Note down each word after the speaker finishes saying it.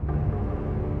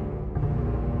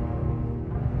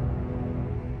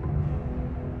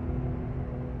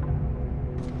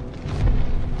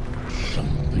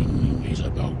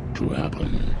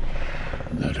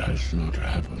must not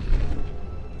happen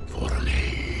for an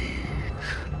age.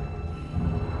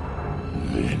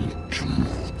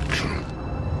 Entmoot.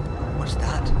 What's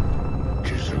that?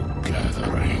 'Tis a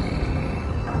gathering.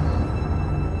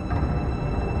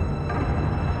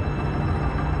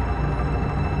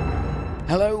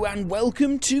 Hello and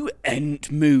welcome to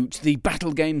Entmoot, the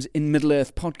Battle Games in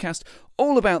Middle-earth podcast,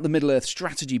 all about the Middle-earth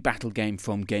strategy battle game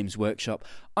from Games Workshop.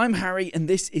 I'm Harry and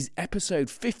this is episode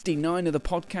 59 of the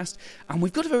podcast, and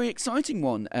we've got a very exciting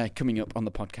one coming up on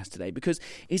the podcast today because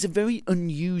it's a very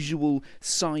unusual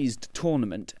sized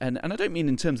tournament, and I don't mean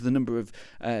in terms of the number of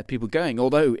people going,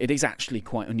 although it is actually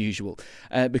quite unusual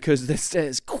because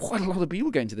there's quite a lot of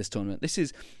people going to this tournament. This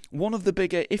is one of the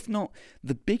bigger, if not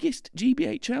the biggest,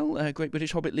 GBHL, Great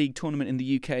British Hobbit League tournament in the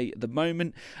UK at the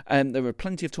moment. There are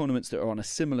plenty of tournaments that are on a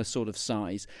similar sort of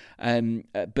size,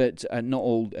 but not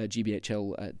all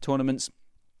GBHL tournaments.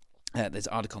 There's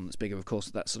Ardacon that's bigger, of course,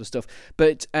 that sort of stuff.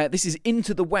 But this is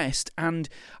Into the West, and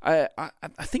I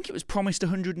think it was promised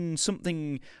 100 and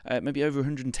something, maybe over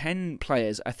 110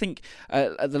 players. I think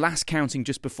at the last counting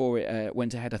just before it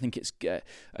went ahead, I think it's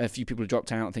a few people have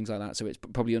dropped out and things like that, so it's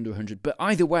probably under 100. But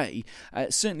either way,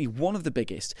 certainly one of the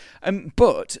biggest.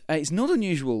 But it's not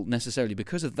unusual necessarily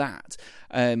because of that,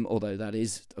 although that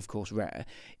is, of course, rare.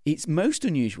 It's most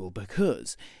unusual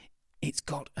because it's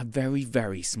got a very,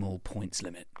 very small points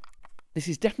limit. This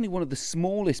is definitely one of the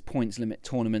smallest points limit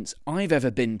tournaments I've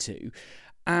ever been to,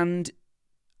 and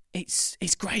it's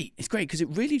great. It's great because it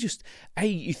really just,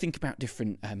 you think about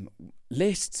different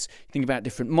lists, you think about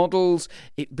different models.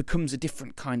 It becomes a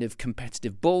different kind of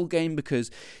competitive ball game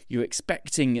because you're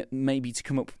expecting maybe to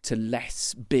come up to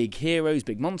less big heroes,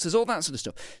 big monsters, all that sort of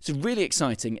stuff. So really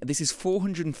exciting. This is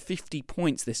 450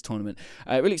 points, this tournament.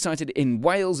 Really excited in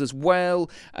Wales as well.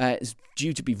 It's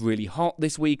due to be really hot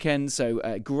this weekend, so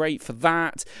great for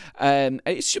that.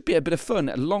 It should be a bit of fun,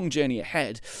 a long journey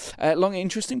ahead, long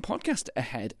interesting podcast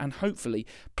ahead, and hopefully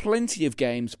plenty of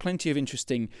games, plenty of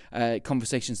interesting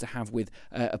conversations to have with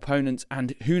opponents,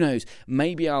 and who knows,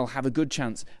 maybe I'll have a good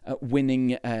chance at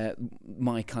winning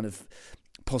my kind of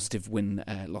positive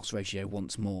win-loss ratio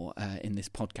once more in this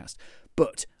podcast.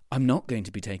 But I'm not going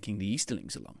to be taking the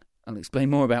Easterlings along. I'll explain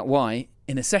more about why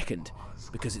in a second,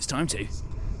 because it's time to...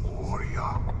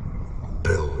 Warrior,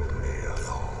 build me an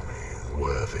army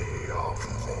worthy of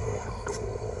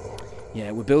Mordor.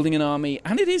 Yeah, we're building an army,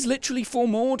 and it is literally for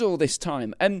Mordor this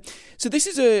time. So this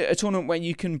is a tournament where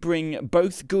you can bring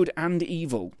both good and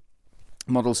evil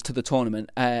models to the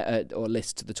tournament, or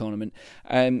lists to the tournament.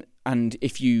 And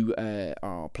if you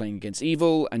are playing against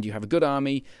evil and you have a good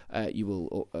army, you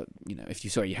will,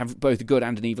 you have both a good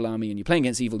and an evil army, and you're playing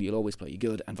against evil, you'll always play your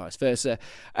good, and vice versa.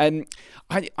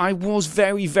 I was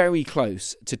very, very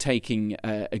close to taking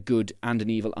a good and an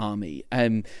evil army.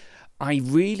 I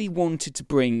really wanted to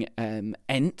bring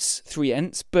Ents, 3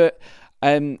 Ents, but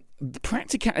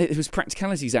it was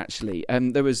practicalities actually.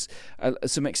 There was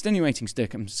some extenuating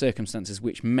circumstances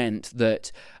which meant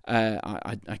that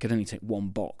I could only take 1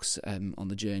 box on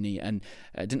the journey, and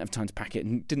I didn't have time to pack it,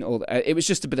 and it was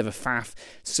just a bit of a faff.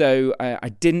 So I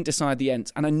didn't decide the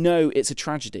Ents, and I know it's a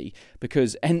tragedy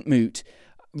because Entmoot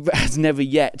has never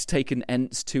yet taken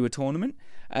Ents to a tournament.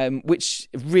 Which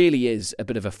really is a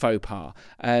bit of a faux pas.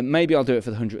 Maybe I'll do it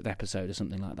for the 100th episode or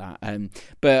something like that.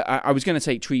 But I was going to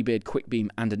take Treebeard, Quickbeam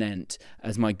and an Ent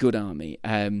as my good army.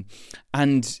 And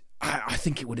I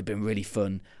think it would have been really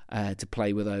fun to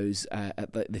play with those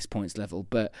at this points level.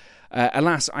 But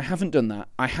alas, I haven't done that.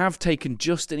 I have taken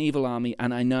just an evil army,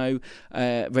 and I know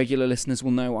regular listeners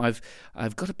will know I've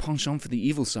got a penchant for the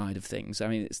evil side of things. I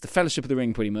mean, it's the Fellowship of the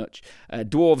Ring pretty much.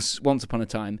 Dwarves, once upon a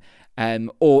time,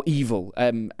 or evil,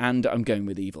 and I'm going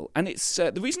with evil. And it's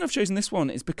the reason I've chosen this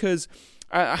one is because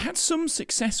I had some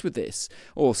success with this,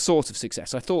 or sort of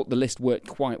success. I thought the list worked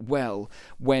quite well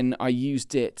when I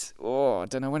used it, I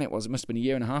don't know when it was. It must have been a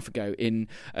year and a half ago in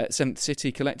 7th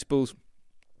City Collectibles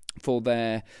for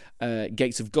their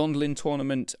Gates of Gondolin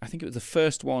tournament. I think it was the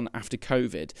first one after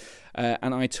COVID,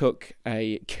 and I took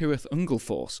a Cirith Ungol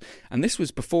force, and this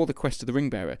was before the Quest of the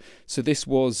Ringbearer. So this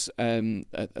was a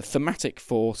thematic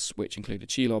force which included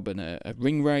Shelob and a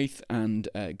Ringwraith and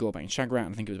Gorbang and Shagrat.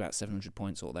 I think it was about 700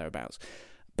 points or thereabouts.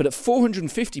 But at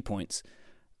 450 points,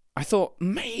 I thought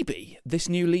maybe this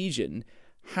new Legion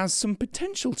has some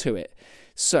potential to it.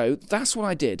 So that's what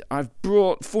I did. I've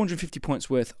brought 450 points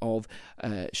worth of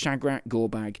Shagrat,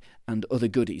 Gorbag and other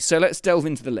goodies. So let's delve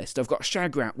into the list. I've got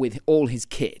Shagrat with all his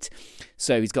kit.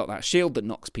 So he's got that shield that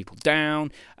knocks people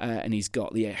down, and he's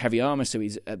got the heavy armour, so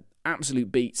he's an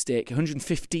absolute beat stick,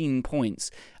 115 points,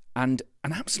 and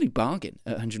an absolute bargain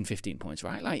at 115 points,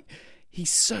 right? Like, he's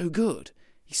so good.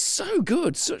 he's so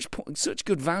good, such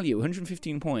good value,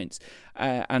 115 points,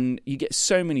 and you get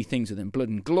so many things with him. Blood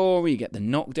and Glory, you get the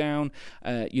knockdown.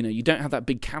 You don't have that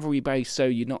big cavalry base, so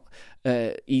you're not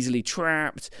easily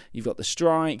trapped. You've got the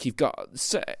strike. You've got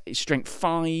strength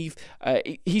 5.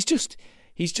 He's just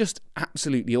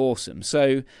absolutely awesome.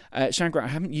 So Shagrat, I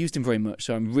haven't used him very much,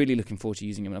 so I'm really looking forward to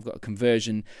using him. And I've got a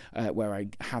conversion where I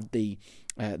had the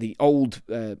old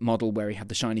model where he had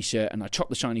the shiny shirt, and I chopped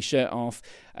the shiny shirt off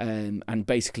and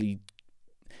basically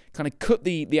kind of cut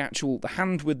the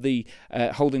hand with the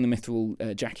holding the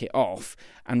mithril jacket off,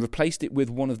 and replaced it with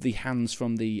one of the hands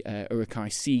from the Uruk-hai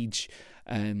siege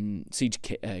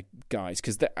kit guys,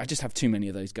 because I just have too many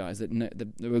of those guys.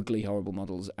 They're ugly, horrible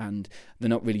models, and they're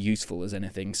not really useful as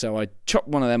anything. So I chopped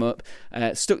one of them up,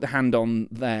 stuck the hand on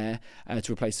there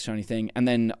to replace the shiny thing, and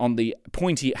then on the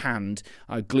pointy hand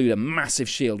I glued a massive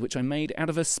shield, which I made out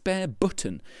of a spare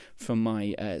button from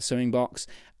my sewing box,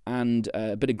 and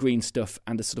a bit of green stuff,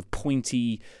 and a sort of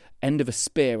pointy end of a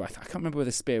spear. I can't remember where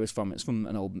the spear is from. It's from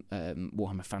an old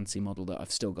Warhammer Fantasy model that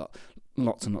I've still got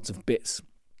lots and lots of bits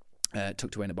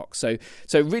tucked away in a box.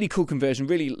 So really cool conversion,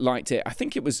 really liked it. I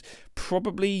think it was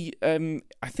probably,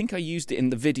 I think I used it in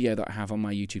the video that I have on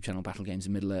my YouTube channel, Battle Games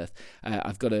in Middle-earth.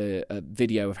 I've got a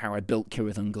video of how I built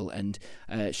Cirith Ungol, and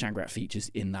Shagrat features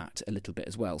in that a little bit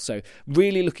as well. So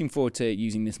really looking forward to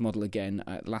using this model again.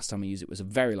 Last time I used it was a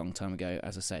very long time ago,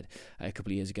 as I said, a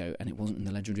couple of years ago, and it wasn't in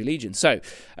the Legendary Legion. So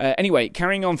anyway,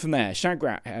 carrying on from there,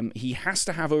 Shagrat, he has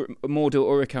to have Mordor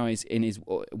Uruk-hais in his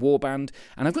warband,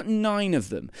 and I've got 9 of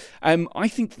them. I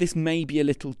think this may be a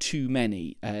little too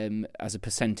many as a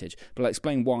percentage, but I'll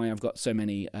explain why I've got so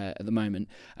many at the moment,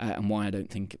 and why I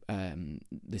don't think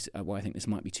why I think this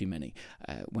might be too many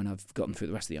when I've gotten through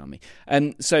the rest of the army.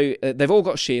 So they've all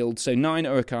got shields. So 9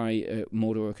 Uruk-hai,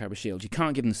 Mordor Uruk-hai with shields. You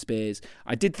can't give them spears.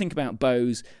 I did think about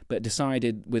bows, but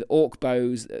decided with orc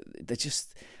bows, they're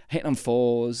just hitting on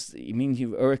 4s. You mean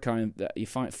you Uruk-hai, you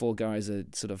fight 4 guys are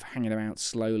sort of hanging around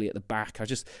slowly at the back. I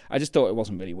just thought it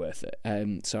wasn't really worth it.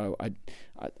 So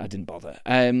I didn't bother.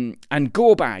 And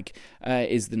Gorbag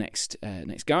is the next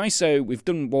guy. So we've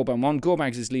done Warband 1.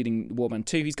 Gorbag is leading Warband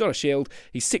 2. He's got a shield.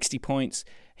 He's 60 points.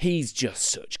 He's just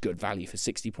such good value for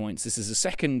 60 points. This is the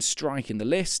second strike in the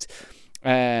list.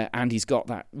 And he's got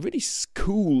that really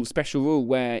cool special rule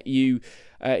where he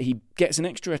gets an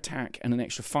extra attack and an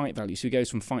extra fight value. So he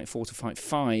goes from fight 4 to fight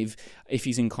 5 if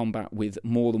he's in combat with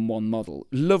more than one model.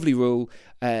 Lovely rule.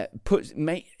 I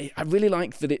really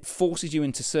like that it forces you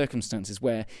into circumstances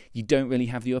where you don't really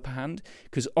have the upper hand,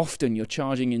 because often you're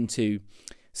charging into,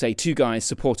 say, 2 guys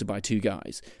supported by 2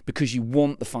 guys because you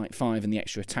want the fight 5 and the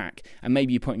extra attack, and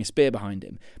maybe you're putting a spear behind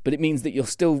him, but it means that you're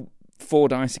still 4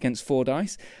 dice against 4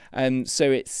 dice.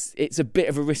 So it's a bit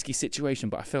of a risky situation,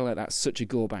 but I feel like that's such a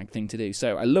Gorbag thing to do.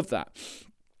 So I love that.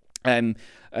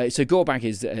 So Gorbag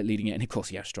is leading it, and of course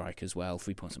he has strike as well,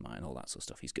 3 points of might and all that sort of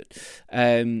stuff. He's good.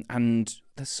 And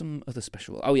there's some other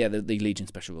special. Oh yeah, the Legion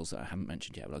special rules that I haven't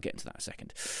mentioned yet, but I'll get into that in a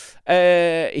second.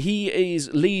 He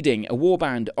is leading a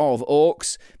warband of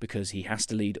orcs because he has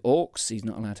to lead orcs. He's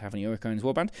not allowed to have any Uruk-hai in his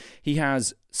warband. He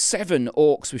has 7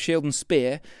 orcs with shield and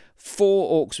spear,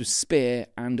 4 orcs with spear,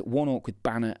 and 1 orc with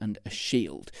banner and a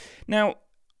shield. Now,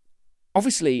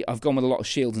 obviously, I've gone with a lot of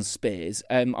shields and spears.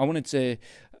 I wanted to.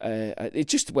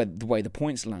 It's just the way the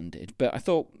points landed, but I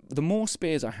thought the more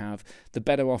spears I have, the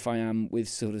better off I am with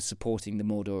sort of supporting the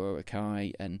Mordor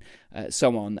Uruk-hai and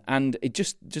so on. And it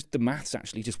just the maths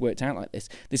actually just worked out like this.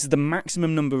 This is the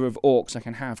maximum number of orcs I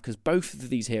can have, because both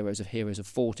of these heroes are heroes of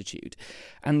fortitude.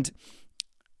 And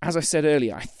as I said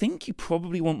earlier, I think you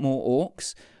probably want more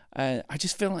orcs. I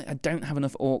just feel like I don't have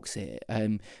enough orcs here,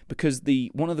 because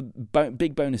one of the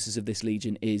big bonuses of this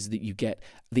Legion is that you get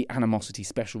the Animosity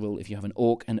special rule if you have an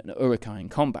orc and an Uruk-hai in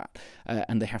combat,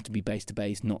 and they have to be base to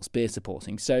base, not spear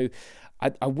supporting. So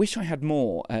I wish I had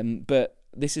more, but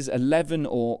this is 11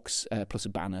 orcs plus a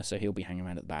banner, so he'll be hanging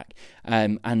around at the back,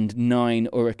 and 9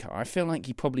 Uruk-hai. I feel like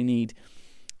you probably need,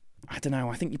 I don't know,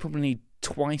 I think you probably need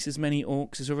twice as many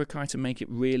orcs as Uruk-hai to make it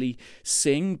really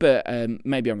sing, but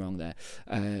maybe I'm wrong there.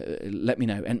 Let me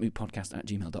know,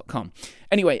 entmootpodcast@gmail.com.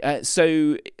 Anyway,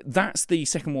 so that's the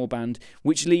second warband,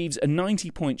 which leaves a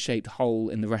 90-point shaped hole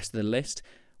in the rest of the list,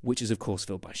 which is of course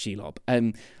filled by Shelob.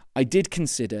 I did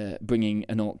consider bringing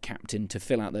an orc captain to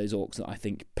fill out those orcs that I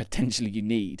think potentially you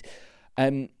need.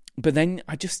 But then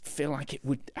I just feel like it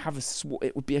would have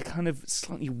it would be a kind of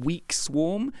slightly weak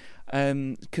swarm,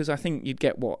 because I think you'd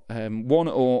get 1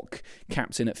 orc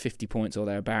captain at 50 points or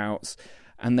thereabouts,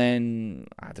 and then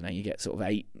I don't know, you get sort of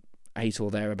 8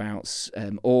 or thereabouts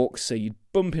orcs, so you'd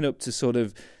bump it up to sort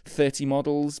of 30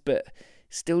 models, but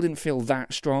still didn't feel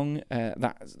that strong.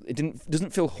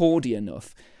 Doesn't feel hoardy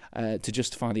enough to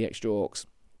justify the extra orcs.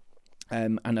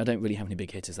 And I don't really have any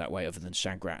big hitters that way other than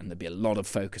Shagrat, and there'd be a lot of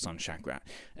focus on Shagrat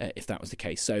if that was the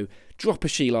case. So drop a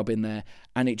Shelob in there,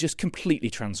 and it just completely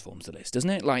transforms the list, doesn't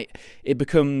it? Like, it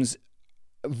becomes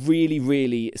a really,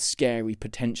 really scary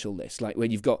potential list. Like,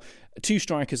 when you've got 2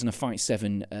 strikers and a fight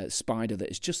 7 spider that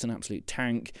is just an absolute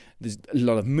tank. There's a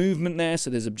lot of movement there, so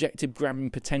there's objective grabbing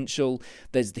potential.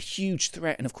 There's the huge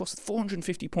threat, and of course,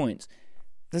 450 points.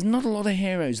 There's not a lot of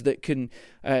heroes that can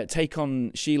take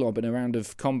on Shelob in a round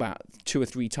of combat 2 or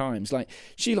 3 times. Like,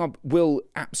 Shelob will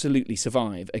absolutely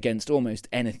survive against almost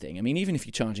anything. I mean, even if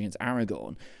you charge against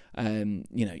Aragorn,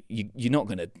 you're not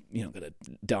gonna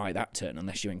die that turn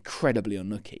unless you're incredibly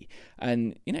unlucky.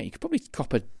 And you could probably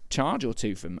cop a charge or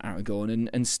 2 from Aragorn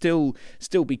and still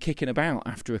be kicking about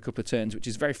after a couple of turns, which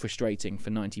is very frustrating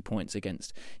for 90 points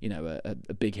against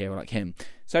a big hero like him.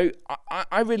 So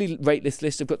I really rate this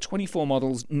list. I've got 24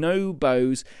 models, no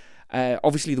bows.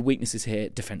 Obviously the weaknesses here,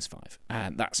 defense 5.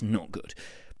 That's not good,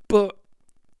 but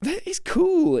it's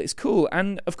cool. It's cool.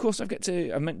 And of course, I've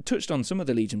touched on some of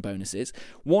the Legion bonuses,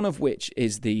 one of which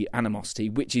is the Animosity,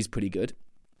 which is pretty good.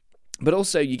 But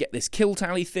also you get this kill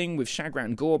tally thing with Shagrat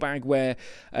and Gorbag, where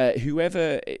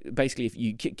basically if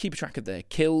you keep a track of their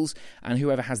kills, and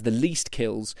whoever has the least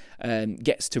kills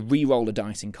gets to re-roll a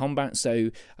dice in combat. So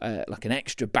like an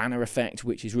extra banner effect,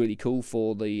 which is really cool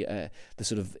for the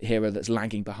sort of hero that's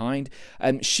lagging behind.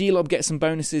 Shelob gets some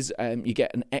bonuses. You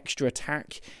get an extra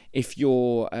attack if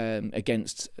you're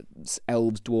against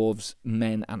elves, dwarves,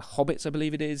 men, and hobbits, I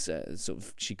believe it is. Sort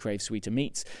of she craves sweeter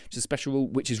meats, which is a special rule,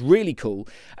 which is really cool.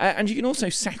 And you can also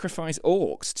sacrifice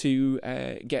orcs to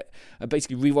get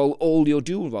basically re-roll all your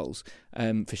dual rolls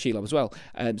for Shelob as well.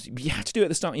 So you have to do it at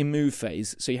the start of your move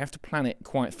phase, so you have to plan it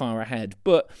quite far ahead.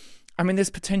 But I mean, there's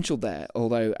potential there,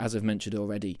 although, as I've mentioned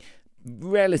already,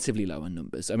 relatively low on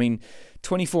numbers. I mean,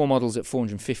 24 models at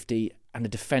 450 and a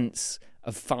defense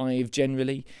of 5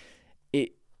 generally.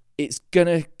 It's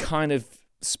gonna kind of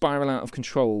spiral out of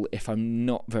control if I'm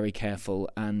not very careful,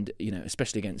 and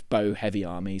especially against bow heavy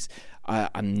armies. I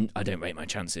don't rate my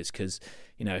chances, because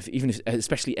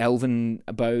especially elven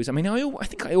bows. I mean, I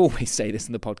think I always say this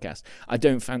in the podcast. I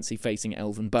don't fancy facing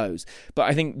elven bows, but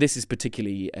I think this is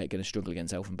particularly going to struggle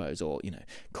against elven bows, or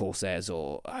corsairs,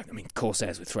 or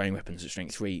corsairs with throwing weapons at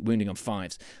strength 3, wounding on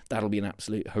 5s. That'll be an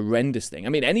absolute horrendous thing. I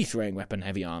mean, any throwing weapon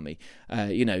heavy army,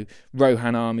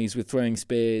 Rohan armies with throwing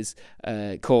spears,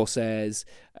 corsairs.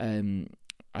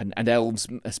 And elves,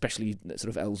 especially sort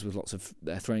of elves with lots of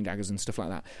throwing daggers and stuff like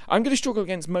that. I'm going to struggle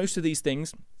against most of these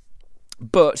things,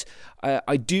 but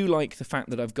I do like the fact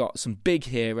that I've got some big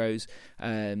heroes,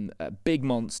 a big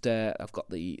monster. I've got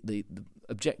the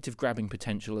objective grabbing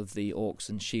potential of the orcs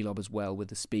and Shelob as well with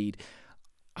the speed.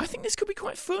 I think this could be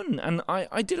quite fun, and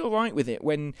I did all right with it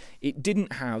when it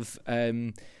didn't have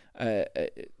the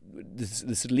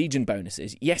Legion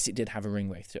bonuses. Yes, it did have a ring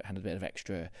wraith, so it had a bit of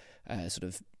extra sort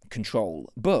of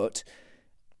control, but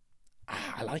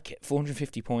I like it.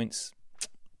 450 points.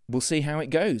 We'll see how it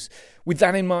goes. With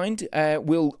that in mind,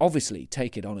 we'll obviously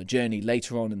take it on a journey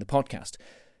later on in the podcast.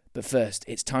 But first,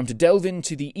 it's time to delve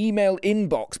into the email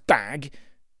inbox bag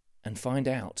and find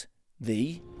out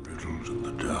the Riddles in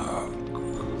the dark.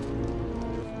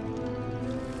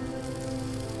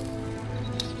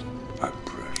 I'm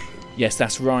precious. Yes,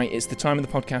 that's right. It's the time of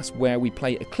the podcast where we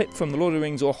play a clip from the Lord of the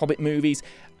Rings or Hobbit movies,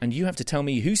 and you have to tell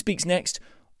me who speaks next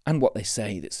and what they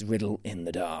say. That's the riddle in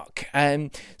the dark.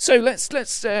 So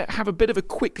let's have a bit of a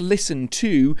quick listen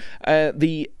to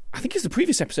I think it's the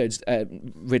previous episode's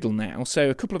riddle now. So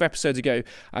a couple of episodes ago,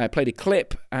 I played a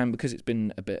clip, and because it's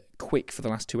been a bit quick for the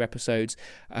last 2 episodes,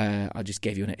 I just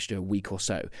gave you an extra week or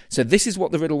so. So this is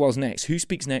what the riddle was next. Who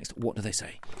speaks next? What do they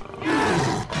say?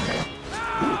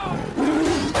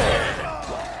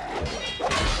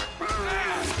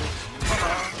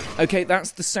 Okay,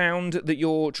 that's the sound that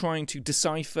you're trying to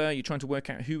decipher. You're trying to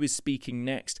work out who is speaking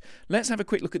next. Let's have a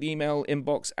quick look at the email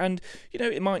inbox. And,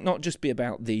 it might not just be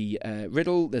about the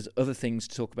riddle. There's other things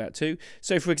to talk about too.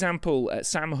 So, for example,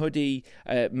 Sam Hoodie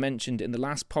mentioned in the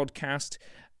last podcast,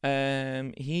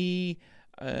 he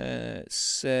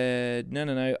said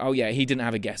no. Oh yeah, he didn't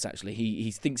have a guess actually.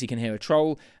 He thinks he can hear a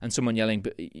troll and someone yelling,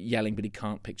 but he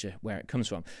can't picture where it comes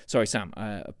from. Sorry, Sam.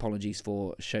 Apologies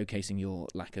for showcasing your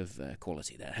lack of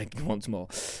quality there once more.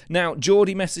 Now,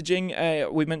 Geordie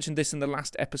messaging. We mentioned this in the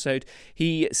last episode.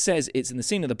 He says it's in the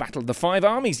scene of the Battle of the Five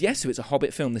Armies. Yes, so it's a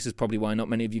Hobbit film. This is probably why not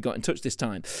many of you got in touch this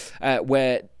time.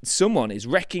 Where someone is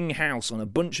wrecking house on a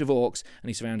bunch of orcs and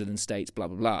he's surrounded and states blah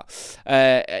blah blah.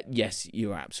 Yes,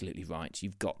 you're absolutely right.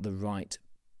 You've got the right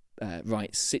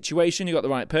right situation. You got the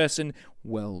right person.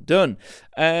 Well done.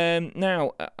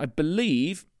 Now, I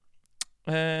believe...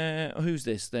 who's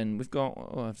this then? We've got...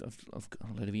 I've got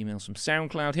a load of emails from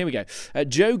SoundCloud. Here we go.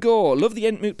 Joe Gore. Love the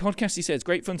Entmoot podcast, he says.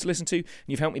 Great fun to listen to. And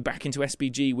you've helped me back into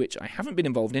SBG, which I haven't been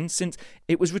involved in since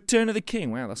it was Return of the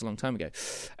King. Wow, that's a long time ago.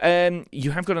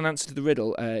 You have got an answer to the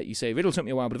riddle. You say, riddle took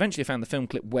me a while, but eventually I found the film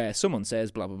clip where someone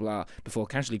says blah, blah, blah, before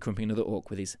casually crumping another orc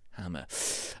with his hammer.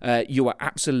 You are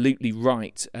absolutely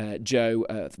right, Joe.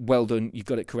 Well done. You've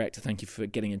got it correct. Thank you for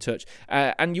getting in touch.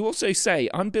 And you also say,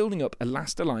 I'm building up a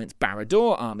Last Alliance Barad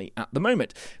army at the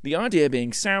moment. The idea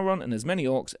being Sauron and as many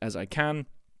orcs as I can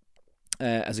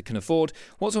afford.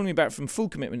 What's holding me back from full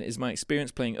commitment is my experience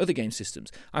playing other game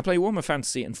systems. I play Warhammer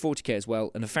Fantasy and 40k as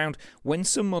well, and have found when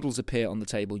some models appear on the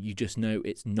table, you just know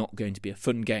it's not going to be a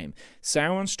fun game.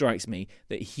 Sauron strikes me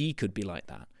that he could be like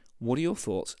that. What are your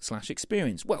thoughts /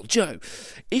 experience? Well, Joe,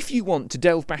 if you want to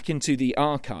delve back into the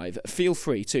archive, feel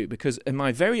free to, because in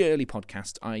my very early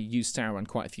podcast, I used Sauron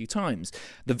quite a few times.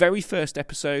 The very first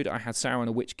episode, I had Sauron,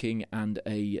 a Witch King, and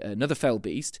another Fell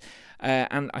Beast,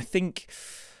 and I think...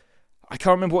 I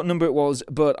can't remember what number it was,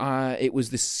 but it was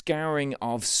the Scouring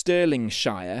of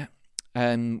Stirlingshire,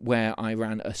 where I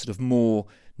ran a sort of more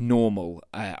normal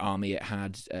army. It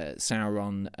had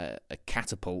Sauron, a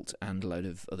catapult, and a load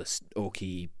of other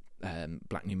orky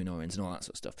Black Numenorians and all that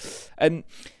sort of stuff.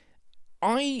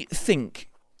 I think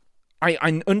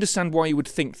I understand why you would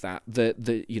think that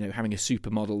having a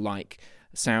supermodel like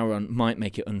Sauron might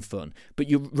make it unfun, but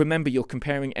you remember you're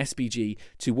comparing SBG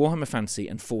to Warhammer Fantasy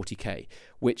and 40k,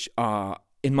 which are,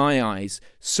 in my eyes,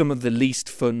 some of the least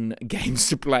fun games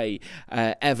to play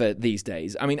ever these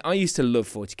days. I mean, I used to love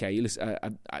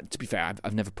 40k. To be fair,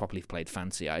 I've never properly played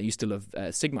Fantasy. I used to love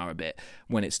Sigmar a bit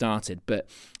when it started, but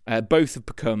both have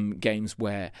become games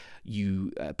where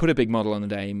you put a big model on the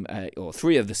game, or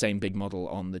three of the same big model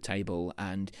on the table,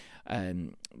 and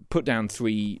put down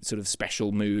three sort of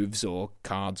special moves or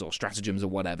cards or stratagems or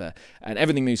whatever, and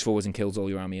everything moves forwards and kills all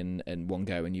your army in one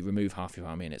go, and you remove half your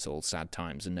army, and it's all sad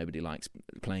times, and nobody likes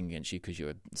playing against you because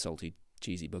you're a salty,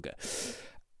 cheesy bugger.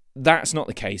 That's not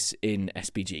the case in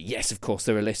SBG. Yes, of course,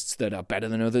 there are lists that are better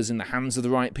than others in the hands of the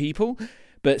right people,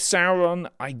 but Sauron,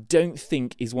 I don't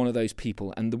think, is one of those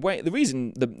people. And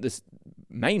the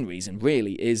main reason,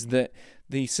 really, is that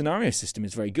the scenario system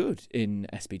is very good in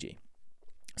SBG.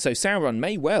 So Sauron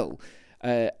may well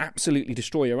absolutely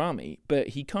destroy your army, but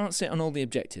he can't sit on all the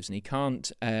objectives, and he can't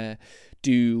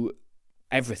do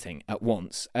everything at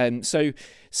once. So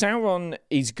Sauron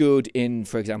is good in,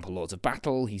 for example, Lords of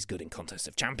Battle. He's good in Contest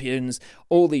of Champions,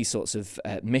 all these sorts of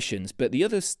missions. But the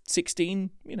other 16,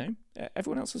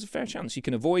 everyone else has a fair chance. You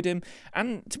can avoid him.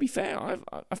 And to be fair,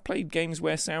 I've played games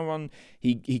where Sauron,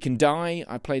 he can die.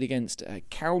 I played against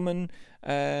Kalman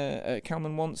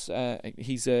once.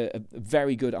 He's a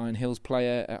very good Iron Hills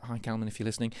player. Hi, Kalman, if you're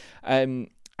listening.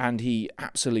 And he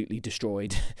absolutely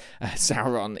destroyed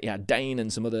Sauron. He had Dane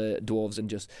and some other dwarves and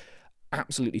just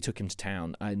absolutely took him to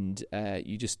town. And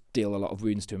you just deal a lot of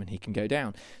wounds to him and he can go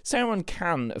down. Sauron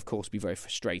can, of course, be very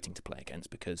frustrating to play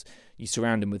against because you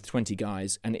surround him with 20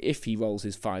 guys, and if he rolls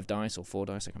his 5 dice or 4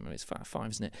 dice, I can't remember, it's 5,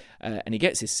 isn't it? And he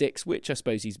gets his 6, which I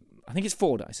suppose I think it's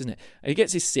 4 dice, isn't it? And he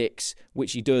gets his 6,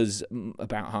 which he does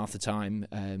about half the time,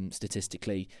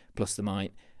 statistically, plus the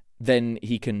might. Then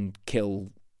he can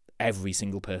kill every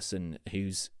single person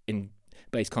who's in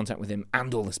base contact with him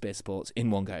and all the spear supports in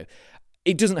one go.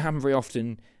 It doesn't happen very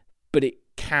often, but it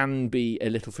can be a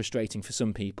little frustrating for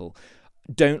some people.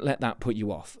 Don't let that put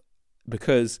you off,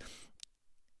 because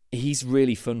he's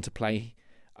really fun to play.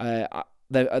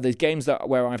 There's games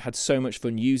where I've had so much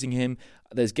fun using him.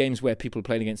 There's games where people are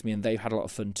playing against me and they've had a lot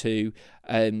of fun too.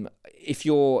 If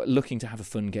you're looking to have a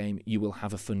fun game, you will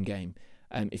have a fun game.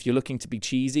 If you're looking to be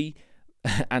cheesy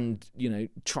and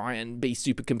try and be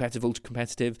super competitive, ultra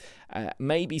competitive,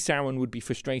 maybe Sauron would be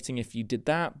frustrating if you did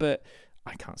that, but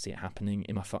I can't see it happening.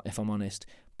 If I'm honest,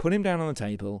 put him down on the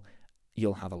table,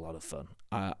 you'll have a lot of fun.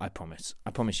 I promise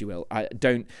you will.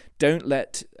 Don't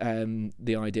let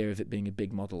the idea of it being a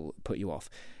big model put you off.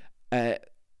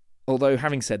 Although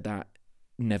having said that,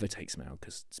 never take Smaug,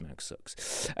 because Smaug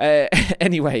sucks.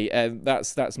 Anyway,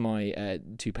 that's my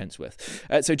 2 pence worth.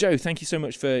 So Joe, thank you so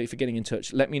much for getting in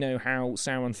touch. Let me know how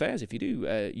Sauron fares if you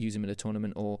do use him in a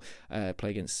tournament or play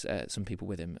against some people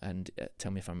with him, and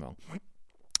tell me if I'm wrong.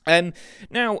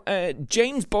 Now,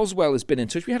 James Boswell has been in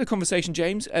touch. We had a conversation,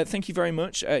 James. Thank you very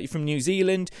much. You're from New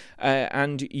Zealand,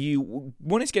 and you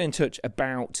wanted to get in touch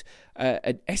about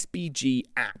an SBG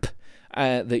app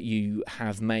that you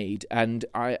have made, and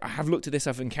I have looked at this.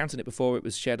 I've encountered it before. It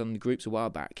was shared on the groups a while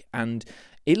back, and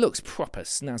It looks proper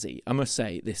snazzy, I must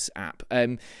say, this app.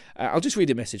 I'll just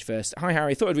read a message first. Hi,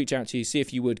 Harry. Thought I'd reach out to you, see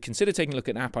if you would consider taking a look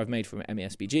at an app I've made from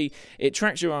MESBG. It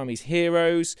tracks your army's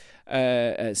heroes,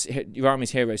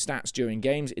 stats during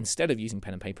games instead of using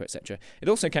pen and paper, etc. It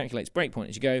also calculates breakpoint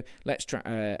as you go,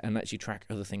 and lets you track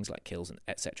other things like kills and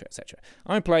etc. etc.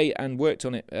 I play it and worked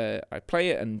on it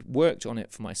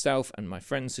for myself, and my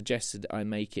friends suggested I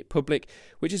make it public,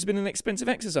 which has been an expensive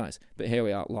exercise. But here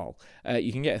we are, lol.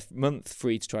 You can get a month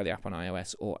free to try the app on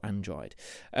iOS or Android.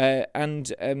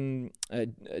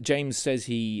 James says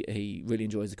he really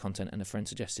enjoys the content, and a friend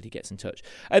suggested he gets in touch.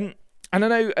 And I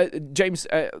know, James,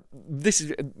 this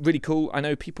is really cool. I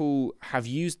know people have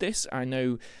used this. I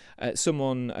know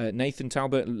someone, Nathan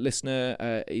Talbot,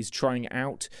 listener, is trying it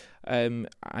out. I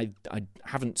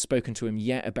haven't spoken to him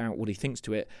yet about what he thinks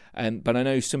to it, but I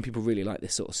know some people really like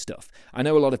this sort of stuff. I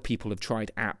know a lot of people have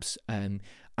tried apps,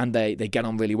 and they get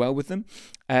on really well with them.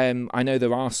 I know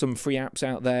there are some free apps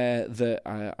out there that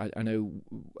I know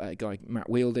a guy, Matt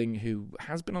Wielding, who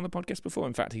has been on the podcast before.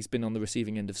 In fact, he's been on the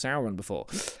receiving end of Sauron before.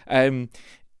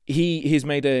 He's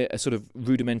made a sort of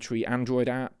rudimentary Android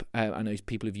app. I know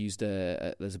people have used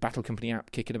there's a Battle Company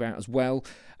app kicking about as well.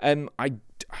 I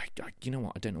you know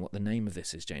what? I don't know what the name of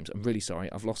this is, James. I'm really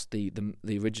sorry. I've lost the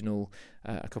original.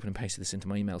 I copied and pasted this into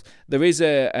my emails. There is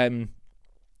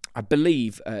I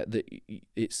believe that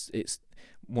it's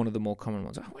one of the more common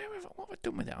ones. What have I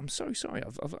done with it? I'm so sorry.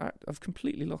 I've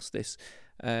completely lost this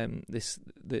this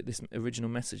original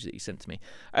message that you sent to me.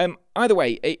 Either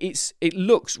way, it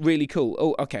looks really cool.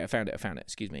 Oh, okay, I found it.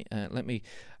 Excuse me. Let me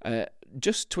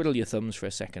just twiddle your thumbs for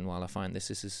a second while I find this.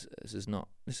 This is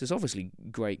obviously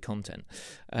great content.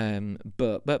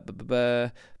 But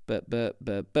there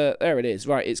it is.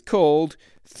 Right, it's called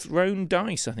Thrown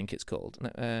Dice, I think it's called.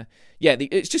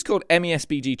 It's just called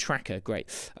MESBG Tracker.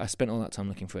 Great. I spent all that time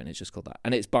looking for it, and it's just called that.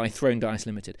 And it's by Thrown Dice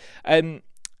Limited.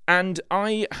 And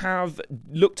I have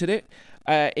looked at it.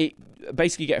 It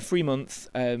basically, you get a free month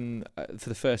for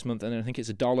the first month, and then I think it's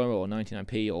 $1 or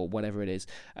 99p or whatever it is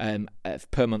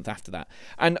per month after that.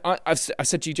 And I've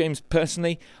said to you, James,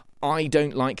 personally, I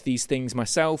don't like these things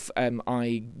myself.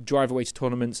 I drive away to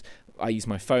tournaments. I use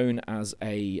my phone as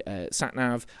a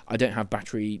sat-nav. I don't have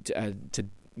battery to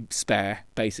spare,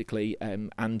 basically,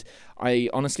 and I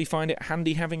honestly find it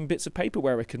handy having bits of paper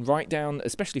where I can write down,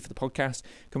 especially for the podcast,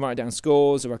 can write down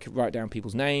scores, or I can write down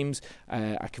people's names.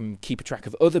 I can keep a track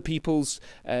of other people's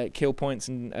kill points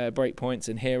and break points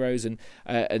and heroes and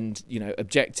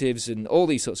objectives and all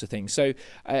these sorts of things. So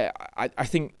I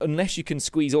think unless you can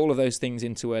squeeze all of those things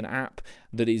into an app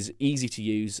that is easy to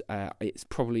use, it's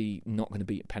probably not going to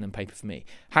beat pen and paper for me.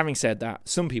 Having said that,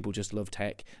 some people just love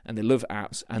tech and they love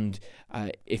apps, and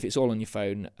if it's all on your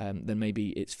phone, then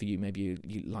maybe it's for you. Maybe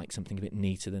you like something a bit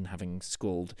neater than having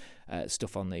scrawled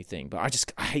stuff on the thing. But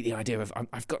I hate the idea of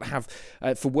I've got to have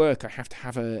for work. I have to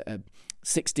have a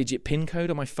 6-digit PIN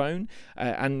code on my phone,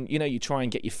 and you try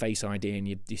and get your Face ID and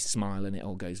you smile and it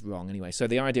all goes wrong anyway. So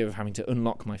the idea of having to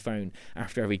unlock my phone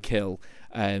after every kill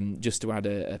just to add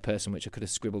a person which I could have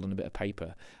scribbled on a bit of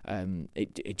paper,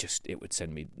 it would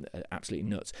send me absolutely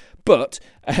nuts. But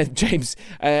James,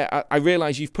 I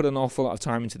realise you've put an awful lot of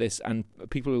time into this, and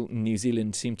people in New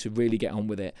Zealand seem to really get on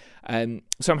with it.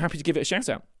 So I'm happy to give it a shout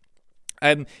out.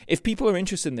 If people are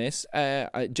interested in this,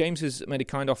 James has made a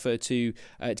kind offer to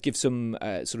give some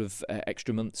sort of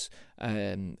extra months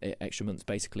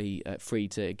basically free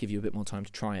to give you a bit more time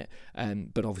to try it.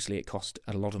 But obviously it cost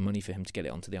a lot of money for him to get it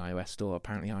onto the iOS store.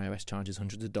 Apparently iOS charges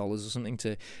hundreds of dollars or something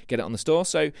to get it on the store.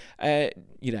 So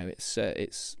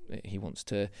it's he wants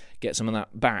to get some of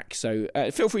that back. So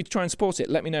feel free to try and support it.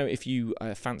 Let me know if you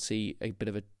fancy a bit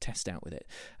of a test out with it.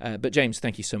 But James,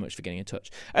 thank you so much for getting in touch.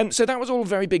 So that was all a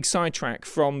very big sidetrack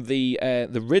from the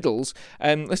riddles.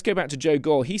 Let's go back to Joe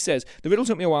Gore. He says, the riddle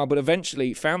took me a while, but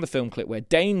eventually found the film clip where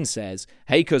Dane says,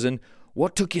 "Hey cousin,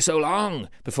 what took you so long?"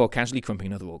 before casually crumping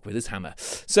another orc with his hammer.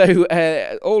 So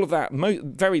all of that,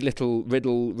 very little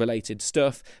riddle-related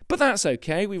stuff, but that's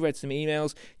okay. We read some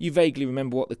emails. You vaguely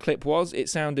remember what the clip was. It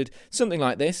sounded something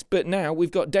like this, but now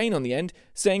we've got Dane on the end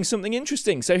saying something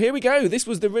interesting. So here we go. This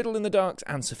was the Riddle in the Dark's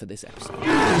answer for this episode.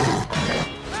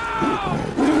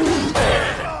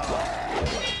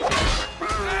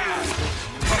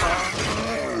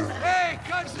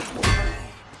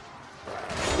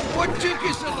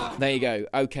 There you go.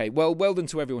 Okay, well done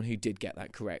to everyone who did get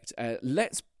that correct.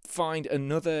 Let's find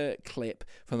another clip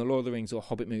from the Lord of the Rings or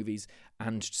Hobbit movies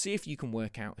and see if you can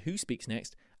work out who speaks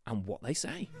next and what they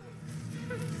say.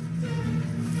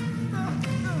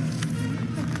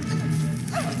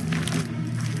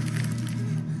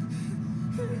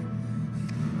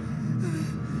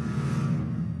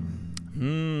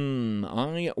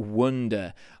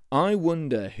 I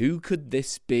wonder who could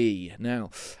this be. Now,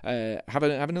 have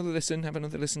another listen. Have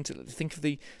another listen to think of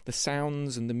the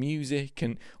sounds and the music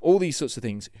and all these sorts of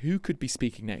things. Who could be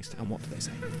speaking next, and what do they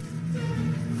say?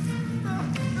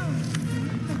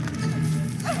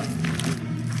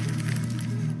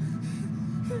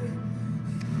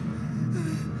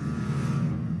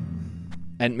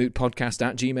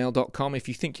 entmootpodcast@gmail.com if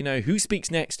you think you know who speaks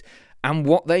next and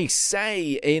what they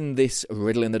say in this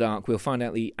Riddle in the Dark. We'll find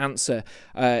out the answer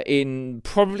in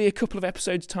probably a couple of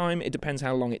episodes' time. It depends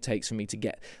how long it takes for me to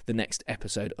get the next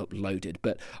episode uploaded.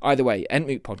 But either way,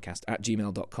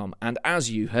 entmootpodcast@gmail.com. And as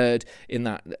you heard in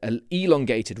that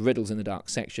elongated Riddles in the Dark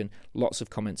section, lots of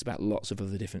comments about lots of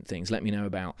other different things. Let me know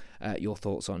about your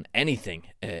thoughts on anything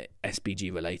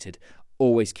SBG related.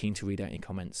 Always keen to read out your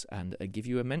comments and give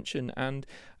you a mention, and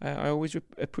I always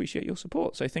appreciate your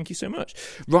support, so thank you so much.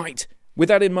 Right, with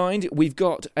that in mind, we've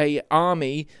got a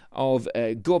army of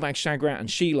Gorbag, Shagrat and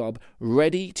Shelob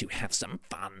ready to have some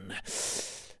fun.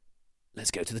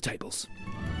 Let's go to the tables.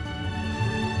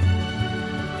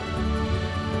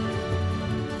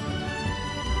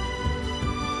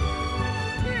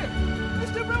 Here,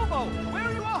 Mr. Bilbo, where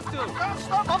are you off to? I can't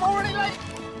stop, I'm already late.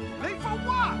 Late for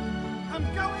what?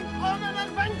 I'm going on an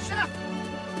adventure!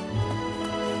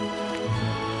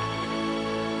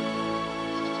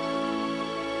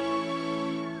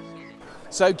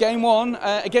 So game one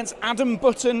against Adam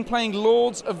Button playing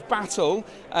Lords of Battle,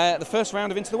 the first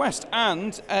round of Into the West.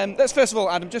 And let's first of all,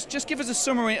 Adam, just give us a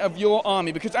summary of your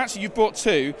army, because actually you've brought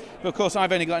two, but of course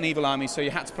I've only got an evil army, so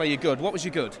you had to play your good. What was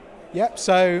your good? Yep,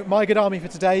 so my good army for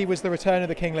today was the return of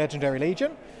the King Legendary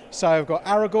Legion. So I've got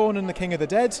Aragorn and the King of the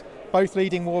Dead, both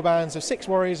leading warbands of 6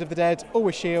 Warriors of the Dead, all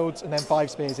with shields, and then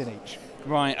 5 spears in each.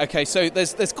 Right, okay, so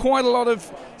there's quite a lot of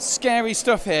scary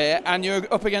stuff here, and you're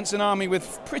up against an army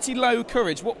with pretty low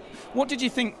courage. What did you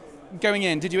think going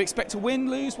in? Did you expect to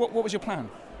win, lose? What was your plan?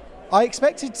 I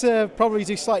expected to probably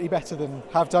do slightly better than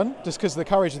have done, just because of the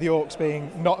courage of the Orcs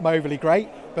being not overly great,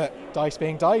 but dice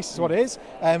being dice is what it is.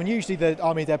 And usually the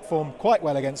army did perform quite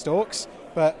well against Orcs,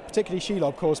 but particularly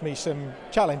Shelob caused me some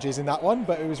challenges in that one,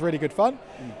 but it was really good fun.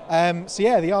 So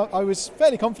yeah, I was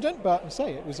fairly confident, but I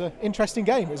say it was an interesting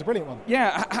game. It was a brilliant one.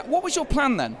 Yeah, what was your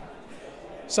plan then?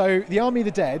 So the Army of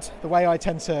the Dead, the way I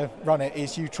tend to run it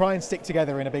is you try and stick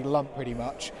together in a big lump pretty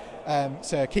much.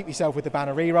 So keep yourself with the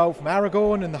banner reroll from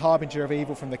Aragorn and the Harbinger of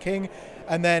Evil from the King,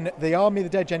 and then the Army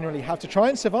of the Dead generally have to try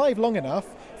and survive long enough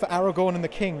for Aragorn and the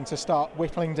King to start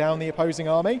whittling down the opposing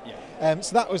army.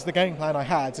 So that was the game plan I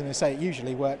had, and I say it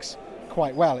usually works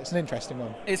quite well. It's an interesting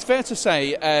one. It's fair to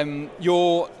say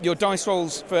your dice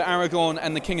rolls for Aragorn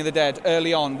and the King of the Dead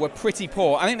early on were pretty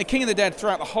poor. I think the King of the Dead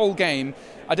throughout the whole game,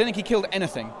 I don't think he killed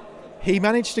anything. He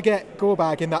managed to get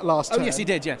Gorbag in that last turn. Oh yes, he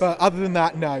did. Yes, but other than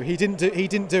that, no, he didn't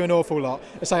do an awful lot.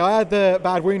 I had the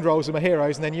bad wound rolls with my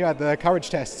heroes, and then you had the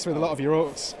courage tests with a lot of your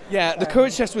orcs. Yeah, the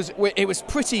courage test was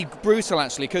pretty brutal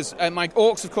actually, because my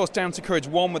orcs, of course, down to courage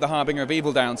 1 with the Harbinger of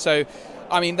Evil down. So,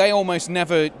 I mean, they almost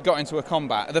never got into a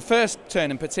combat. The first turn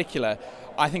in particular,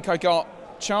 I think I got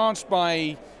charged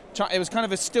by. It was kind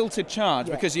of a stilted charge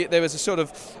because there was a sort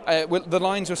of the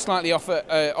lines were slightly off at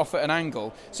an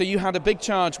angle, so you had a big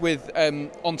charge with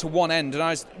onto one end, and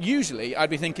I'd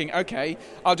be thinking, okay,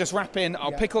 I'll just wrap in,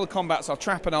 I'll pick all the combats, I'll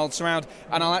trap and I'll surround,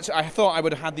 and I thought I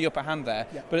would have had the upper hand there,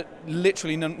 but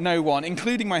literally no one,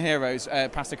 including my heroes,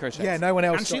 passed the courage test. Yeah, no one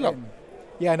else. And Shelob.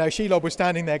 Yeah, no, Shelob was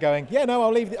standing there going, yeah, no,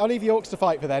 I'll leave the Orcs to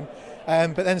fight for then.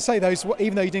 But then those,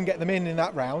 even though you didn't get them in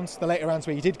that round, the later rounds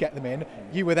where you did get them in,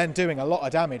 you were then doing a lot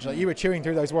of damage. Like you were chewing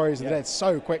through those Warriors of the Dead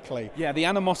so quickly. Yeah, the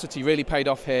animosity really paid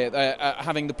off here.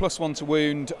 Having the +1 to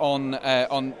wound on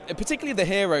particularly the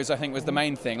heroes, I think was the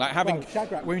main thing. Like having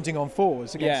Shagrat wounding on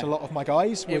 4s against a lot of my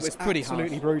guys was pretty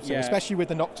absolutely harsh. brutal, especially with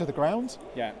the knock to the ground.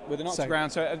 Yeah, with the knock to the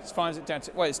ground. So it's 5s at dead.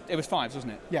 Well, it was 5s,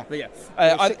 wasn't it? Yeah, but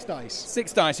yeah. 6 dice.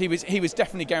 6 dice. He was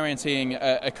definitely guaranteeing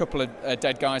a couple of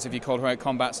dead guys if you called heroic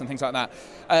combats and things like that.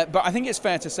 But I think it's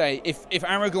fair to say if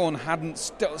Aragorn hadn't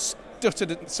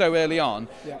stuttered so early on,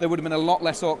 there would have been a lot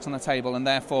less orcs on the table, and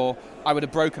therefore I would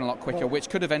have broken a lot quicker, which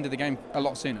could have ended the game a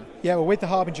lot sooner. Yeah, well, with the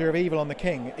Harbinger of Evil on the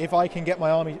King, if I can get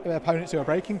my opponent to a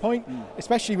breaking point,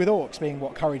 especially with orcs being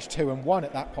courage 2 and 1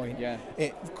 at that point,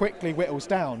 it quickly whittles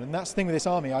down. And that's the thing with this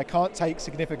army, I can't take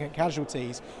significant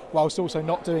casualties whilst also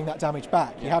not doing that damage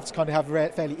back. You have to kind of have a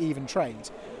fairly even trade,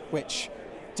 which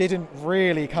didn't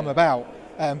really come about.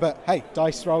 But hey,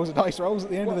 dice rolls are dice rolls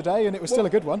at the end of the day, and it was still a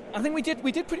good one. I think we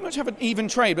did pretty much have an even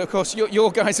trade, but of course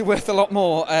your guys are worth a lot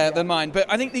more than mine. But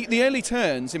I think the early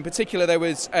turns, in particular, there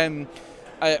was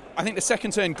I think the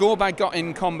second turn, Gorbag got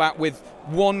in combat with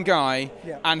one guy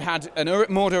and had an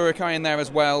Mord Uruk-hai in there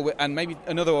as well, and maybe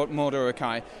another Mord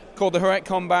Uruk-hai, called the Hurek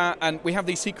Combat, and we have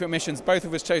these secret missions. Both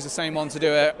of us chose the same one to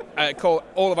do it. Call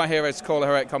all of our heroes to call a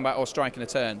Hurek Combat or strike in a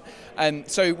turn.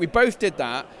 So we both did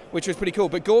that, which was pretty cool.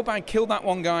 But Gorbag killed that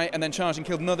one guy and then charged and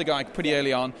killed another guy pretty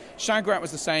early on. Shagrat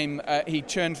was the same. He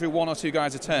churned through one or two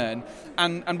guys a turn,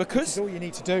 and because this is all you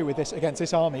need to do with this against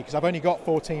this army, because I've only got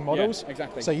 14 models. Yeah,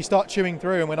 exactly. So you start chewing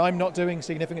through, and when I'm not doing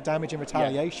significant damage in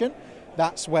retaliation,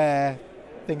 that's where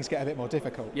things get a bit more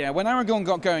difficult. Yeah, when Aragorn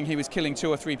got going, he was killing 2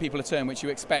 or 3 people a turn, which you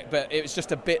expect, but it was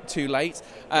just a bit too late.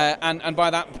 And by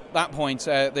that point,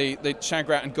 the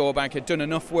Shagrat and Gorbag had done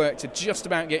enough work to just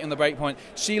about get in the breakpoint.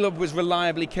 Shelob was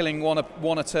reliably killing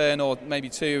one a turn, or maybe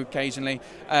 2 occasionally,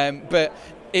 but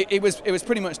it was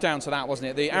pretty much down to that, wasn't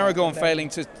it? The Aragorn failing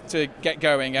to get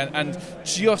going and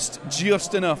just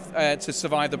enough to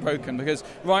survive the broken, because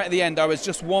right at the end I was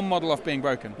just one model off being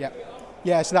broken.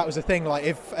 Yeah, so that was the thing. Like,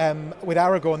 if with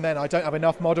Aragorn, then I don't have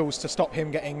enough models to stop him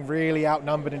getting really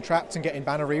outnumbered and trapped and getting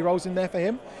banner rerolls in there for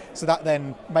him. So that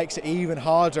then makes it even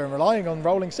harder and relying on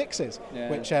rolling 6s,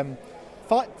 which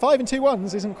 5 and 2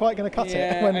 1s isn't quite going to cut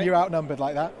it when you're outnumbered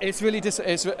like that. It's really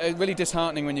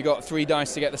disheartening when you got 3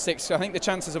 dice to get the 6. I think the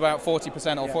chance is about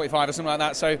 40% or 45 or something like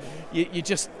that. So you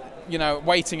just,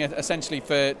 waiting essentially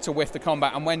to whiff the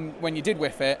combat, and when you did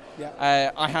whiff it,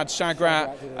 I had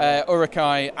Shagrat,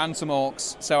 Uruk-hai, and some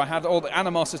orcs, so I had all the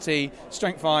animosity,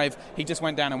 strength 5. He just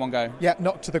went down in one go. Yeah,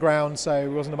 knocked to the ground, so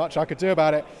there wasn't much I could do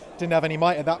about it. Didn't have any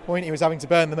might at that point. He was having to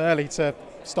burn them early to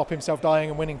stop himself dying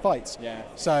and winning fights.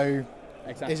 So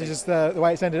exactly. This is just the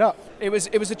way it's ended up. It was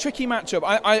a tricky matchup.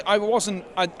 I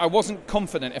wasn't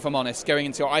confident, if I'm honest, going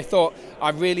into it. I thought I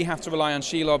really have to rely on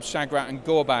Shelob, Shagrat and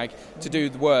Gorbag to do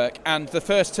the work. And the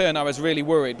first turn I was really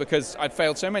worried, because I'd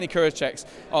failed so many courage checks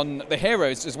on the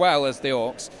heroes as well as the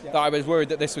orcs that I was worried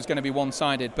that this was going to be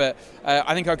one-sided. But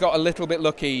I think I got a little bit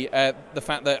lucky, the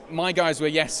fact that my guys were,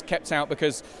 kept out,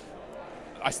 because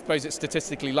I suppose it's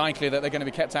statistically likely that they're going to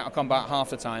be kept out of combat half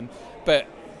the time. But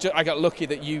I got lucky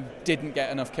that you didn't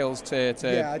get enough kills to match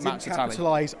the tally. I didn't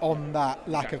capitalise on that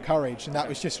lack of courage, and that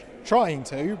was just trying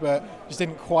to, but just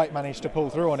didn't quite manage to pull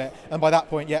through on it. And by that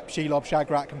point, Shelob,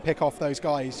 Shagrat can pick off those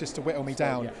guys just to whittle me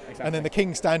down. Exactly. And then the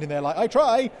king standing there like, I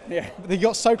try! They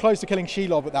got so close to killing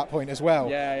Shelob at that point as well.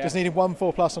 Just needed 1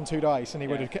 4+ on 2 dice, and he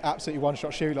would have absolutely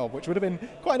one-shot Shelob, which would have been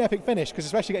quite an epic finish, because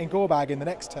especially getting Gorbag in the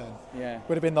next turn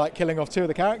would have been like killing off 2 of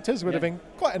the characters, would have been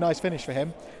quite a nice finish for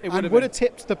him. It would have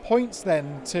tipped the points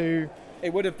then to...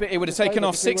 It would have taken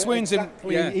off 6 wounds.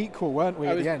 Exactly equal, weren't we,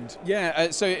 at the end?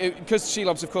 So because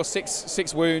Shelob's, of course,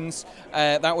 six wounds,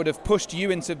 that would have pushed you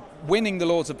into winning the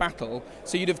Lords of Battle.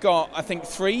 So you'd have got, I think,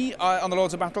 3 on the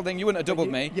Lords of Battle. Then you wouldn't have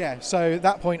doubled me. Yeah. So at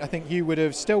that point, I think you would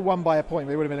have still won by a point,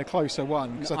 but it would have been a closer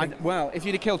one. If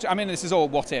you'd have killed, I mean, this is all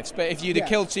what ifs, but if you'd have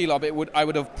killed Shelob, I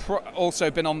would have also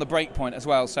been on the break point as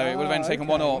well. So it would have only taken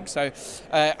 1 orc. So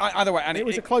either way, and it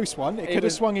was a close one. It could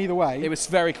have swung either way. It was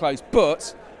very close,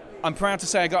 but I'm proud to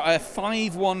say I got a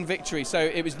 5-1 victory, so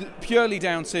it was purely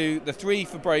down to the 3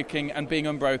 for breaking and being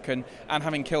unbroken and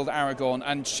having killed Aragorn.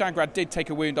 And Shagrat did take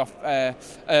a wound off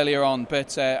earlier on,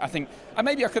 but I think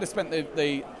maybe I could have spent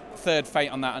the 3rd fate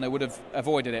on that and I would have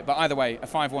avoided it. But either way, a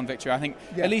 5-1 victory. I think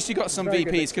at least you got some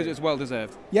VPs because it was well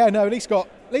deserved. Yeah, no, at least got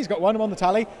one. I'm on the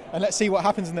tally, and let's see what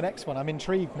happens in the next one. I'm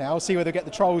intrigued now. See whether get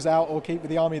the trolls out or keep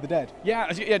with the Army of the Dead.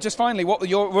 Yeah. Just finally, what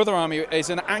your other army is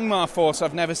an Angmar force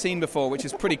I've never seen before, which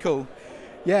is pretty cool.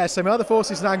 Yeah, so my other force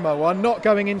is an Angmar one, not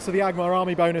going into the Angmar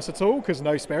army bonus at all because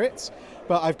no spirits.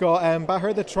 But I've got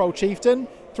Bahar the Troll Chieftain,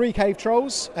 3 cave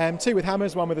trolls, 2 with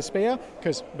hammers, 1 with a spear,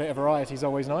 because a bit of variety is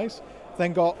always nice.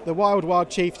 Then got the Wild Warg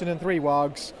Chieftain and 3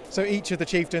 wargs, so each of the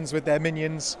chieftains with their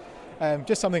minions.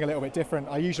 Just something a little bit different.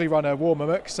 I usually run a War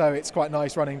Mammoth, so it's quite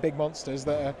nice running big monsters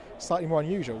that are slightly more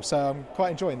unusual. So I'm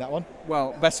quite enjoying that one.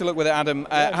 Well, best of luck with it, Adam.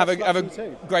 Have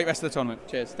a great rest of the tournament.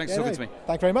 Cheers. Thanks for talking to me.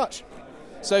 Thank you very much.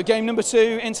 So game number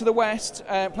 2, Into the West,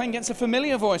 playing against a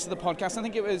familiar voice of the podcast. I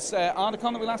think it was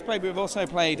Ardacon that we last played, but we've also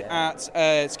played at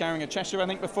Scouring of Cheshire, I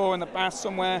think, before in the past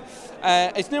somewhere.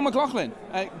 It's Neil McLaughlin.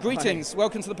 Greetings,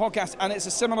 welcome to the podcast, and it's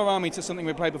a similar army to something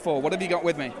we played before. What have you got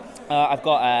with me? I've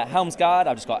got Helm's Guard,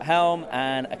 I've just got Helm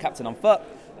and a captain on foot.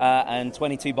 And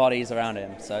 22 bodies around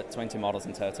him, so 22 models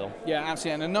in total. Yeah,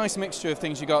 absolutely, and a nice mixture of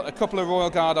things. You got a couple of Royal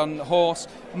Guard on horse,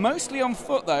 mostly on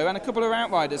foot though, and a couple of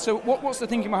Outriders. So what's the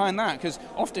thinking behind that? Because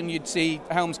often you'd see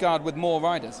Helm's Guard with more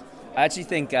riders. I actually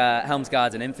think Helm's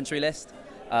Guard's an infantry list,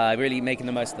 really making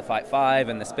the most of the Fight 5,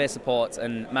 and the spear support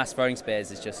and mass throwing spears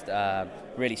is just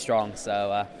really strong.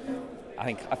 So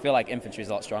I feel like infantry is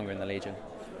a lot stronger in the Legion.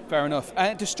 Fair enough.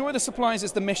 Destroy the supplies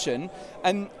is the mission.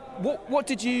 And what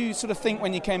did you sort of think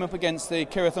when you came up against the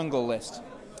Cirith Ungol list?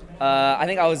 I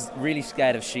think I was really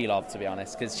scared of Shelob, to be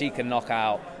honest, because she can knock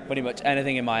out pretty much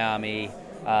anything in my army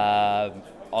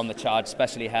on the charge,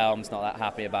 especially Helm's not that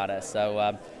happy about her. So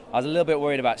I was a little bit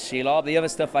worried about Shelob. The other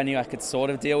stuff I knew I could sort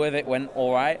of deal with. It went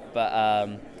all right, but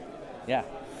yeah.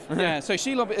 Yeah, so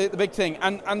Shelob is the big thing.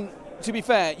 And to be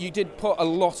fair, you did put a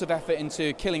lot of effort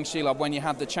into killing Shelob when you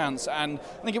had the chance, and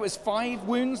I think it was 5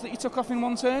 wounds that you took off in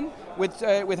one turn with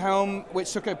Helm,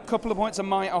 which took a couple of points of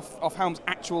might off Helm's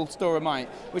actual store of might.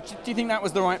 Do you think that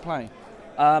was the right play?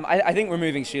 I think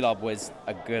removing Shelob was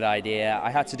a good idea.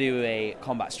 I had to do a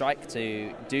combat strike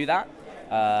to do that,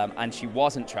 and she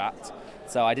wasn't trapped.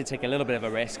 So I did take a little bit of a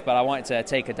risk, but I wanted to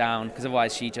take her down because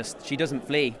otherwise she doesn't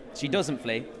flee. She doesn't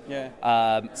flee. Yeah.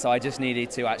 So I just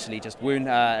needed to actually just wound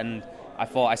her, and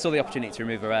I saw the opportunity to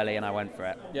remove her early, and I went for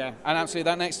it. Yeah, and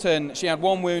absolutely that next turn she had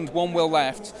 1 wound, 1 will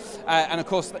left, and of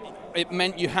course it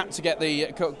meant you had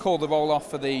to call the roll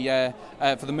off for the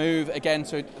move again.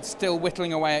 So it's still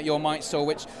whittling away at your might store,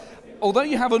 which, although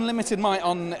you have unlimited might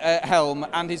on Helm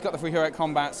and he's got the free heroic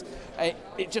combats,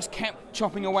 it just kept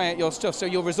chopping away at your stuff. So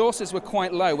your resources were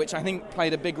quite low, which I think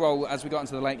played a big role as we got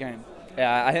into the late game.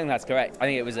 Yeah, I think that's correct. I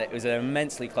think it was an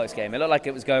immensely close game. It looked like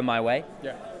it was going my way.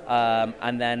 Yeah.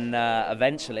 And then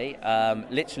eventually,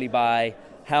 literally by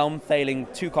Helm failing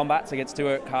 2 combats against 2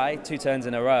 Uruk-hai, 2 turns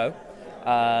in a row,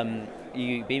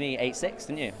 you beat me 8-6,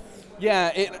 didn't you?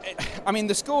 Yeah, I mean,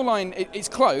 the scoreline, it's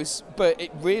close, but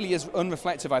it really is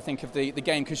unreflective, I think, of the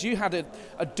game, because you had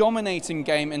a dominating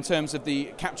game in terms of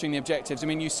the capturing the objectives. I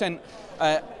mean, you sent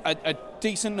a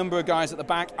decent number of guys at the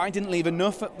back. I didn't leave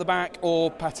enough at the back,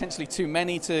 or potentially too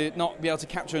many to not be able to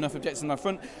capture enough objectives in my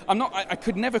front. I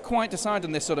could never quite decide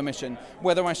on this sort of mission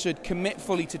whether I should commit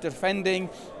fully to defending,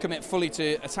 commit fully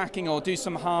to attacking, or do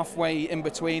some halfway in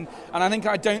between. And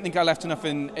I don't think I left enough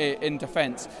in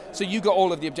defence. So you got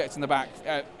all of the objectives in the back,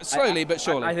 slowly but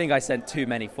surely. I think I sent too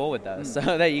many forward though. So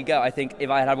there you go. I think if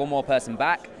I had one more person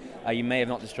back, you may have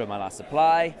not destroyed my last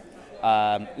supply.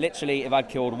 Literally, if I'd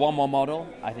killed one more model,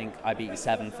 I think I beat you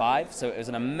 7-5. So it was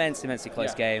an immensely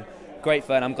close game. Great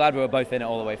fun. I'm glad we were both in it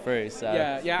all the way through. So.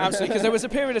 Yeah, absolutely. Because there was a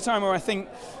period of time where I think,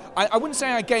 I wouldn't say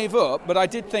I gave up, but I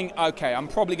did think, okay, I'm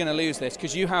probably going to lose this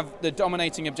because you have the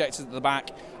dominating objectives at the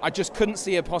back. I just couldn't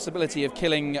see a possibility of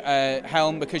killing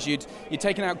Helm because you'd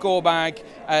taken out Gorbag.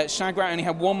 Shagrat only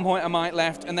had 1 point of might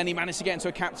left, and then he managed to get into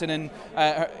a captain and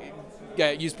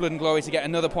used Blood and Glory to get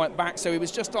another point back, so he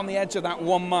was just on the edge of that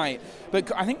 1 might.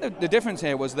 But I think the difference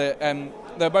here was that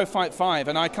they were both fight 5,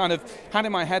 and I kind of had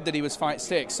in my head that he was fight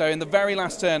 6. So in the very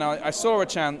last turn, I saw a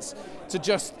chance to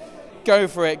just go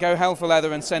for it, go hell for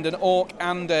leather, and send an Orc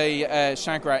and a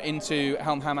Shagrat into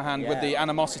Helm Hammerhand with the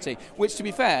animosity. Which, to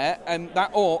be fair,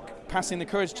 that Orc passing the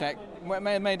courage check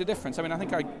may have made a difference. I mean, I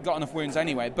think I got enough wounds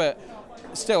anyway, but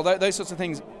still, those sorts of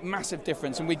things, massive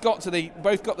difference. And we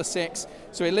both got the 6,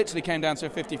 so it literally came down to a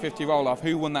 50-50 roll-off.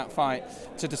 Who won that fight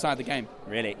to decide the game?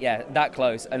 Really, yeah, that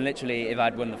close. And literally, if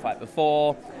I'd won the fight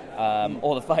before,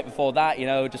 or the fight before that,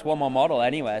 just one more model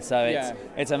anywhere. So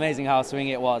it's amazing how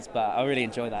swingy it was, but I really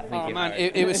enjoyed that. Thank you. Man,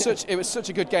 it was such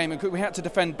a good game, and we had to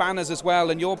defend banners as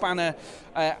well. And your banner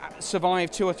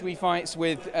survived 2 or 3 fights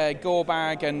with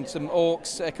Gorbag and some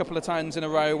Orcs a couple of times in a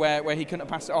row where he couldn't have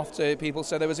passed it off to people.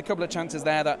 So there was a couple of chances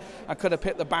there that I could have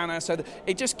picked the banner. So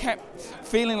it just kept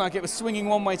feeling like it was swinging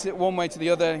one way to the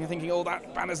other. And you're thinking, oh,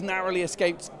 that banner's narrowly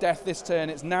escaped death this turn.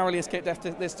 It's narrowly escaped death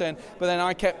this turn. But then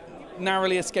I kept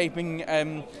narrowly escaping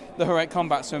the heroic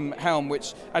combats from Helm,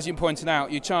 which, as you pointed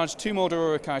out, you charged 2 Mordor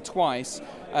Uruk-hai twice.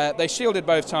 They shielded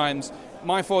both times.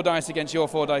 My 4 dice against your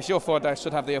 4 dice. Your 4 dice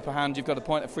should have the upper hand. You've got a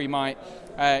point of free might.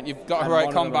 You've got a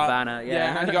heroic combat. Banner,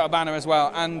 and you got a banner as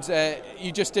well. And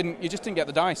you just didn't get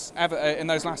the dice ever in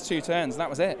those last 2 turns. That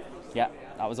was it. Yeah,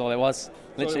 that was all it was.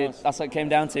 Literally, that's what it came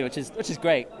down to, which is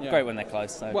great. Yeah. Great when they're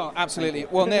close. So. Well, absolutely.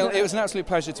 Well, Neil, it was an absolute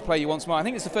pleasure to play you once more. I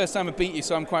think it's the first time I beat you,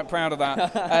 so I'm quite proud of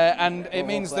that. And it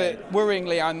means that,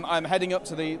 worryingly, I'm heading up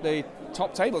to the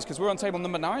top tables because we're on table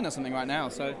number 9 or something right now.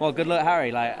 So. Well, good luck,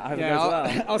 Harry. I hope it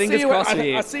goes well. Fingers crossed for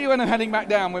you. I'll see you when I'm heading back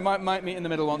down. We might meet in the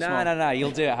middle once more. No.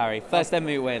 You'll do it, Harry. First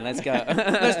Enmute win. Let's go.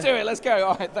 Let's do it. Let's go.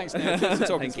 All right. Thanks, Neil.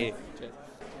 Thank you. Cheers.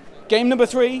 Game number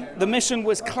 3, the mission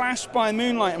was Clash by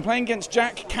Moonlight, and playing against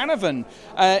Jack Canavan,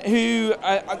 who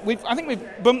I think we've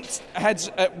bumped heads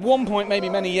at one point, maybe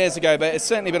many years ago, but it's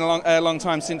certainly been a long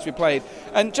time since we played.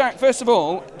 And Jack, first of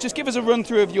all, just give us a run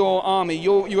through of your army.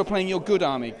 You were playing your good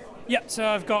army. Yep, so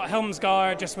I've got Helm's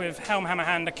Guard, just with Helm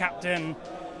Hammerhand, a captain,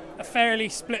 a fairly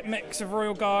split mix of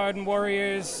Royal Guard and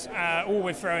Warriors, all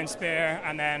with throwing spear,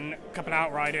 and then a couple of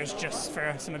Outriders just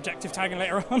for some objective tagging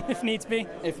later on if needs be.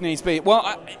 If needs be.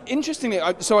 Well, interestingly,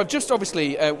 so I've just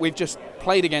obviously we've just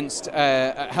played against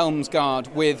Helm's Guard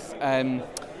with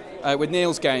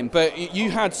Neil's game, but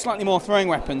you had slightly more throwing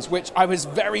weapons, which I was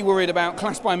very worried about.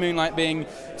 Clash by Moonlight being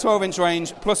 12-inch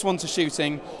range, +1 to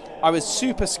shooting. I was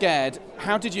super scared.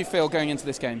 How did you feel going into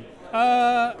this game?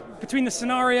 Between the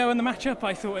scenario and the matchup,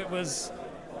 I thought it was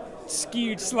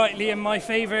skewed slightly in my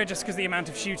favour, just because the amount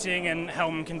of shooting, and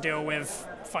Helm can deal with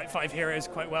Fight 5 heroes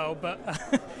quite well, but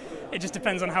it just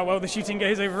depends on how well the shooting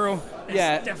goes overall.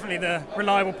 It's definitely the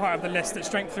reliable part of the list at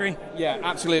Strength 3. Yeah,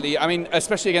 absolutely. I mean,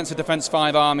 especially against a Defence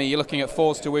 5 army, you're looking at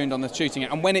 4s to wound on the shooting,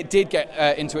 and when it did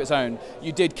get into its own,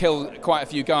 you did kill quite a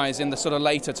few guys in the sort of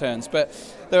later turns, but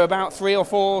there were about 3 or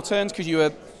 4 turns because you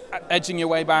were edging your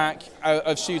way back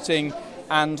of shooting,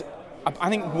 and I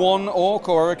think 1 Orc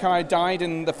or Uruk-hai died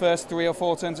in the first 3 or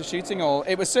 4 turns of shooting, or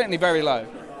it was certainly very low.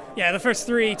 Yeah, the first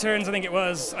 3 turns, I think it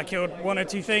was, I killed 1 or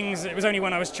 2 things. It was only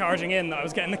when I was charging in that I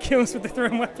was getting the kills with the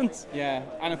throwing weapons. Yeah,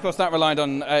 and of course that relied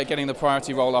on getting the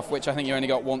priority roll off, which I think you only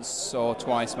got once or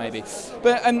twice maybe.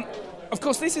 But of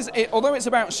course this is, although it's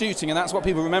about shooting, and that's what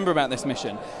people remember about this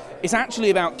mission, it's actually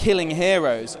about killing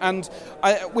heroes. And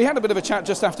we had a bit of a chat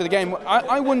just after the game.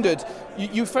 I wondered,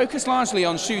 you focused largely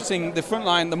on shooting the front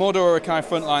line, the Mordor Uruk-hai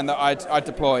front line that I'd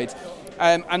deployed,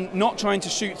 and not trying to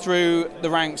shoot through the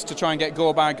ranks to try and get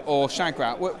Gorbag or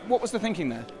Shagrat. What was the thinking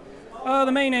there?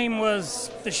 The main aim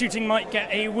was the shooting might get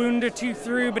a wound or 2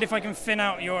 through, but if I can thin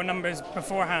out your numbers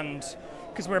beforehand,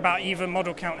 because we're about even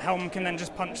model count, Helm can then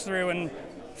just punch through and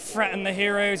threaten the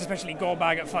heroes, especially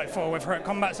Gorbag at Fight 4 with hurt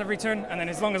combats every turn, and then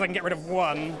as long as I can get rid of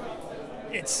 1,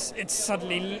 it's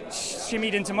suddenly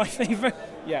shimmied into my favour.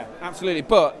 Yeah, absolutely.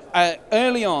 But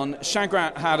early on,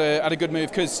 Shagrat had a good move,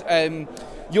 because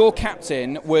your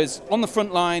captain was on the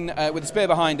front line with the spear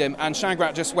behind him, and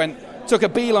Shagrat just took a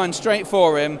beeline straight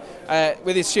for him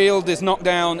with his shield, his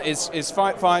knockdown, his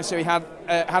Fight 5, so he had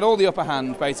all the upper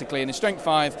hand basically in his Strength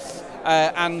 5,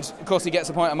 and of course he gets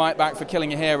a point of might back for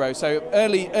killing a hero. So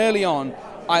early on,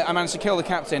 I managed to kill the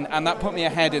captain, and that put me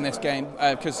ahead in this game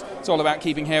because it's all about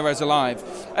keeping heroes alive.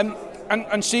 And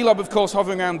Shelob, of course,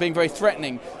 hovering around, being very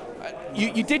threatening.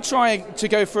 You did try to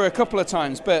go for a couple of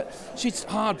times, but she's a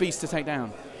hard beast to take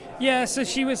down. Yeah, so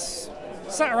she was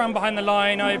sat around behind the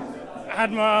line. I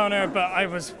had my eye on her, but I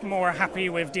was more happy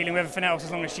with dealing with everything else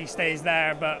as long as she stays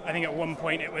there. But I think at one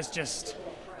point it was just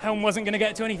Helm wasn't going to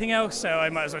get to anything else, so I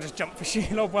might as well just jump for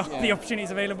Shelob while the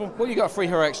opportunity's available. Well, you got a free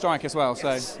heroic strike as well,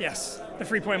 so... Yes. The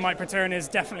 3-point might per turn is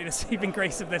definitely the saving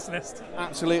grace of this list.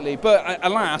 Absolutely, but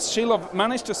alas, Shelob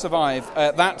managed to survive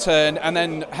that turn, and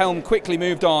then Helm quickly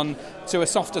moved on to a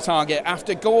softer target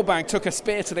after Gorbag took a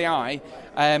spear to the eye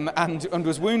and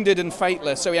was wounded and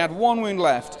fateless, so he had 1 wound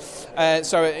left.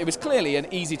 So it was clearly an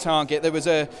easy target. There was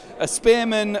a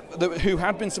spearman who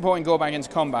had been supporting Gorbag into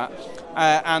combat,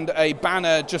 and a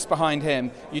banner just behind him.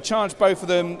 You charged both of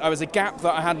them. There was a gap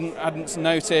that I hadn't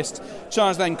noticed.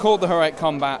 Charged then, called the heroic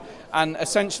combat, and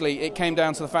essentially it came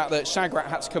down to the fact that Shagrat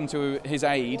had to come to his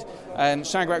aid, and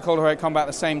Shagrat called heroic combat at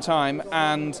the same time,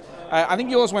 and I think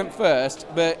yours went first,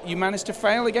 but you managed to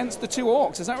fail against the 2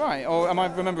 orcs, is that right? Or am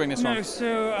I remembering this wrong? No,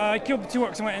 so I killed the 2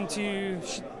 orcs and went into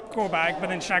Gorbag, but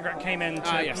then Shagrat came in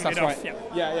to yes, move that's it right.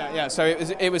 off. Yeah. So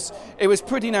it was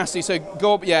pretty nasty. So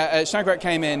Shagrat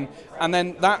came in, and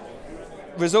then that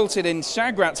resulted in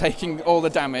Shagrat taking all the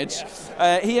damage.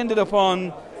 He ended up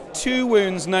on 2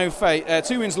 wounds, no fate.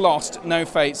 2 wounds lost, no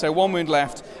fate. So 1 wound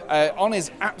left on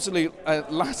his absolute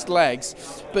last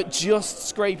legs, but just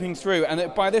scraping through.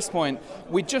 And by this point,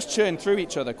 we just churned through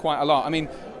each other quite a lot. I mean,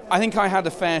 I think I had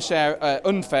a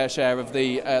unfair share of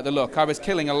the look. I was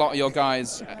killing a lot of your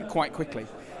guys quite quickly.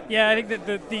 Yeah, I think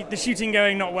that the shooting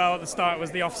going not well at the start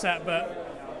was the offset, but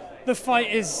the fight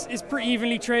is pretty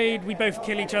evenly traded. We both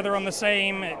kill each other on the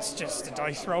same. It's just a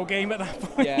dice roll game at that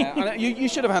point. Yeah, and you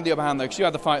should have had the upper hand though, because you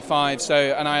had the Fight 5,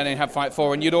 and I only had Fight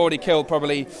 4, and you'd already killed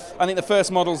probably. I think the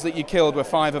first models that you killed were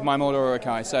 5 of my Mordor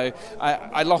Uruk-hai, so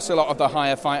I lost a lot of the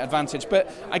higher fight advantage.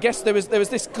 But I guess there was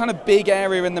this kind of big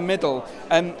area in the middle.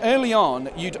 Early on,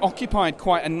 you'd occupied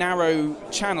quite a narrow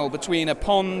channel between a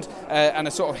pond and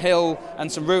a sort of hill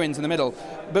and some ruins in the middle.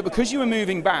 But because you were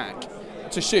moving back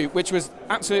to shoot, which was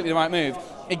absolutely the right move,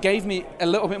 it gave me a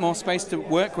little bit more space to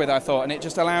work with, I thought, and it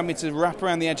just allowed me to wrap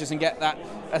around the edges and get that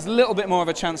as a little bit more of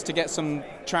a chance to get some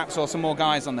traps or some more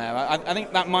guys on there. I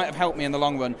think that might have helped me in the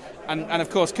long run, and of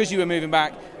course, because you were moving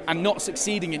back and not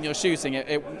succeeding in your shooting,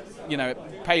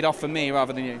 it paid off for me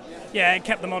rather than you. Yeah, it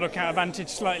kept the model count advantage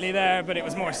slightly there, but it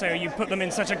was more so you put them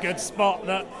in such a good spot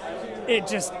that it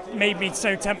just made me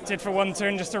so tempted for one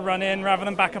turn just to run in rather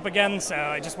than back up again, so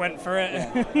I just went for it.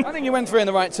 Yeah. I think you went for it in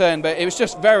the right turn, but it was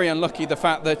just very unlucky the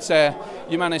fact that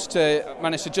you managed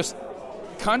to just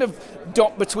kind of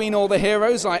dot between all the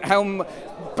heroes. Like Helm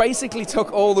basically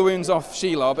took all the wounds off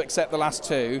Shelob except the last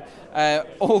two,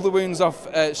 all the wounds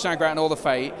off Shagrat and all the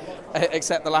Fate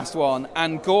except the last one,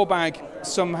 and Gorbag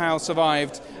somehow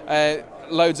survived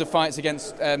loads of fights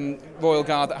against Royal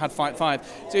Guard that had Fight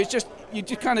 5. So it's just you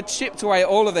just kind of chipped away at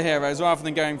all of the heroes rather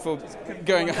than going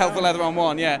hell for leather on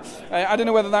one. Yeah, I don't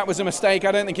know whether that was a mistake.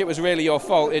 I don't think it was really your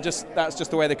fault. That's just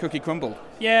the way the cookie crumbled.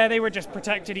 Yeah, they were just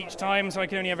protected each time, so I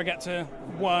could only ever get to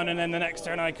one, and then the next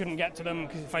turn I couldn't get to them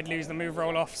because if I'd lose the move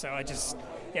roll off. So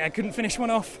I couldn't finish one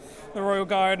off. The Royal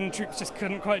Guard and troops just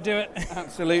couldn't quite do it.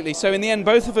 Absolutely. So in the end,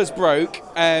 both of us broke.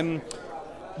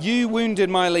 You wounded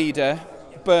my leader,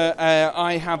 but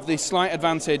I have the slight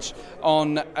advantage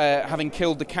on having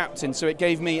killed the captain, so it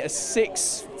gave me a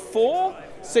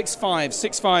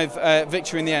 6-5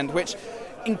 victory in the end, which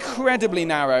incredibly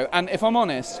narrow. And if I'm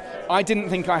honest, I didn't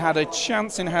think I had a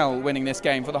chance in hell winning this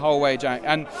game for the whole way, Jack.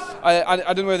 And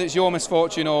I don't know whether it's your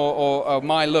misfortune or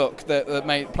my luck that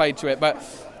played to it, but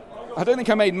I don't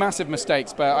think I made massive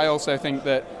mistakes, but I also think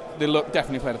that the luck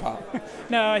definitely played a part.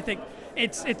 No, I think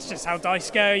it's just how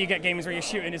dice go. You get games where your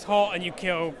shooting is hot and you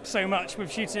kill so much with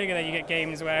shooting, and then you get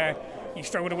games where you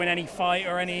struggle to win any fight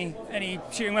or any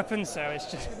shooting weapons. So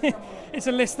it's just it's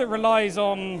a list that relies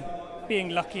on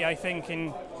being lucky, I think.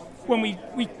 And when we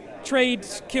trade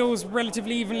kills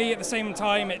relatively evenly at the same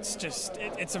time,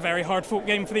 it's a very hard fought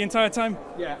game for the entire time.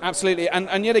 Yeah, absolutely.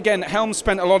 And yet again, Helm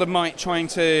spent a lot of might trying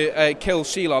to kill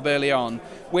Shelob early on,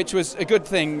 which was a good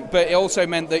thing, but it also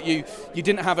meant that you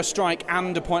didn't have a strike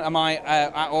and a point of might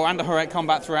and a heroic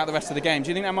combat throughout the rest of the game. Do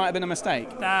you think that might have been a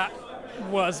mistake? That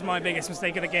was my biggest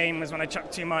mistake of the game, was when I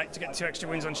chucked 2 might to get 2 extra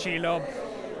wounds on Shelob,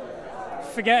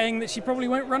 forgetting that she probably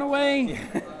won't run away.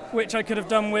 Which I could have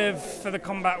done for the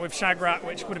combat with Shagrat,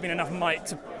 which would have been enough might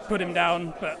to put him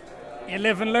down, but you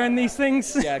live and learn these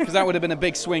things. Yeah, because that would have been a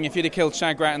big swing. If you'd have killed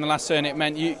Shagrat in the last turn, it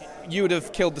meant you would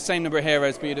have killed the same number of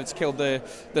heroes, but you'd have killed the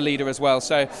leader as well.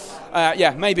 So,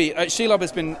 maybe. Shelob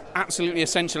has been absolutely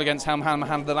essential against Helm. Helm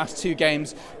had the last 2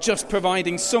 games just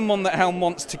providing someone that Helm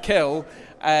wants to kill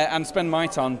and spend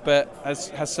might on, but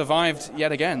has survived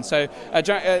yet again. So,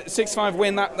 6-5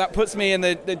 win, that puts me in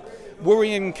the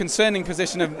worrying, concerning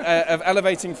position of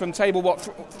elevating from table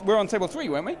we're on table 3,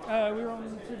 weren't we? We were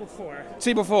on table 4.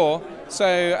 Table 4. So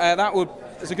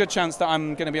there's a good chance that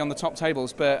I'm going to be on the top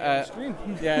tables, but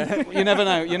yeah, you never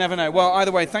know. Well,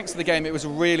 either way, thanks to the game, it was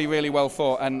really, really well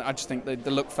fought, and I just think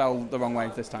the luck fell the wrong way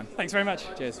this time. Thanks very much.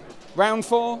 Cheers. Round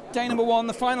 4, day number 1,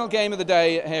 the final game of the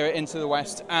day here at Into the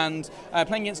West, and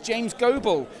playing against James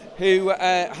Goebel, who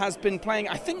has been playing,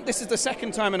 I think this is the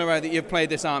second time in a row that you've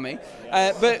played this army.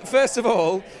 But first of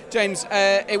all, James,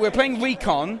 we're playing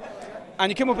Recon,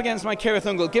 and you come up against my Cirith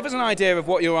Ungol. Give us an idea of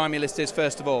what your army list is,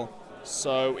 first of all.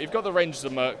 So we've got the Rangers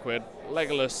of Mirkwood,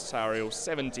 Legolas, Tariel,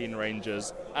 17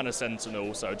 Rangers, and a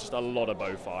Sentinel, so just a lot of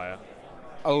bowfire.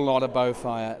 A lot of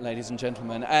bowfire, ladies and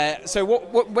gentlemen. So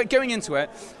what going into it,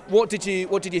 what did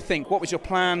you think? What was your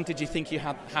plan? Did you think you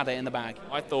had it in the bag?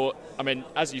 I thought,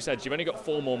 as you said, you've only got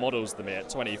 4 more models than me at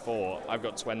 24. I've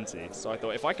got 20. So I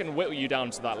thought, if I can whittle you down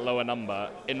to that lower number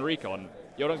in Recon,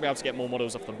 you're not going to be able to get more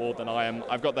models off the board than I am.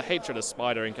 I've got the Hatred of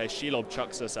Spider in case Shelob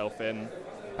chucks herself in,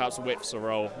 perhaps whips a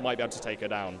roll, might be able to take her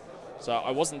down. So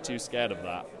I wasn't too scared of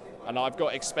that. And I've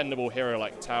got expendable hero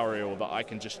like Tauriel that I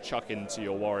can just chuck into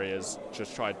your warriors,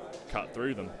 just try to cut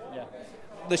through them. Yeah.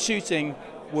 The shooting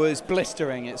was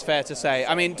blistering, it's fair to say.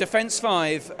 Defense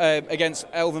 5 against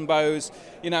Elven Bows,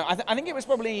 I think it was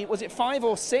probably, was it 5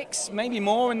 or 6, maybe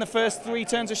more in the first 3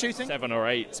 turns of shooting? 7 or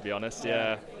 8, to be honest,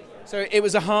 yeah. So it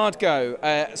was a hard go.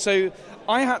 So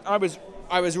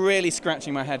I was really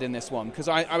scratching my head in this one, because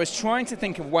I was trying to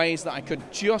think of ways that I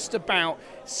could just about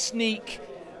sneak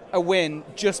a win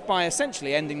just by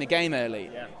essentially ending the game early.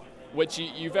 Yeah. Which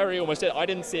you very almost did. I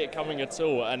didn't see it coming at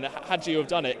all, and had you have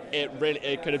done it,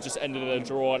 it could have just ended in a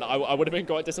draw, and I would have been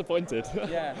quite disappointed.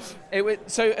 Yeah.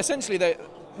 So essentially,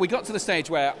 we got to the stage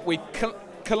where we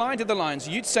collided the lines.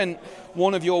 You'd sent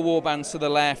one of your warbands to the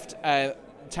left,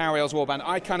 Tauriel's warband.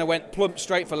 I kind of went plump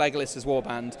straight for Legolas's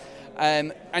warband,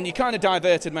 and you kind of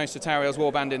diverted most of Tauriel's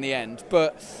warband in the end.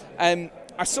 But I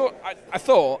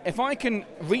thought if I can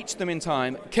reach them in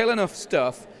time, kill enough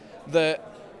stuff that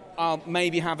I'll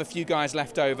maybe have a few guys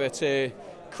left over to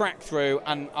crack through,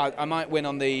 and I might win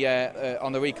on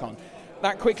the Recon.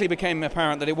 That quickly became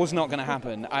apparent that it was not going to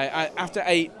happen. After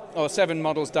 8 or 7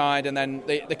 models died, and then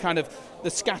the kind of the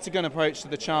scattergun approach to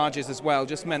the charges as well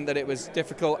just meant that it was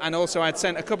difficult. And also I'd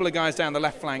sent a couple of guys down the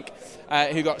left flank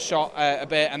who got shot a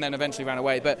bit and then eventually ran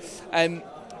away. But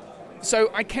so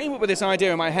I came up with this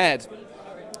idea in my head.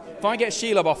 If I get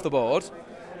Shelob off the board,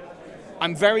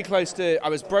 I'm very close to... I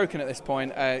was broken at this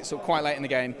point, so quite late in the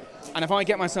game. And if I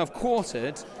get myself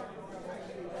quartered,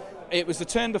 it was the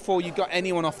turn before you got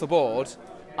anyone off the board.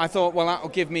 I thought, well, that'll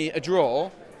give me a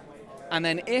draw. And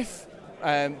then if,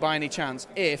 by any chance,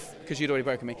 because you'd already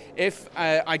broken me, if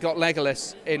I got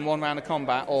Legolas in one round of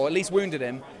combat, or at least wounded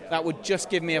him, that would just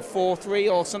give me a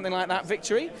 4-3 or something like that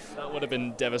victory. That would have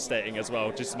been devastating as well,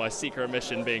 just my secret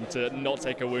mission being to not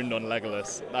take a wound on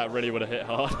Legolas. That really would have hit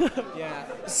hard. Yeah.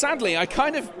 Sadly, I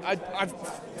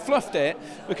fluffed it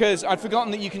because I'd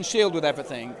forgotten that you can shield with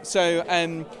everything. So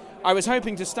I was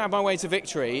hoping to stab my way to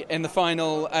victory in the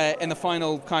final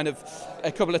kind of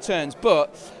a couple of turns,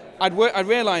 but I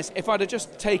realised if I'd have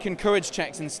just taken courage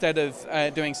checks instead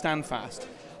of doing stand fast,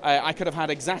 I could have had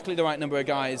exactly the right number of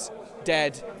guys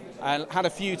dead, had a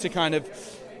few to kind of,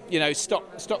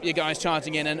 stop your guys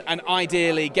charging in and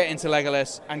ideally get into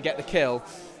Legolas and get the kill.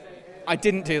 I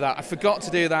didn't do that. I forgot to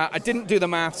do that. I didn't do the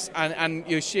maths, and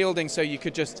you're shielding so you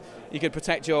could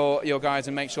protect your guys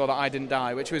and make sure that I didn't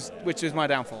die, which was my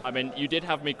downfall. I mean, you did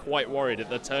have me quite worried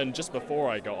at the turn just before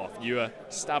I got off. You were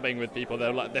stabbing with people.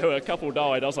 There were a couple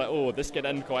died. I was like, oh, this could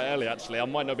end quite early. Actually, I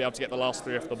might not be able to get the last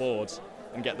 3 off the board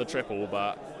and get the triple,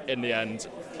 but in the end,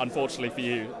 unfortunately for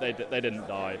you, they didn't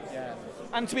die. Yeah.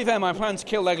 And to be fair, my plan to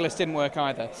kill Legolas didn't work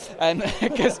either,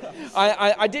 because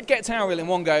I did get Tauriel in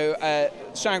one go.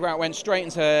 Shagrat went straight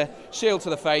into her, shield to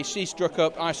the face. She struck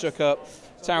up, I struck up.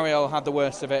 Tauriel had the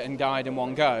worst of it and died in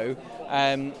one go.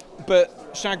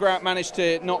 But Shagrat managed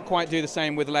to not quite do the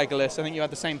same with Legolas. I think you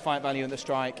had the same fight value in the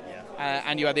strike,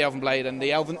 and you had the Elven Blade and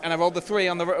I rolled the 3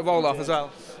 on the roll off as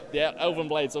well. Yeah, Elven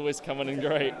Blade's always coming in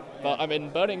great. But I mean,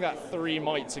 burning that 3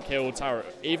 might to kill Tauriel,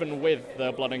 even with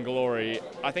the Blood and Glory,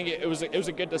 I think it was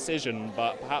a good decision.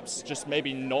 But perhaps just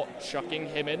maybe not chucking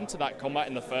him into that combat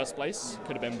in the first place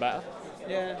could have been better.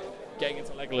 Yeah. Getting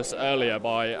into Legolas earlier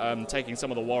by taking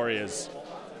some of the warriors.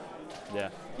 Yeah.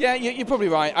 Yeah, you're probably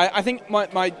right. I think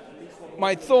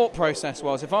my thought process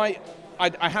was if I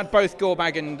had both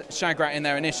Gorbag and Shagrat in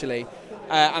there initially,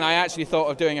 and I actually thought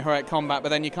of doing a heroic combat, but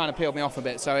then you kind of peeled me off a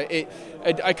bit. So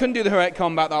I couldn't do the heroic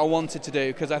combat that I wanted to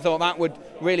do because I thought that would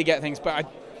really get things. But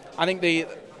I think the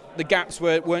gaps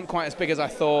weren't quite as big as I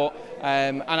thought,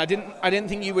 and I didn't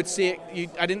think you would see it.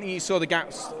 I didn't think you saw the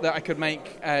gaps that I could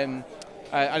make.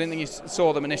 I didn't think you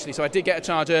saw them initially, so I did get a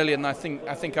charge earlier than I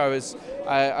think I was.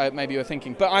 Maybe you were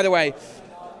thinking, but either way,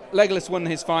 Legolas won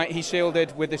his fight. He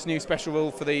shielded with this new special rule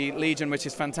for the Legion, which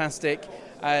is fantastic.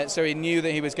 So he knew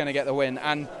that he was going to get the win.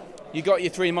 And you got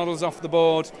your 3 models off the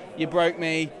board. You broke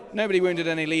me. Nobody wounded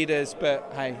any leaders,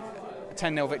 but hey, a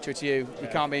 10-0 victory to you. You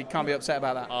can't be upset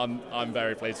about that. I'm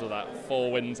very pleased with that.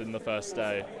 4 wins in the first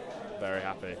day. Very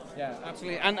happy. Yeah,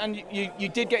 absolutely. And you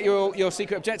did get your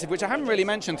secret objective, which I haven't really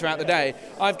mentioned throughout the day.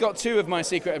 I've got 2 of my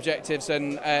secret objectives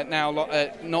and now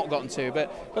not gotten 2.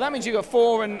 But that means you got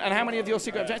 4, and how many of your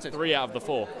secret objectives? 3 out of the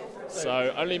 4.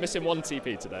 So only missing 1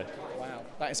 TP today. Wow,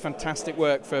 that is fantastic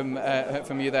work from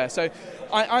you there. So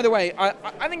either way,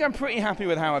 I think I'm pretty happy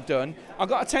with how I've done. I've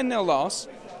got a 10-0 loss,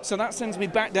 so that sends me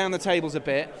back down the tables a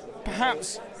bit.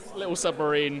 Perhaps... Little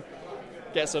submarine...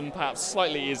 Get some perhaps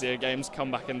slightly easier games,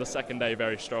 come back in the second day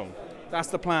very strong. That's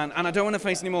the plan, and I don't want to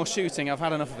face any more shooting. I've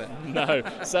had enough of it. No,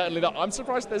 certainly not. I'm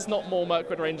surprised there's not more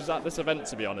Mirkwood Rangers at this event,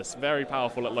 to be honest. Very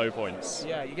powerful at low points.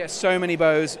 Yeah, you get so many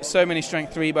bows, so many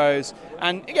strength 3 bows,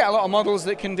 and you get a lot of models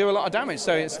that can do a lot of damage.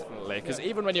 So it's definitely, because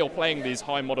even when you're playing these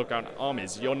high model count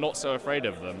armies, you're not so afraid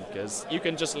of them, because you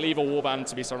can just leave a warband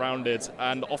to be surrounded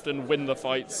and often win the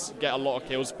fights, get a lot of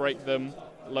kills, break them,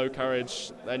 low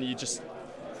courage, then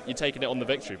you're taking it on the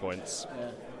victory points. Yeah,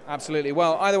 absolutely.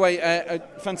 Well, either way, a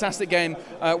fantastic game.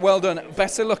 Well done.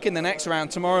 Better luck in the next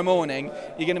round. Tomorrow morning,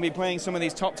 you're going to be playing some of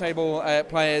these top table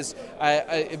players.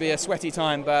 It'll be a sweaty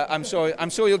time, but I'm sure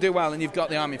you'll do well, and you've got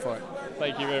the army for it.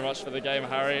 Thank you very much for the game,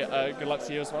 Harry. Good luck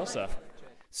to you as well, sir.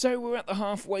 So we're at the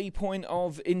halfway point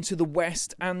of Into the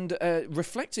West, and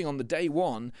reflecting on the day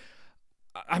one,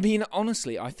 I mean,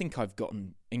 honestly, I think I've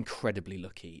gotten incredibly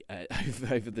lucky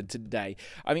over the today.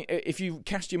 I mean, if you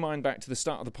cast your mind back to the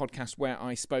start of the podcast where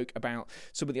I spoke about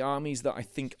some of the armies that I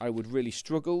think I would really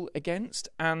struggle against,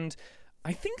 and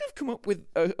I think I've come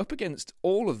up against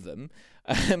all of them,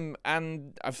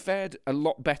 and I've fared a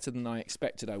lot better than I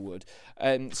expected I would.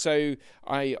 So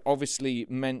I obviously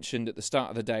mentioned at the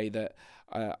start of the day that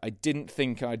I didn't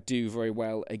think I'd do very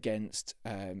well against,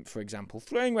 for example,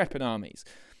 throwing weapon armies.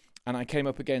 I came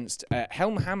up against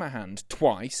Helm Hammerhand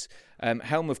twice.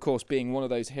 Helm, of course, being one of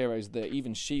those heroes that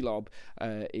even Shelob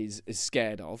is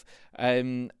scared of,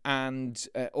 and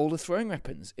all the throwing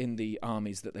weapons in the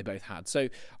armies that they both had. So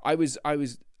I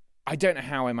don't know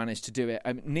how I managed to do it.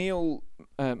 Neil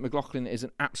McLaughlin is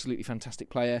an absolutely fantastic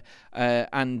player,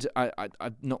 and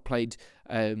I've not played.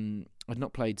 I'd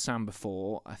not played Sam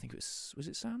before. I think was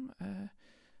it Sam?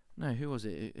 No, who was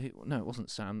it? No, it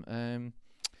wasn't Sam.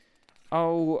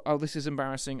 Oh, this is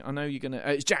embarrassing. I know you're gonna.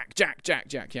 It's Jack.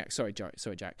 Sorry,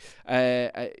 Jack.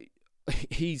 I've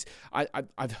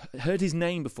heard his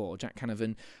name before, Jack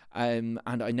Canavan, and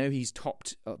I know he's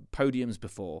topped podiums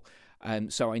before.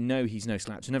 So I know he's no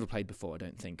slouch. I've never played before, I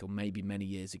don't think, or maybe many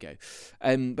years ago.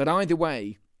 But either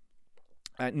way,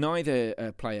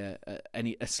 neither player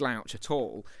a slouch at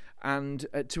all. And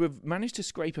to have managed to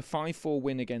scrape a 5-4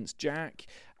 win against Jack,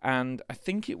 and I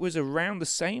think it was around the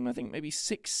same, I think maybe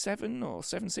 6-7 or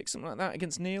 7-6, something like that,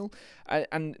 against Neil.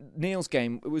 And Neil's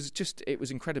game, it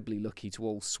was incredibly lucky to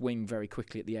all swing very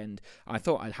quickly at the end. I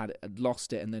thought I'd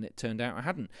lost it, and then it turned out I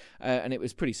hadn't. And it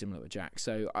was pretty similar with Jack.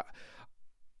 So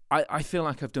I feel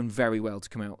like I've done very well to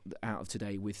come out of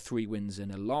today with 3 wins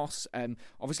and a loss.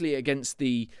 Obviously against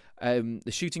the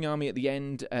shooting army at the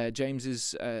end,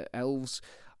 James's elves,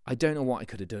 I don't know what I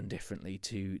could have done differently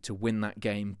to win that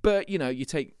game. But you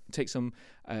take it on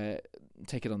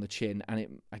the chin,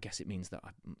 and I guess it means that I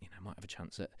might have a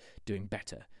chance at doing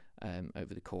better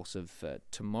over the course of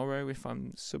tomorrow if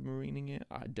I'm submarining it.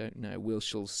 I don't know. We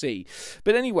shall see.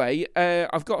 But anyway,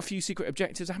 I've got a few secret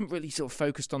objectives. I haven't really sort of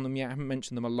focused on them yet. I haven't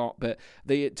mentioned them a lot, but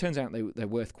it turns out they're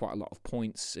worth quite a lot of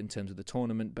points in terms of the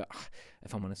tournament. But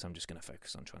if I'm honest, I'm just going to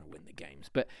focus on trying to win the games.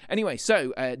 But anyway,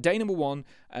 so day number 1,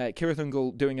 Cirith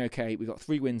Ungol doing okay. We've got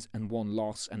 3 wins and 1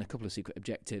 loss and a couple of secret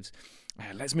objectives.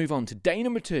 Let's move on to day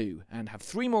number 2 and have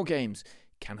 3 more games.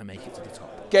 Can I make it to the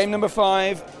top? Game number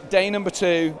 5, day number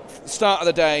 2, start of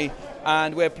the day,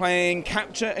 and we're playing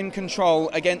Capture and Control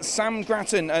against Sam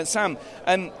Grattan. Sam,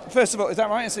 first of all, is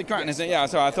that right? It's Grattan, isn't it? Yeah,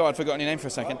 sorry, I thought I'd forgotten your name for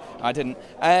a second. I didn't.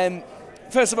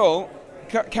 First of all,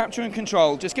 Capture and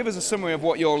Control, just give us a summary of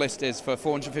what your list is for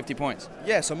 450 points.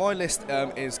 Yeah, so my list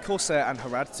is Corsair and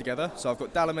Harad together. So I've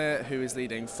got Dalamir, who is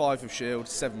leading 5 with shield,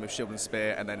 7 with shield and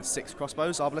spear, and then 6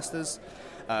 crossbows, arbalesters.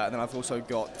 And then I've also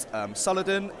got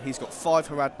Saladin. He's got 5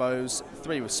 Harad bows,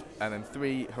 3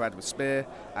 Harad with spear,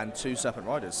 and 2 Serpent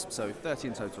Riders. So 30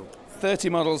 in total. 30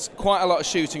 models, quite a lot of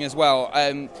shooting as well.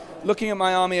 Looking at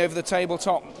my army over the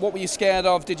tabletop, what were you scared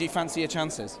of? Did you fancy your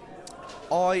chances?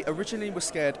 I originally was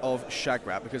scared of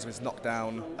Shagrat because of his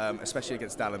knockdown, especially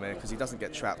against Dalamir, because he doesn't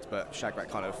get trapped, but Shagrat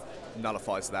kind of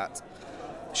nullifies that.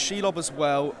 Shelob as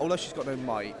well, although she's got no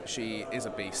might, she is a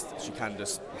beast. She can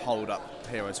just hold up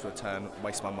heroes for a turn,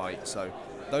 waste my might. So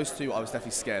those 2 I was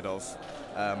definitely scared of.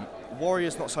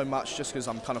 Warriors not so much, just because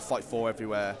I'm kind of fight 4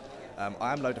 everywhere.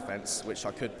 I am low defense, which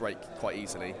I could break quite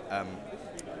easily.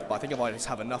 But I think if I just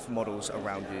have enough models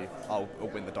around you, I'll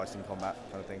win the dice in combat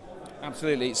kind of thing.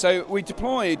 Absolutely. So we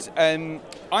deployed.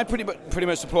 I pretty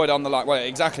much deployed on the line. Well,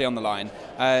 exactly on the line.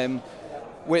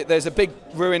 There's a big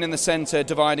ruin in the centre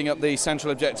dividing up the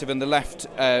central objective and the left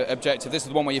objective. This is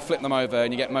the one where you flip them over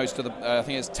and you get most of the. I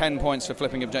think it's 10 points for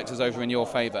flipping objectives over in your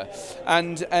favour.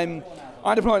 And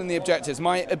I deployed in the objectives.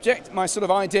 My sort of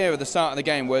idea at the start of the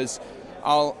game was,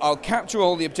 I'll capture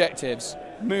all the objectives,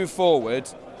 move forward,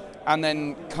 and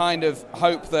then kind of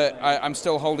hope that I'm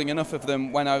still holding enough of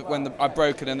them when I've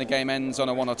broken and the game ends on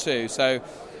a 1 or 2. So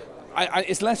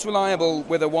it's less reliable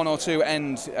with a 1 or 2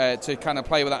 end to kind of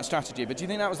play with that strategy. But do you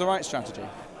think that was the right strategy?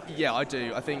 Yeah, I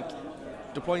do. I think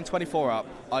deploying 24 up,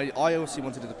 I also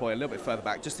wanted to deploy a little bit further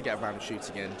back just to get around and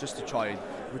shooting in, just to try and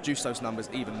reduce those numbers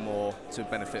even more to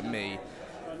benefit me.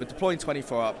 But deploying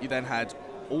 24 up, you then had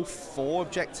all 4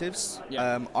 objectives.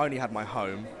 Yeah. I only had my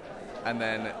home. And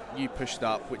then you pushed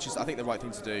up, which is, I think, the right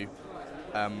thing to do.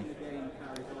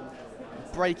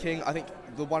 Breaking, I think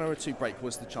the 1 or 2 break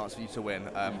was the chance for you to win,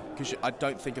 because I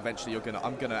don't think eventually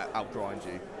I'm gonna outgrind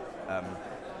you.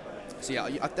 So yeah, I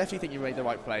definitely think you made the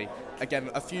right play.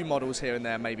 Again, a few models here and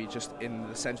there, maybe just in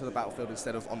the centre of the battlefield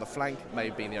instead of on the flank, may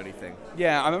have been the only thing.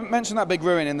 Yeah, I mentioned that big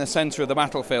ruin in the centre of the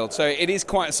battlefield. So it is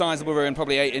quite a sizable ruin,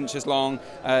 probably 8 inches long,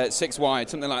 6 wide,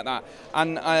 something like that.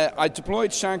 And I deployed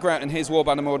Shagrat and his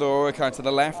Warband of Mordor Uruk-hai to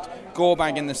the left,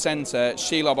 Gorbag in the centre,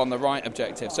 Shelob on the right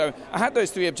objective. So I had those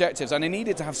 3 objectives, and I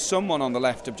needed to have someone on the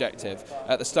left objective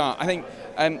at the start. I think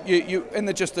you in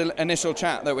the initial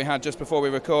chat that we had just before we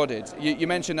recorded, you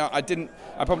mentioned I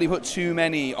probably put too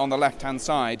many on the left-hand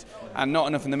side and not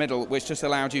enough in the middle, which just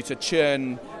allowed you to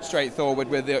churn straight forward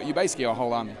with basically your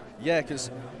whole army. Yeah,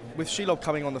 because with Shelob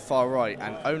coming on the far right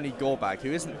and only Gorbag,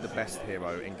 who isn't the best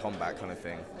hero in combat kind of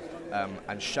thing,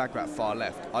 and Shagrat far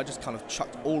left, I just kind of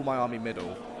chucked all my army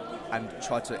middle and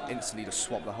tried to instantly just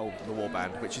swap the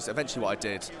warband, which is eventually what I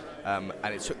did. And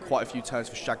it took quite a few turns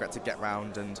for Shagrat to get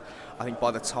round, and I think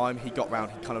by the time he got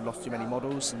round, he kind of lost too many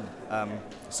models,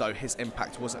 so his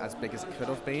impact wasn't as big as it could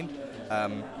have been.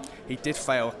 He did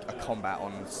fail a combat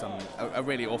on a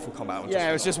really awful combat. Yeah,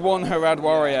 it was just one Harad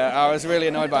warrior. I was really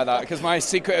annoyed by that because my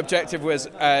secret objective was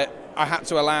I had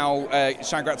to allow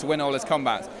Shagrat to win all his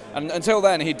combats, and until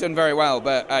then he'd done very well.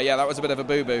 But yeah, that was a bit of a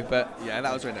boo-boo. But yeah,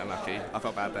 that was really unlucky. I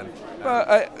felt bad then.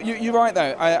 But you're right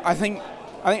though. I think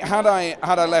had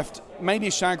I left maybe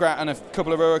Shagrat and a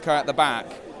couple of Uruk-hai at the back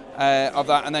of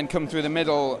that, and then come through the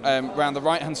middle around the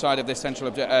right-hand side of this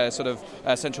central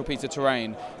central piece of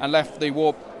terrain, and left the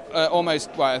warp almost,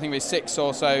 I think it was 6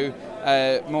 or so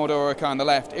Mordor Uruk-hai on the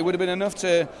left, it would have been enough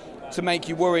to make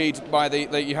you worried by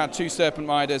that you had 2 Serpent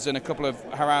Riders and a couple of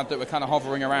Harad that were kind of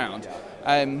hovering around.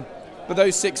 But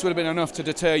those 6 would have been enough to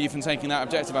deter you from taking that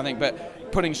objective, I think.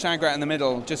 But putting Shagrat in the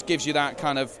middle just gives you that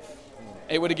kind of...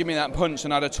 It would have given me that punch,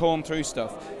 and I'd have torn through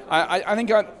stuff. I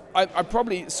think I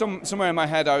probably, somewhere in my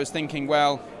head, I was thinking,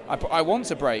 well, I want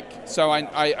to break, so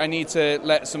I need to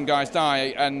let some guys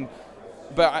die.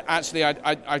 But actually,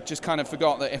 I just kind of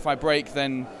forgot that if I break,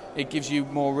 then it gives you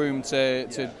more room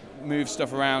to move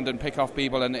stuff around and pick off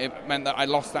people, and it meant that I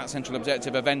lost that central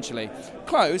objective eventually.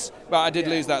 Close, but I did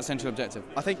lose that central objective.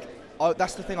 I think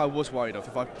that's the thing I was worried of.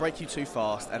 If I break you too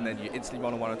fast and then you instantly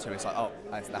run on 1 or 2, it's like, oh,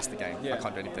 that's the game. I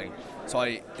can't do anything. So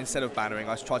instead of bannering,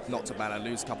 I tried not to ban and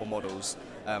lose a couple models.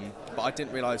 But I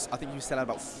didn't realise, I think you still had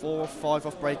about 4 or 5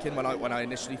 off breaking when I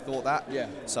initially thought that. Yeah.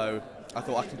 So I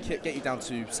thought I can get you down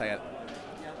to, say,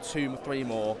 2 or 3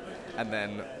 more, and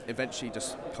then eventually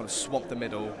just kind of swamp the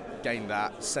middle, gain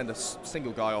that, send a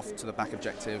single guy off to the back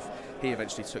objective. He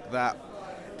eventually took that.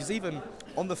 Because even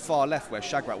on the far left where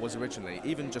Shagrat was originally,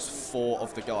 even just 4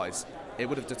 of the guys, it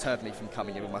would have deterred me from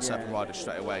coming in with my Serpent Riders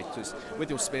straight away. Because with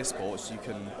your spear sports, you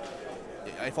can...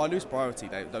 If I lose priority,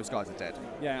 those guys are dead.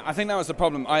 Yeah, I think that was the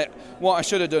problem. What I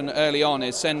should have done early on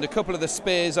is send a couple of the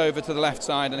spears over to the left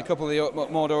side and a couple of the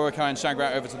Mordor Uruk-hai and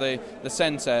Shagrat over to the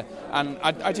centre. And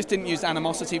I just didn't use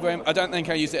animosity for him. I don't think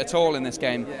I used it at all in this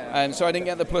game. So I didn't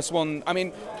get the +1. I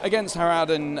mean, against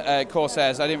Harad and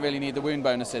Corsairs, I didn't really need the wound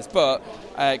bonuses, but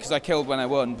because I killed when I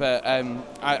won. But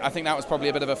I think that was probably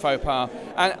a bit of a faux pas.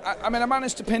 And I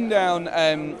managed to pin down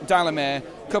Dalamir.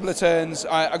 Couple of turns.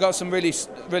 I got some really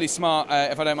smart,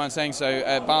 if I don't mind saying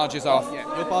so, barges off.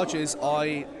 Yeah, your barges,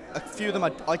 a few of them,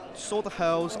 I saw the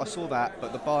hurls, I saw that,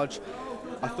 but the barge,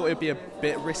 I thought it would be a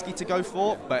bit risky to go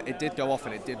for, but it did go off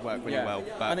and it did work really well.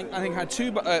 But I think I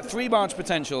had 3 barge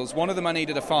potentials. One of them I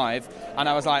needed a 5, and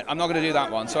I was like, I'm not going to do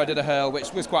that one. So I did a hurl,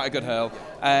 which was quite a good hurl.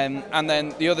 And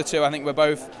then the other 2, I think, were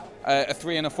both a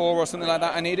 3 and a 4 or something like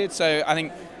that I needed. So I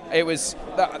think it was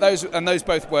those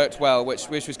both worked well, which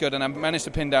was good, and I managed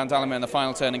to pin down Dalamir in the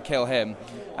final turn and kill him.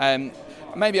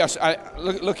 Maybe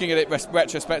looking at it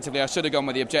retrospectively, I should have gone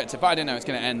with the objective, but I didn't know it's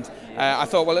going to end. I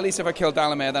thought, well, at least if I kill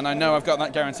Dalamir, then I know I've got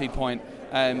that guaranteed point.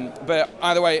 But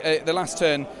either way, the last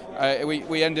turn,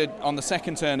 we ended on the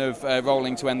second turn of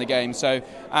rolling to end the game. So,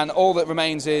 and all that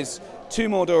remains is 2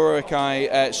 Mordor Uruk-hai,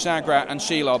 Shagrat and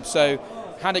Shelob. So,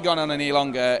 had it gone on any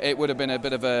longer, it would have been a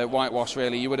bit of a whitewash,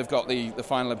 really. You would have got the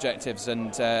final objectives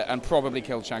and probably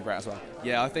killed Shagrat as well.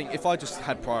 Yeah, I think if I just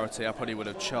had priority, I probably would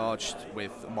have charged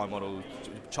with my model,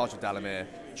 charged with Dalamir,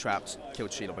 trapped, killed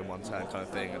Shelob in 1 turn kind of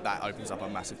thing. And that opens up a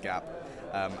massive gap,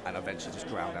 and eventually just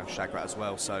ground down Shagrat as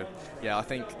well. So, yeah, I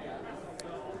think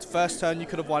first turn you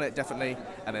could have won it, definitely,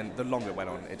 and then the longer it went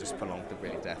on, it just prolonged the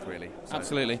death, really. So.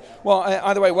 Absolutely. Well,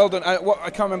 either way, well done. I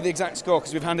can't remember the exact score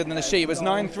because we've handed in the sheet. It was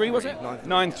 9-3, was it?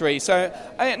 9-3. So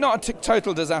not a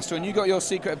total disaster, and you got your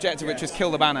secret objective, which was kill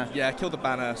the banner. Yeah, kill the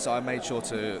banner, so I made sure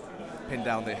to pin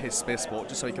down his spear sport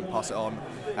just so he can pass it on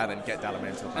and then get Dalamir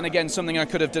into the banner. And again, something I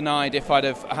could have denied if I'd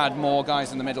have had more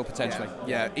guys in the middle, potentially.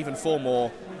 Yeah, even 4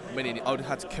 more. Meaning I would have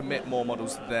had to commit more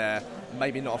models there,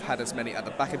 maybe not have had as many at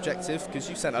the back objective, because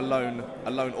you sent a lone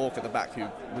orc at the back who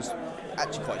was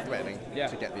actually quite threatening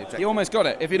to get the objective. He almost got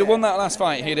it. If he'd have won that last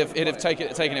fight, he'd have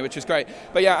taken it, which was great.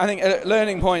 But yeah, I think a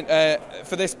learning point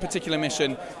for this particular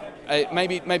mission,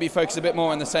 maybe focus a bit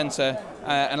more in the centre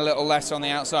and a little less on the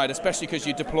outside, especially because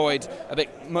you deployed a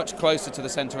bit much closer to the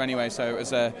centre anyway. So it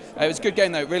was a good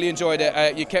game though. Really enjoyed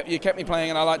it. You kept me playing,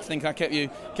 and I like to think I kept you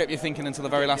thinking until the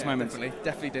very last moment.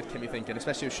 Definitely did keep me thinking,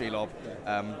 especially with Shelob.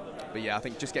 But yeah, I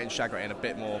think just getting Shagrat in a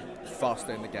bit more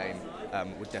faster in the game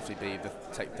would definitely be the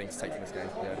thing to take from this game.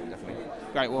 Yeah, definitely.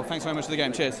 Great. Well, thanks very much for the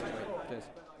game. Cheers.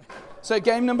 So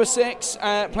game number 6,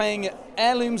 playing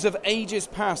Heirlooms of Ages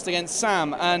Past against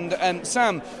Sam. And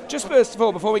Sam, just first of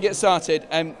all, before we get started,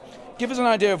 give us an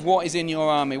idea of what is in your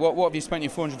army. What have you spent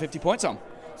your 450 points on?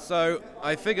 So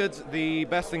I figured the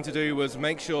best thing to do was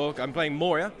make sure I'm playing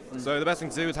Moria. So the best thing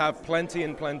to do is have plenty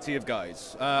of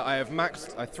guys. I have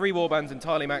 3 warbands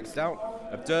entirely maxed out.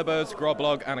 I have Durbos,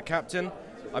 Groblog, and a captain.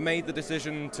 I made the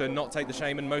decision to not take the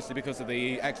Shaman mostly because of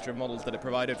the extra models that it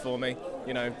provided for me.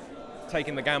 You know,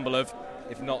 taking the gamble of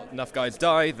if not enough guys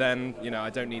die, then I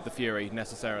don't need the Fury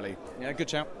necessarily. Yeah, good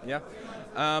shout. Yeah.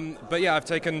 But yeah, I've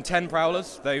taken 10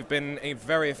 Prowlers. They've been a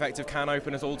very effective can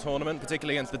openers all tournament,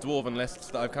 particularly against the Dwarven lists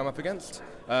that I've come up against.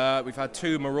 We've had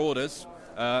 2 Marauders,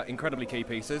 incredibly key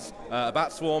pieces, a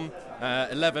Bat Swarm,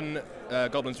 11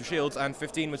 Goblins with Shields, and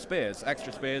 15 with Spears.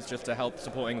 Extra Spears just to help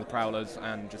supporting the Prowlers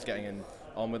and just getting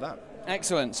on with that.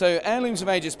 Excellent. So Heirlooms of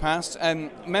Ages Past,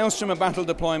 Maelstrom of Battle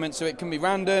deployment, so it can be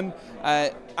random,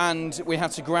 and we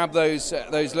had to grab those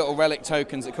little relic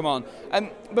tokens that come on.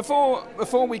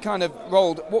 Before we kind of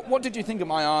rolled, what did you think of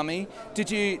my army? Did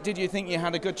you think you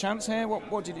had a good chance here?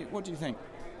 What did you think?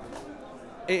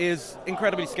 It is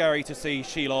incredibly scary to see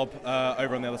Shelob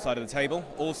over on the other side of the table.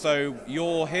 Also,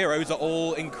 your heroes are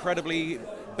all incredibly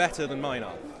better than mine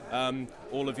are.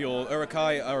 All of your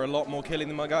Uruk-hai are a lot more killing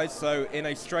than my guys, so in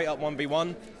a straight-up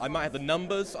 1v1, I might have the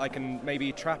numbers, I can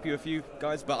maybe trap you a few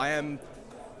guys, but I am,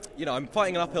 I'm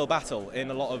fighting an uphill battle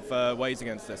in a lot of ways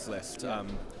against this list, a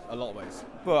lot of ways.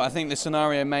 Well, I think the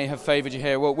scenario may have favoured you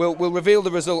here. We'll reveal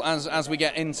the result as we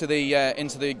get into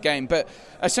the game, but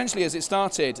essentially as it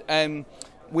started,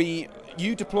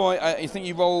 you deploy. I think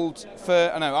you rolled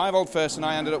I rolled first, and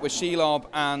I ended up with Shelob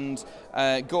and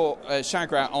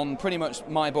Shagrat on pretty much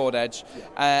my board edge,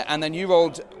 and then you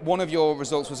rolled. One of your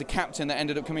results was a captain that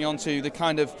ended up coming onto the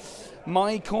kind of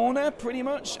my corner, pretty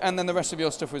much, and then the rest of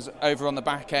your stuff was over on the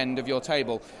back end of your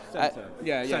table.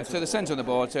 Center. So the centre of the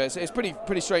board. So it's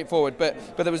pretty straightforward. But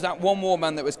there was that one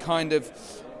warband that was kind of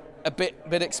a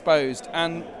bit exposed,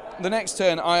 and the next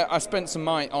turn I spent some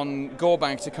might on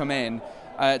Gorbag to come in.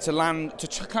 To land,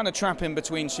 kind of trap in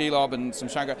between Shelob and some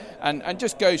Shagrat, and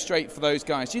just go straight for those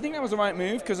guys. Do you think that was the right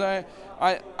move? Because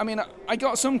I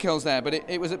got some kills there, but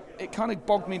it kind of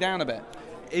bogged me down a bit.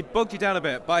 It bogged you down a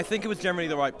bit, but I think it was generally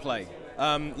the right play.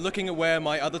 Looking at where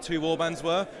my other 2 warbands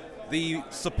were, the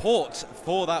support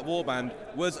for that warband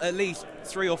was at least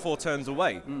 3 or 4 turns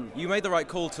away. You made the right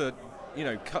call to,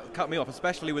 cut me off,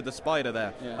 especially with the spider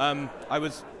there. Yeah. I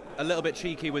was a little bit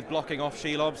cheeky with blocking off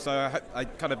Shelob, so I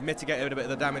kind of mitigated a bit of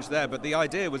the damage there, but the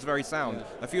idea was very sound.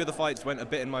 Yeah. A few of the fights went a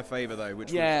bit in my favour though,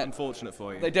 which was unfortunate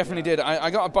for you. They definitely did. I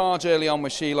got a barge early on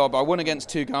with Shelob. I won against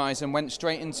 2 guys and went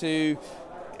straight into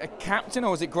a captain,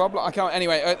 or was it Groblog? I can't.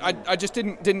 Anyway, I just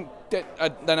didn't. Then they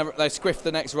squiffed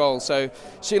the next roll. So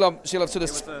Shelob sort of. It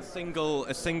was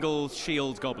a single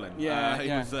shield goblin.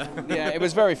 It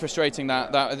was very frustrating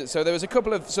that. So there was a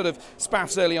couple of sort of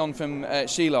spaffs early on from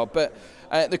Shelob, but.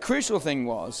 The crucial thing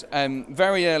was,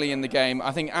 very early in the game,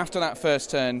 I think after that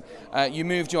first turn, you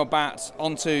moved your bat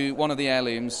onto one of the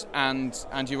heirlooms and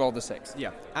you rolled the 6.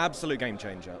 Yeah, absolute game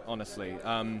changer, honestly.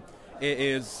 It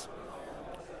is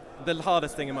the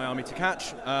hardest thing in my army to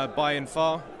catch, by and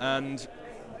far, and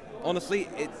honestly,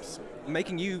 it's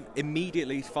making you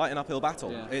immediately fight an uphill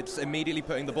battle. Yeah. It's immediately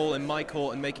putting the ball in my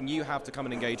court and making you have to come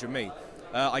and engage with me.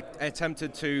 I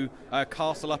attempted to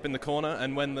castle up in the corner,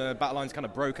 and when the battle lines kind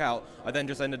of broke out, I then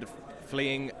just ended up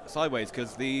fleeing sideways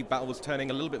because the battle was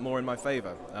turning a little bit more in my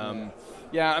favour.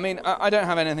 I mean, I don't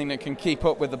have anything that can keep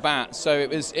up with the bat, so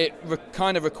it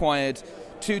kind of required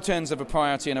 2 turns of a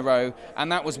priority in a row, and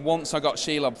that was once I got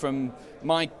Shelob from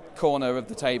my corner of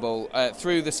the table,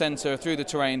 through the centre, through the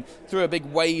terrain, through a big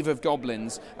wave of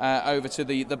goblins, over to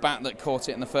the bat that caught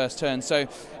it in the first turn. So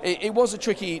it was a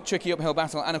tricky uphill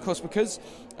battle, and of course because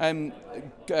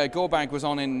Gorbag was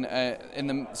on in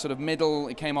the sort of middle,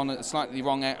 it came on at the slightly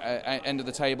wrong end of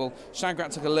the table.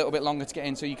 Shagrat took a little bit longer to get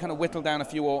in, so you kind of whittled down a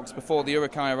few orcs before the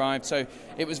Uruk-hai arrived, so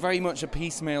it was very much a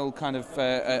piecemeal kind of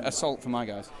assault for my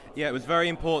guys. Yeah, it was very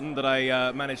important that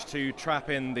I managed to trap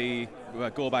in the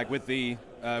Gorbag with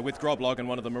Groblog and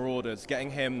one of the Marauders, getting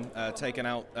him taken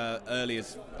out early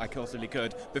as I possibly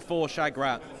could, before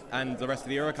Shagrat and the rest of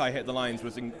the Uruk-hai hit the lines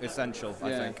was essential, I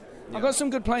think. Yeah. I got some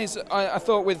good plays, I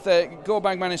thought, with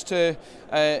Gorbag managed to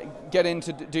get in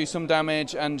to do some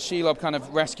damage, and Shelob kind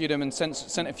of rescued him and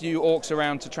sent a few orcs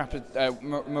around to trap a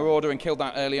Marauder and killed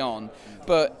that early on.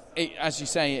 But as you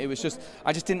say, it was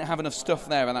I just didn't have enough stuff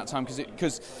there at that time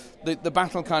because the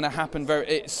battle kind of happened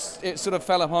it sort of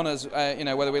fell upon us,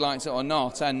 whether we liked it or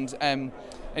not, and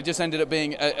it just ended up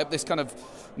being this kind of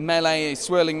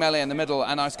swirling melee in the middle,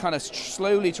 and I was kind of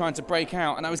slowly trying to break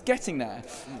out, and I was getting there,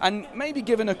 and maybe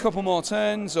given a couple more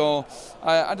turns, or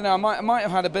I don't know, I might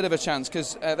have had a bit of a chance,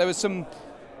 because there was some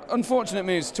unfortunate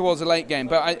moves towards the late game,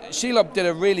 but Shelob did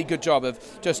a really good job of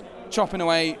just chopping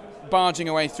away, barging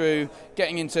away through,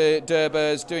 getting into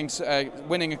Durbers,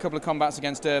 winning a couple of combats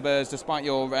against Durbers despite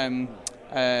your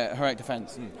heroic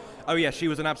defence. Oh yeah, she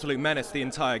was an absolute menace the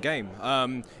entire game.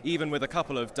 Even with a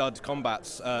couple of dud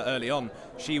combats early on,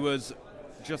 she was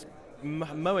just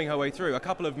mowing her way through. A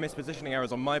couple of mispositioning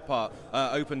errors on my part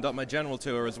opened up my general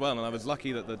to her as well, and I was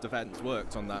lucky that the defence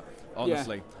worked on that.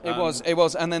 Honestly, it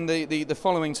was. And then the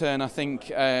following turn, I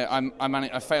think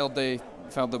I failed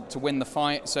to win the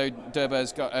fight. So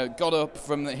Durbers got up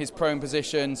from his prone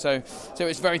position, so it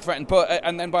was very threatened. But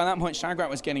and then by that point, Shagrat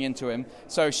was getting into him,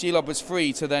 so Shelob was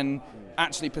free to then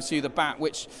actually pursue the bat,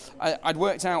 which I'd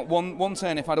worked out one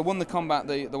turn. If I'd have won the combat,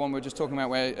 the one we were just talking about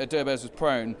where Durbers was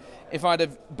prone, if I'd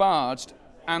have barged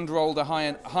and rolled a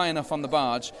high enough on the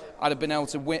barge, I'd have been able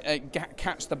to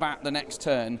catch the bat the next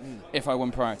turn if I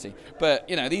won priority. But,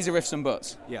 these are ifs and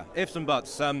buts. Yeah, ifs and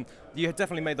buts. You had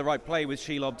definitely made the right play with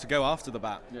Shelob to go after the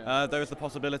bat. Yeah. There is the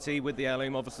possibility with the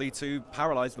heirloom, obviously, to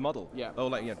paralyse the model. Yeah. Or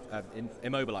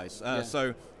immobilise.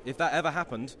 So if that ever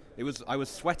happened, I was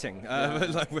sweating.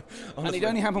 And it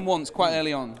only happened once, quite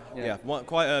early on. Yeah,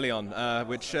 quite early on,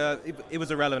 which it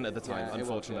was irrelevant at the time,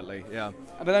 unfortunately. Yeah.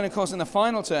 But then, of course, in the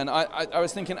final turn, I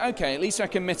was thinking, okay, at least I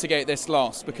can mitigate this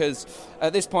loss, because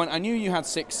at this point I knew you had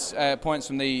 6 points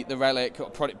from the relic,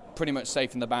 pretty much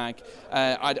safe in the bag.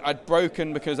 I'd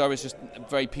broken because I was just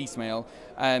very piecemeal,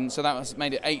 so that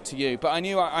made it 8 to you. But I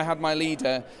knew I had my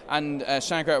leader, and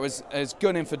Shagrat was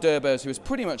gunning for Durbers, who was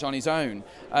pretty much on his own.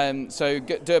 So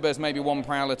Durbers maybe 1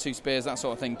 prowler, 2 spears, that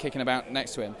sort of thing, kicking about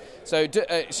next to him. So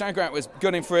Shagrat was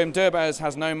gunning for him. Durbers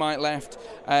has no might left.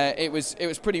 It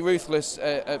was pretty ruthless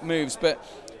moves, but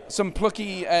some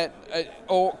plucky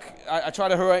orc. I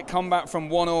tried a heroic combat from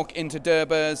 1 orc into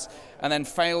Durbers, and then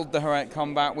failed the heroic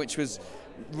combat, which was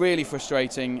really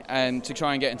frustrating, to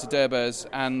try and get into Durbers,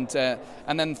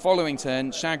 and then following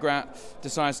turn, Shagrat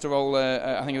decides to roll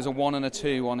I think it was a 1 and a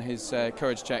 2 on his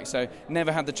courage check, so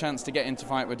never had the chance to get into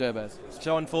fight with Durbers.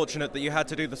 So unfortunate that you had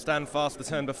to do the stand fast the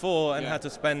turn before and had to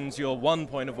spend your 1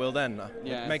 point of will then.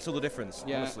 It makes all the difference,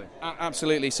 honestly.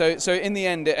 Absolutely. So in the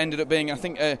end, it ended up being, I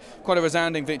think, quite a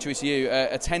resounding victory to you,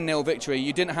 a 10-0 victory.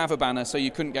 You didn't have a banner, so you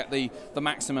couldn't get the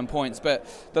maximum points, but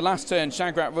the last turn,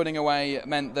 Shagrat running away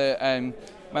meant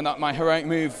that my heroic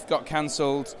move got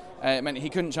cancelled. It meant he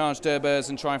couldn't charge Durbers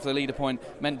and try for the leader point.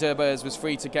 Meant Durbers was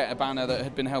free to get a banner that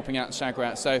had been helping out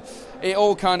Shagrat. So it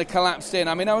all kind of collapsed in.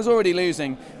 I mean, I was already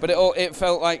losing, but it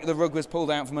felt like the rug was pulled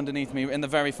out from underneath me in the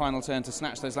very final turn to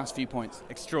snatch those last few points.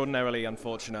 Extraordinarily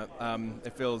unfortunate.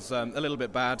 It feels a little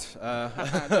bit bad.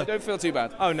 Don't feel too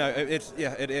bad. Oh no,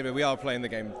 we are playing the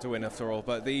game to win after all.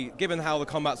 But given how the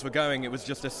combats were going, it was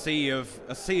just a sea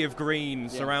of green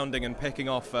surrounding and picking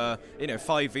off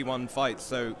 5v1 fights.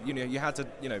 So you had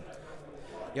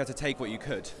to take what you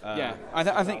could.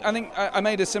 I think I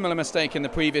made a similar mistake in the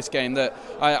previous game that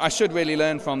I should really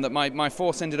learn from, that my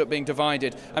force ended up being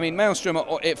divided. I mean, Maelstrom,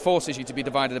 it forces you to be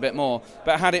divided a bit more,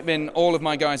 but had it been all of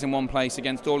my guys in one place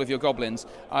against all of your goblins,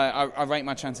 I rate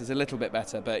my chances a little bit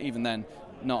better, but even then,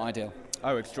 not ideal.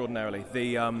 Oh, extraordinarily.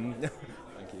 Thank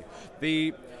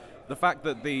you. The fact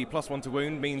that the +1 to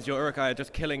wound means your Uruk-hai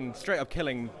are straight up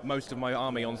killing most of my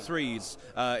army on 3s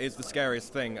is the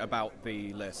scariest thing about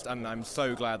the list, and I'm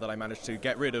so glad that I managed to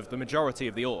get rid of the majority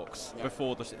of the orcs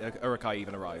before the Uruk-hai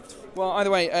even arrived. Well, either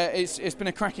way, it's been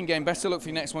a cracking game. Best of luck for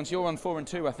your next ones. You're on 4 and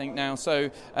 2, I think, now, so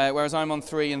whereas I'm on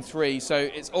 3 and 3, so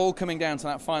it's all coming down to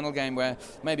that final game where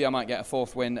maybe I might get a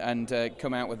 4th win and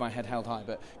come out with my head held high.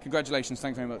 But congratulations,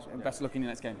 thanks very much, and best of luck in your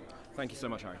next game. Thank you so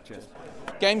much, Harry. Cheers.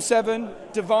 Game 7,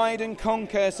 Divide and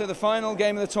Conquer. So the final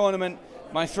game of the tournament.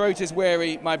 My throat is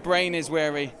weary, my brain is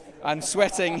weary. I'm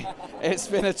sweating. It's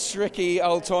been a tricky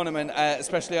old tournament,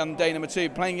 especially on day number 2,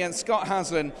 playing against Scott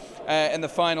Haslan in the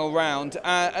final round.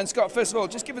 And Scott, first of all,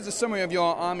 just give us a summary of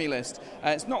your army list.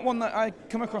 It's not one that I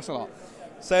come across a lot.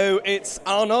 So it's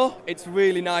Arnor. It's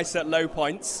really nice at low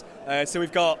points. So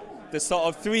we've got the sort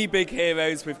of 3 big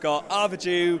heroes. We've got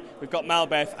Arvaju, we've got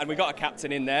Malbeth, and we've got a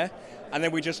captain in there. And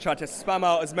then we just try to spam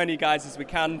out as many guys as we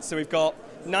can. So we've got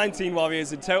 19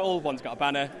 warriors in total, one's got a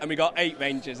banner, and we've got 8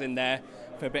 rangers in there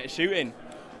for a bit of shooting.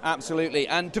 Absolutely.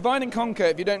 And Divide and Conquer,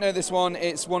 if you don't know this one,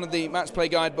 it's one of the Match Play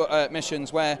Guide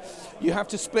missions where you have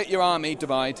to split your army,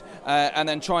 divide, and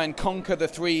then try and conquer the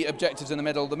 3 objectives in the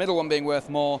middle one being worth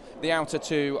more, the outer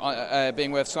 2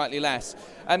 being worth slightly less.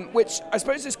 Which I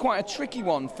suppose is quite a tricky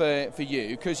one for you,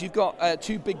 because you've got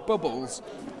 2 big bubbles,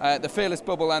 the Fearless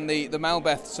Bubble and the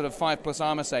Malbeth sort of 5+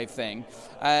 armor save thing.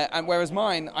 And whereas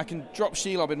mine, I can drop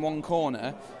Shelob in one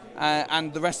corner,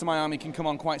 and the rest of my army can come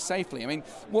on quite safely. I mean,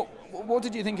 what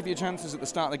did you think of your chances at the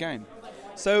start of the game?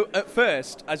 So at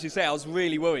first, as you say, I was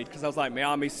really worried because I was like, my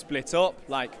army's split up.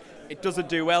 Like, it doesn't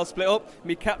do well split up.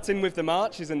 My captain with the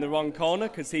march is in the wrong corner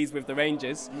because he's with the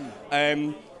Rangers.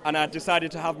 And I decided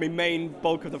to have my main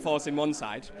bulk of the force in one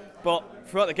side. But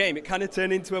throughout the game, it kind of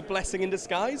turned into a blessing in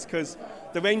disguise because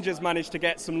the Rangers managed to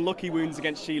get some lucky wounds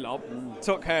against Shelob,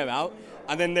 took her out,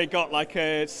 and then they got like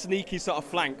a sneaky sort of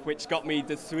flank, which got me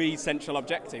the 3 central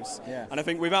objectives. Yeah. And I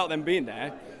think without them being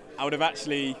there, I would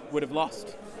have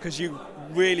lost because you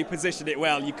really positioned it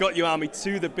well. You got your army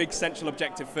to the big central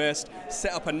objective first,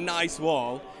 set up a nice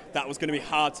wall that was going to be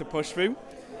hard to push through.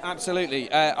 Absolutely.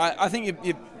 I think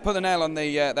you put the nail on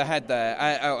the head there.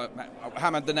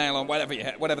 Hammered the nail on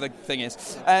whatever the thing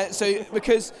is. So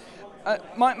because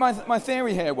my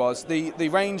theory here was the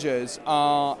Rangers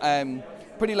are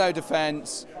pretty low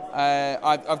defence.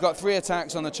 I've got 3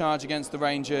 attacks on the charge against the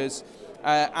Rangers.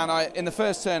 And in the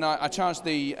first turn, I charged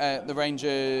the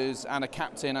Rangers and a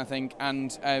captain, I think,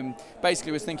 and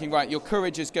basically was thinking, right, your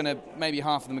courage is going to maybe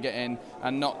half of them get in,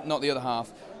 and not the other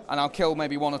half. And I'll kill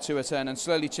maybe 1 or 2 a turn and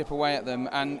slowly chip away at them.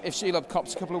 And if Shelob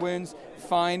cops a couple of wounds,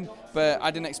 fine. But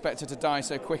I didn't expect her to die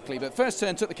so quickly. But first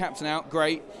turn took the captain out,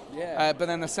 great. Yeah. But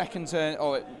then the second turn,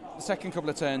 or the second couple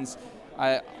of turns,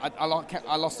 I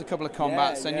lost a couple of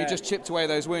combats, and you just chipped away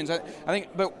those wounds. I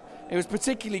think, but it was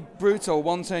particularly brutal.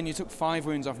 One turn you took 5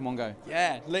 wounds off in one go.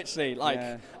 Yeah, literally.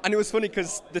 And it was funny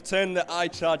because the turn that I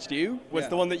charged you was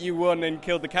the one that you won and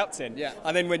killed the captain. Yeah.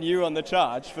 And then when you were on the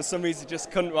charge, for some reason,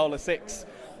 just couldn't roll a 6.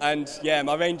 And yeah,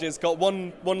 my Rangers got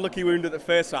one lucky wound at the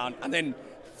first round, and then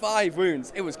 5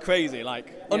 wounds. It was crazy,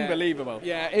 unbelievable.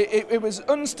 Yeah, it was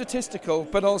unstatistical,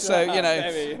 but also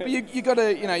but you got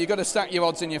to stack your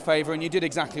odds in your favour, and you did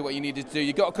exactly what you needed to do.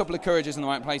 You got a couple of courages in the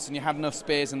right place, and you had enough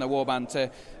spears in the warband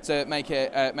to make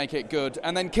it good,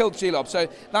 and then killed Shelob. So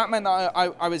that meant that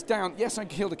I was down. Yes, I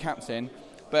killed a captain,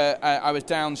 but I was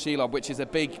down Shelob, which is a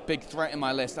big threat in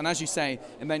my list. And as you say,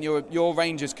 and then your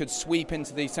Rangers could sweep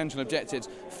into the central objectives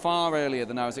far earlier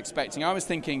than I was expecting. I was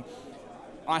thinking,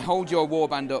 I hold your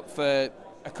warband up for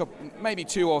a couple, maybe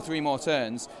 2 or 3 more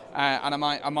turns, and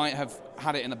I might have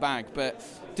had it in the bag, but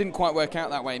didn't quite work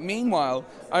out that way. Meanwhile,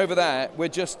 over there,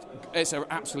 it's an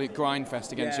absolute grind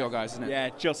fest against your guys, isn't it? Yeah,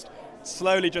 just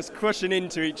slowly just crushing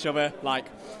into each other. Like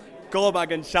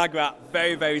Gorbag and Shagrat,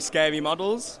 very, very scary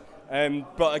models.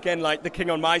 But again, like the king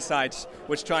on my side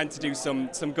was trying to do some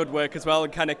good work as well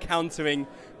and kind of countering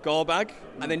Gorbag.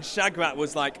 And then Shagrat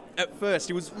was like, at first,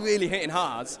 he was really hitting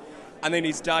hard. And then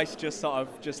his dice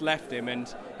just left him,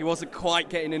 and he wasn't quite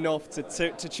getting enough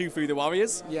to chew through the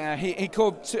warriors. Yeah, he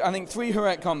called 3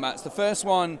 heroic combats. The first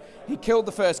one, he killed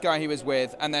the first guy he was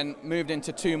with, and then moved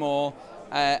into 2 more,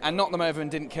 and knocked them over and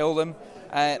didn't kill them.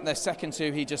 The second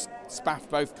 2, he just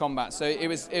spaffed both combats, so it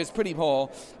was pretty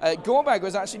poor. Gorbag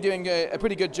was actually doing a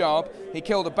pretty good job. He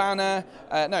killed a banner.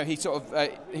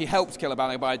 He helped kill a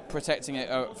banner by protecting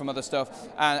it from other stuff,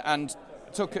 and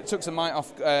took some might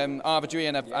off Arvidry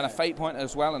and a fate point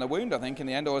as well, and a wound, I think, in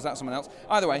the end, or was that someone else?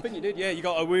 Either way. I think you did, yeah. You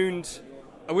got a wound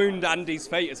and his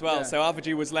fate as well, so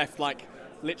Arvidry was left,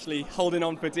 literally holding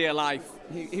on for dear life.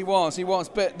 He was,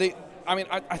 but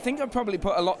I think I probably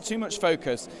put a lot too much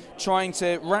focus trying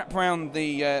to wrap around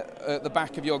the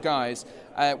back of your guys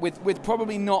with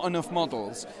probably not enough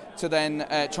models to then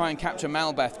try and capture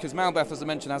Malbeth, because Malbeth, as I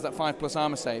mentioned, has that 5+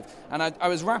 armor save. And I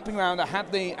was wrapping around. I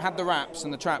had the wraps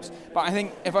and the traps, but I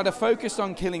think if I'd have focused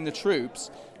on killing the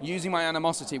troops using my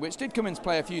animosity, which did come into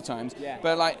play a few times,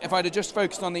 but if I'd have just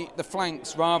focused on the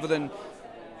flanks rather than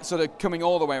sort of coming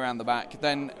all the way around the back,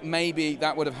 then maybe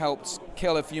that would have helped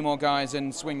kill a few more guys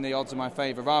and swing the odds in my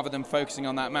favour, rather than focusing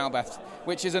on that Malbeth,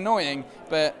 which is annoying,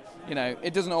 but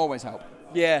it doesn't always help.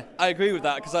 Yeah, I agree with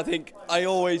that, because I think I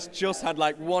always just had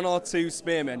 1 or 2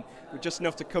 spearmen with just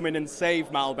enough to come in and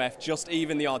save Malbeth, just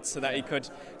even the odds, so that he could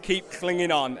keep clinging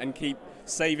on and keep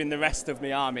saving the rest of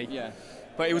my army. Yeah.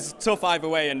 But it was tough either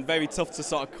way, and very tough to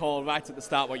sort of call right at the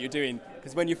start what you're doing.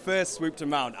 Because when you first swooped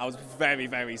him round, I was very,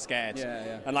 very scared.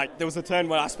 Yeah. And there was a turn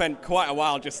where I spent quite a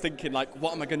while just thinking,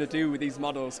 what am I going to do with these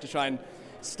models to try and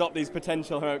stop these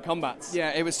potential heroic combats?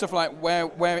 Yeah, it was stuff like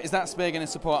where is that spear going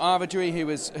to support Arvidry, who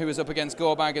was up against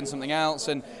Gorbag and something else,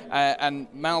 and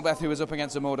Malbeth, who was up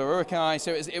against a Mordor Uruk-hai.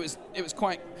 So it was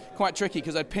quite tricky,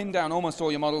 because I'd pinned down almost all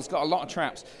your models, got a lot of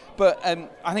traps. But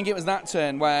I think it was that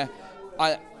turn where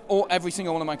every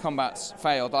single one of my combats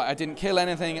failed. I didn't kill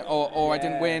anything, or I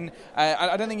didn't win.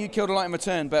 I don't think you killed a lot in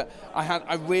return, but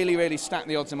I really, really stacked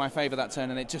the odds in my favour that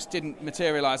turn, and it just didn't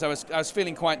materialise. I was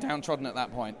feeling quite downtrodden at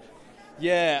that point.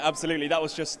 Yeah, absolutely. That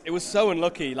was it was so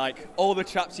unlucky. Like, all the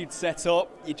traps you'd set up,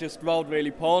 you just rolled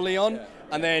really poorly on,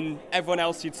 and then everyone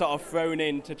else you'd sort of thrown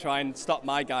in to try and stop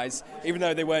my guys. Even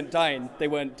though they weren't dying, they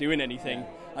weren't doing anything.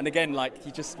 And again, like,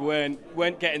 you just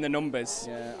weren't getting the numbers.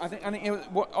 Yeah, I think it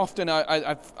was, often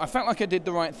I felt like I did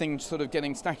the right thing, sort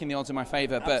of stacking the odds in my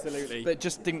favour, but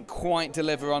just didn't quite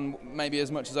deliver on maybe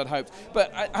as much as I'd hoped.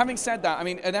 But having said that, I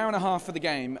mean, an hour and a half for the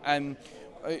game.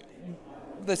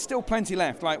 There's still plenty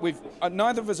left. Like,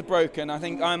 neither of us are broken. I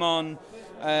think I'm on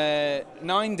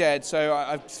 9 dead, so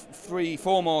I've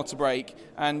 4 more to break,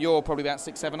 and you're probably about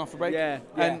 6, 7 off a break. Yeah.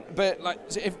 But like,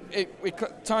 if we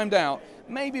timed out,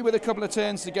 maybe with a couple of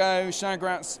turns to go,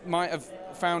 Shagrat's might have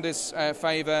found his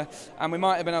favour, and we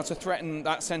might have been able to threaten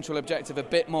that central objective a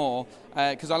bit more,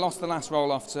 because I lost the last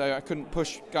roll off, so I couldn't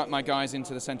push my guys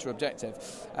into the central objective,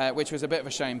 which was a bit of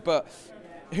a shame. But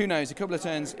who knows, a couple of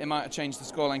turns, it might have changed the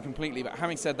scoreline completely. But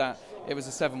having said that, it was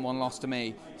a 7-1 loss to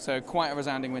me. So quite a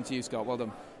resounding win to you, Scott. Well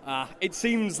done. It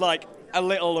seems like a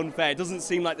little unfair. It doesn't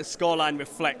seem like the scoreline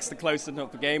reflects the closeness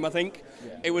of the game, I think.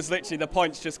 Yeah. It was literally the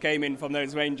points just came in from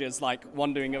those Rangers, like,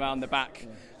 wandering around the back.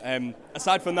 Yeah.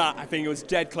 Aside from that, I think it was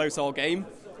dead close all game.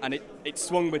 And it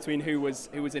swung between who was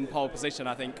in pole position,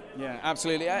 I think. Yeah,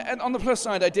 absolutely. And on the plus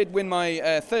side, I did win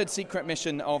my third secret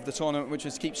mission of the tournament, which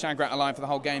was keep Shagrat alive for the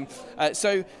whole game.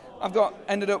 So I've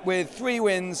ended up with 3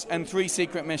 wins and 3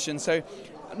 secret missions. So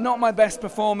not my best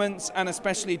performance, and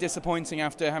especially disappointing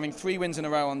after having 3 wins in a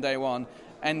row on day one.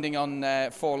 Ending on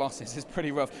 4 losses is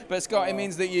pretty rough. But Scott, it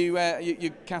means that you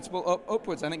catapult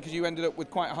upwards, I think, because you ended up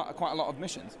with quite a lot of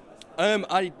missions.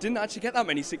 I didn't actually get that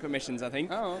many secret missions, I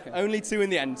think. Oh, okay. Only 2 in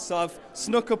the end, so I've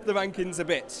snuck up the rankings a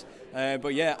bit.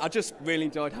 But yeah, I just really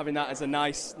enjoyed having that as a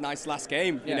nice last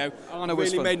game. Yeah. You know,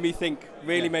 really made me think.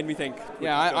 Made me think.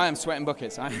 Yeah, I am sweating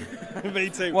buckets. Me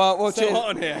too. Well, so cheers. hot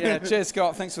on here. Yeah, cheers,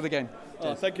 Scott. Thanks for the game.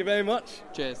 Oh, thank you very much.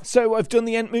 Cheers. So I've done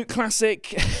the Entmoot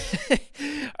Classic.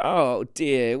 Oh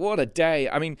dear, what a day.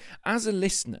 I mean, as a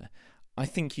listener, I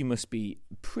think you must be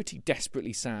pretty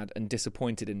desperately sad and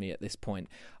disappointed in me at this point.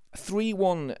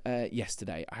 3-1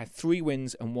 yesterday. I had 3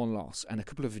 wins and 1 loss and a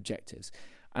couple of objectives.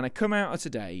 And I come out of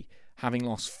today having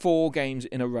lost 4 games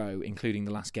in a row, including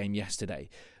the last game yesterday.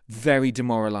 Very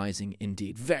demoralising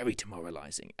indeed. Very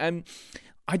demoralising.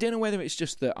 I don't know whether it's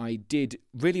just that I did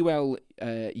really well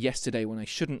yesterday when I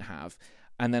shouldn't have,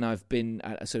 and then I've been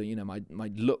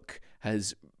my luck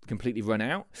has completely run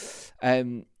out. I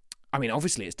mean,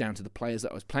 obviously it's down to the players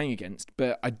that I was playing against,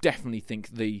 but I definitely think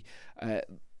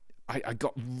I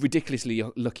got ridiculously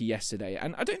lucky yesterday,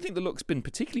 and I don't think the luck's been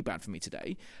particularly bad for me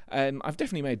today. I've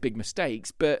definitely made big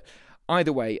mistakes, but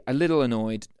either way, a little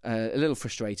annoyed, a little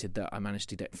frustrated that I managed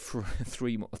to get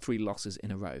 3 losses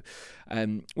in a row,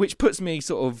 which puts me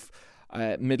sort of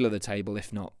middle of the table,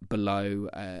 if not below,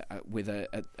 with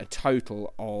a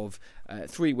total of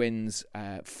 3 wins,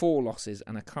 4 losses,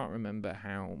 and I can't remember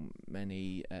how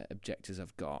many objectives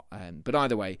I've got. But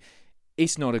either way,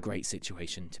 it's not a great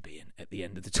situation to be in at the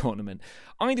end of the tournament.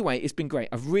 Either way, it's been great.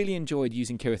 I've really enjoyed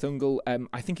using Cirith Ungol.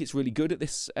 I think it's really good at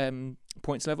this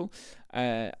points level.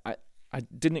 I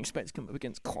didn't expect to come up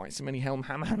against quite so many Helm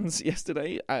Hammans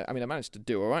yesterday. I mean, I managed to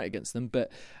do all right against them,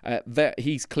 but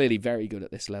he's clearly very good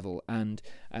at this level, and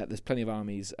there's plenty of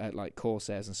armies like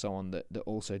Corsairs and so on that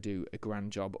also do a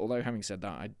grand job. Although, having said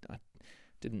that, I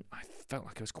felt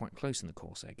like I was quite close in the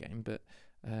Corsair game, but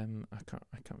I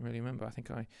can't really remember. I think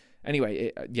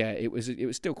it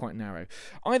was still quite narrow.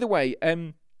 Either way,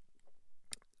 I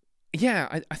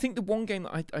think the one game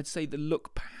that I'd say the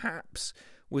luck perhaps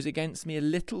was against me a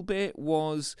little bit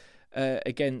was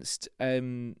against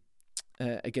the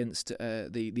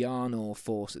Arnor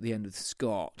force at the end of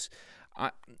Scott.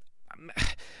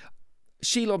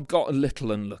 Shelob got a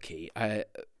little unlucky. I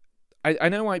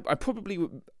know I probably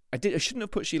I shouldn't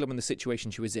have put Shelob in the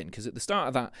situation she was in, because at the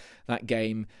start of that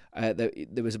game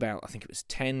there was about, I think it was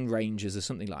 10 Rangers or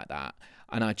something like that,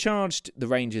 and I charged the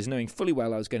Rangers knowing fully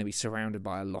well I was going to be surrounded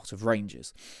by a lot of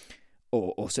Rangers,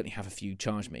 or certainly have a few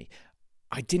charge me.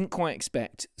 I didn't quite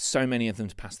expect so many of them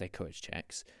to pass their courage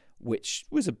checks, which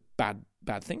was a bad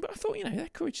thing. But I thought, they're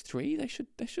courage 3.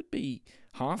 They should be,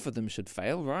 half of them should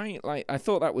fail, right? Like, I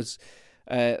thought that was,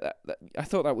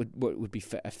 would be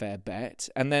a fair bet.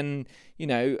 And then,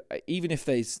 even if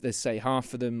there's say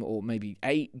half of them, or maybe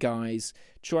 8 guys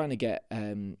trying to get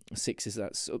 6s,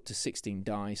 that's up to 16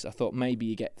 dice. I thought maybe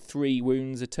you get 3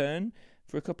 wounds a turn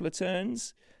for a couple of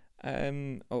turns.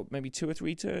 or maybe 2 or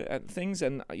 3 things,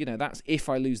 and that's if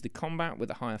I lose the combat with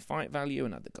a higher fight value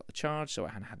and I've got the charge, so I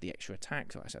hadn't had the extra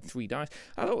attack, so I had 3 dice.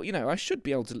 I thought, I should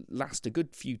be able to last a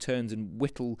good few turns and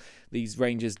whittle these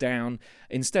rangers down.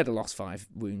 Instead, I lost 5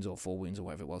 wounds or 4 wounds or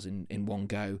whatever it was in one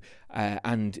go,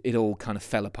 and it all kind of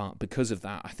fell apart because of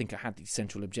that. I think I had the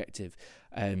central objective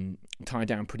tied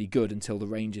down pretty good until the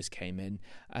rangers came in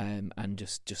and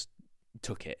just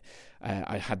took it.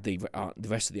 I had the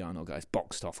rest of the Arnold guys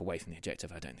boxed off away from the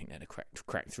objective. I don't think they'd have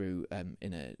cracked through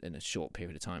in a short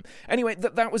period of time. Anyway,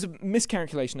 that was a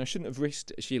miscalculation. I shouldn't have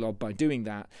risked Shelob by doing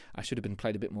that. I should have been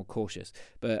played a bit more cautious,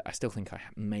 but I still think I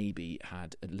maybe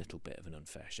had a little bit of an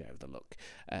unfair share of the luck,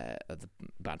 of the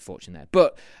bad fortune there.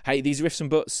 But hey, these are ifs and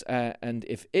buts, and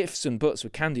if ifs and buts were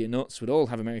candy and nuts, we'd all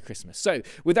have a Merry Christmas. So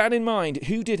with that in mind,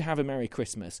 who did have a Merry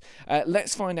Christmas?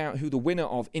 Let's find out who the winner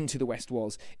of Into the West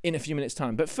was in a few minutes'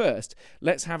 time. But first,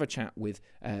 let's have a chat with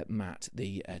Matt,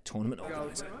 the tournament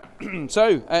organiser.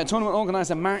 So, tournament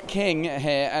organiser Matt King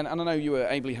here, and I know you were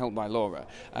ably helped by Laura,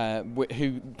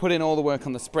 who put in all the work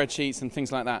on the spreadsheets and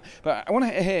things like that. But I want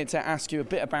to ask you a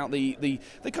bit about the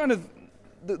kind of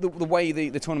the way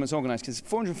the tournament's organised, because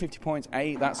 450 points,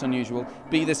 A, that's unusual,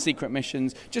 B, there's secret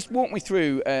missions. Just walk me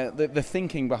through the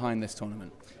thinking behind this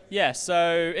tournament. Yeah,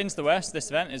 so Into the West, this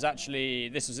event is actually,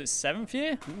 this was its 7th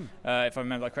year, if I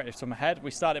remember that correctly off the top of my head.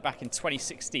 We started back in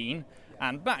 2016,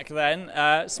 and back then,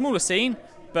 smaller scene,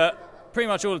 but pretty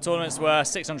much all the tournaments were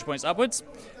 600 points upwards.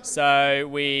 So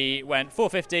we went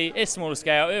 450, it's smaller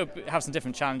scale, it'll have some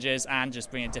different challenges and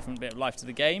just bring a different bit of life to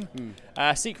the game.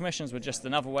 Secret missions were just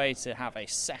another way to have a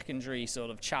secondary sort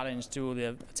of challenge to all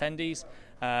the attendees,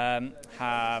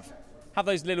 have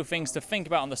those little things to think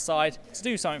about on the side, to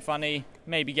do something funny,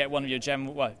 maybe get one of your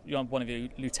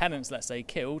lieutenants, let's say,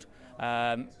 killed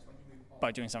by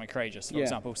doing something courageous, for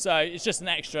example. So it's just an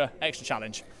extra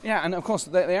challenge. Yeah, and of course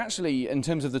they actually, in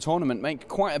terms of the tournament, make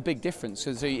quite a big difference,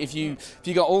 because if you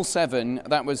got all 7,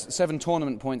 that was 7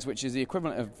 tournament points, which is the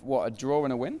equivalent of what, a draw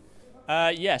and a win?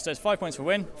 So it's 5 points for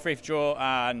win, 3 for draw,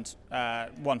 and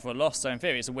 1 for a loss. So in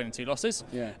theory, it's a win and 2 losses.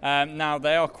 Yeah. Now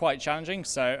they are quite challenging.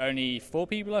 So only 4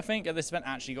 people, I think, at this event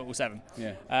actually got all 7.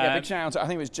 Yeah. Big shout out. I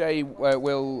think it was Jay,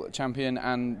 Will Champion,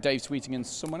 and Dave Sweeting, and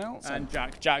someone else. And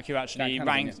Jack, who actually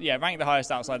ranked the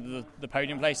highest outside the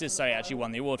podium places. So he actually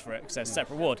won the award for it, because there's a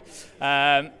separate award.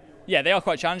 They are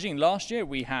quite challenging. Last year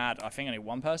we had, I think, only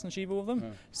one person achieve all of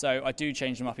them. So I do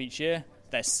change them up each year.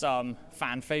 There's some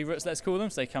fan favourites, let's call them,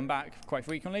 so they come back quite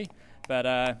frequently. But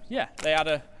they add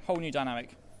a whole new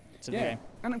dynamic to the game.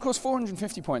 And of course,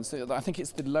 450 points. I think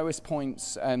it's the lowest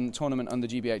points tournament under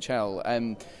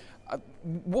GBHL.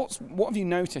 What have you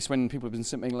noticed when people have been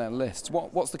submitting their lists?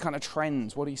 What's the kind of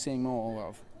trends? What are you seeing more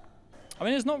of? I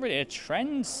mean, there's not really a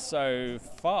trend so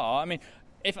far. I mean,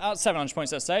 if at 700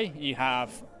 points, let's say, you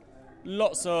have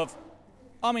lots of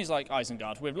armies like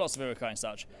Isengard with lots of Iroquois and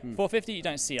such. 450, you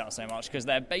don't see that so much because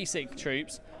their basic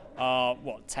troops are,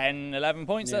 10, 11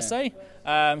 points, let's say.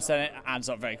 So it adds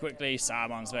up very quickly.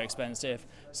 Saruman's very expensive.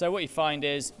 So what you find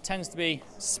is tends to be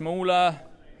smaller,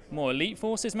 more elite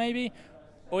forces maybe,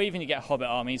 or even you get Hobbit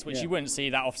armies, which you wouldn't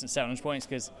see that often at 700 points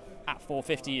because at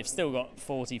 450 you've still got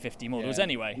 40, 50 models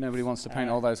anyway. Nobody wants to paint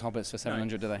all those Hobbits for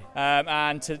 700, do they?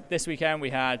 And this weekend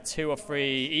we had 2 or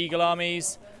 3 Eagle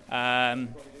armies,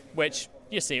 which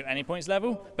you see at any points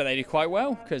level, but they do quite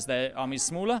well because their army's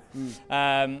smaller.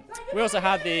 We also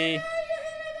had the...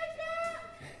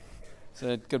 So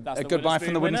a goodbye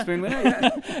from the wooden spoon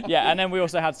winner. And then we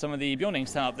also had some of the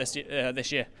Bjornings turn up this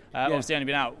year. Obviously only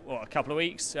been out a couple of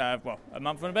weeks, a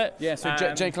month and a bit. Yeah, so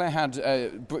Jay Clare had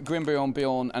Grimbeorn,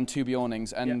 Bjorn and 2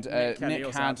 Bjornings, and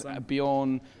Nick had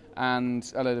Bjorn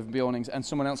and a load of Bjornings, and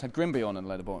someone else had Grimbeorn and a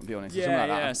load of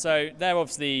Bjornings. So they're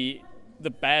obviously, the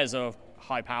bears are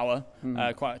high power,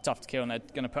 quite tough to kill, and they're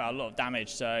going to put out a lot of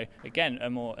damage. So again, a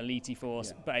more elite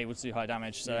force, but able to do high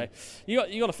damage. So you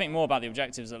got to think more about the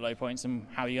objectives at low points and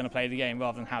how you're going to play the game,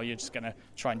 rather than how you're just going to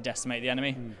try and decimate the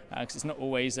enemy, because it's not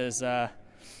always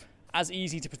as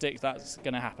easy to predict that's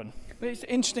going to happen. But it's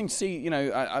interesting to see, I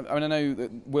know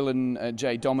that Will and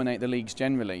Jay dominate the leagues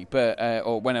generally, but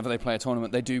or whenever they play a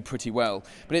tournament, they do pretty well.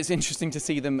 But it's interesting to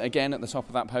see them again at the top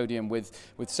of that podium with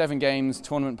 7 games,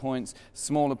 tournament points,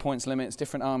 smaller points limits,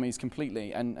 different armies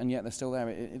completely, and yet they're still there.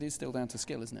 It is still down to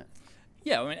skill, isn't it?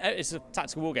 Yeah, I mean, it's a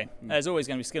tactical war game. There's always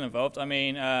going to be skill involved. I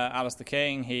mean, Alistair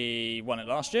King, he won it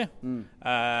last year.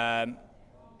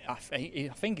 I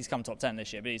think he's come top 10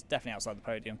 this year, but he's definitely outside the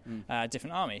podium.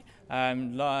 Different army.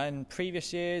 In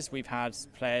previous years, we've had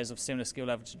players of similar skill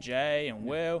level to Jay and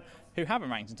Will who haven't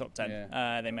ranked in top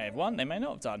 10. They may have won, they may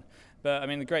not have done. But I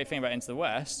mean, the great thing about Into the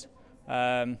West,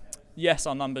 yes,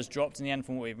 our numbers dropped in the end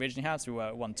from what we originally had, so we were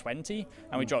at 120,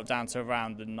 and we dropped down to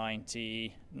around the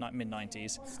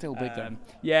mid-90s. Still big, though.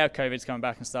 Yeah, COVID's coming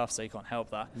back and stuff, so you can't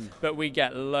help that. But we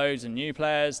get loads of new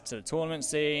players to the tournament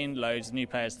scene, loads of new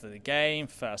players to the game,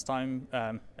 first-time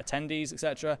attendees,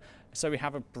 etc. So we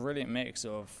have a brilliant mix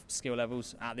of skill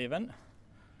levels at the event.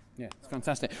 Yeah, it's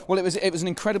fantastic. Well, it was an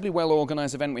incredibly well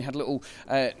organised event. We had little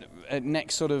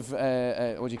next sort of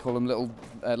what do you call them? Little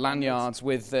lanyards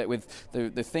with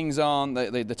the things on,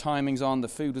 the timings on. The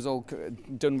food was all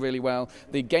done really well.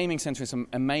 The gaming centre is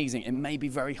amazing. It may be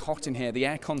very hot in here. The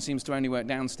aircon seems to only work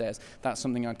downstairs. That's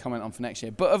something I'd comment on for next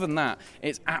year. But other than that,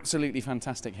 it's absolutely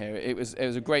fantastic here. It was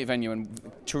a great venue and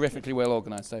terrifically well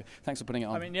organised. So thanks for putting it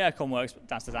on. I mean, the aircon works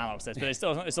downstairs and upstairs, but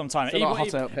it's on time. It's a lot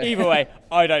hotter up here. Either way,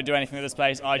 I don't do anything with this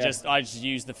place. I just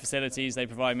use the facilities they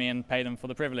provide me and pay them for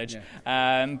the privilege.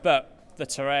 But the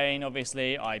terrain,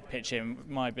 obviously, I pitch in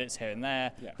my bits here and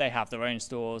there. They have their own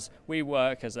stores. We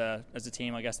work as a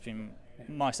team, I guess, between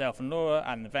myself and Laura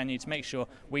and the venue to make sure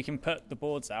we can put the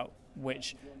boards out,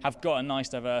 which have got a nice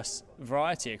diverse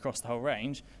variety across the whole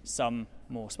range. Some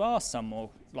more sparse, some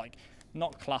more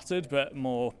not cluttered but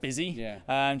more busy.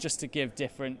 Just to give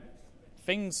different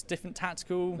things, different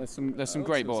tactical. There's some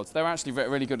great boards. They're actually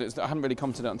really good. I haven't really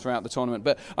commented on throughout the tournament.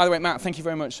 But either way, Matt, thank you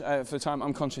very much for the time.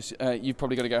 I'm conscious you've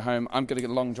probably got to go home. I'm going to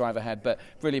get a long drive ahead, but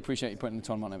really appreciate you putting the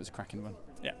tournament on. It was a cracking run.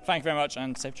 Yeah, thank you very much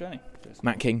and safe journey. Cheers.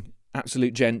 Matt King.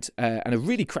 Absolute gent and a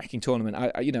really cracking tournament.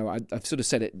 I've sort of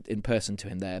said it in person to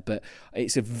him there, but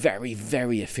it's a very,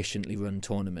 very efficiently run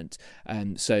tournament.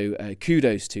 So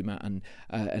kudos to Matt and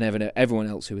everyone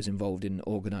else who was involved in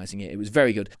organising it. It was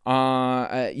very good.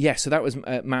 So that was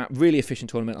Matt. Really efficient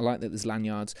tournament. I like that there's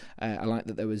lanyards. I like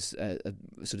that there was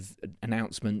sort of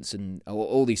announcements and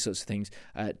all these sorts of things.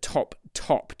 Top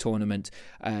tournament.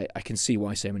 I can see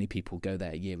why so many people go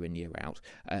there year in, year out.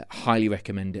 Highly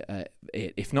recommend it,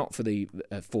 if not for the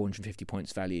 450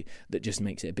 points value that just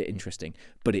makes it a bit interesting,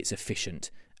 but it's efficient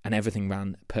and everything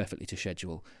ran perfectly to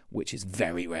schedule, which is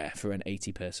very rare for an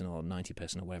 80 person or 90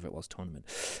 person or whatever it was tournament.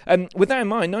 With that in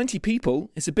mind, 90 people,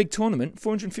 it's a big tournament,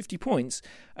 450 points,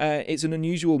 it's an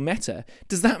unusual meta.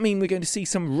 Does that mean we're going to see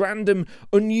some random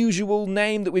unusual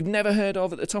name that we've never heard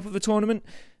of at the top of the tournament?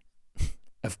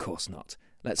 Of course not.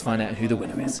 Let's find out who the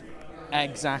winner is.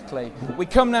 Exactly. We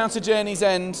come now to Journey's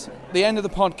End, the end of the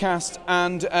podcast,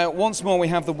 and once more we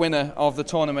have the winner of the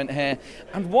tournament here.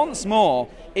 And once more,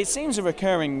 it seems a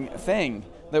recurring thing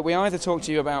that we either talk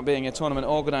to you about being a tournament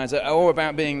organiser or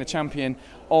about being the champion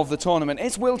of the tournament.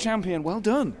 It's Will Champion. Well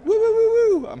done. Woo, woo,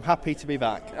 woo, woo. I'm happy to be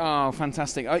back. Oh,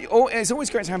 fantastic. It's always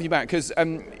great to have you back because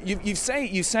you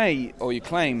say or you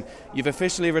claim you've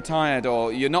officially retired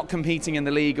or you're not competing in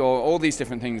the league or all these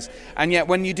different things. And yet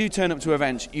when you do turn up to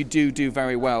events, you do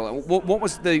very well. What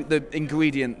was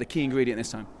the key ingredient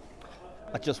this time?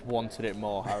 I just wanted it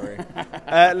more, Harry.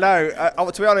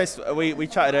 To be honest, we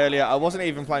chatted earlier. I wasn't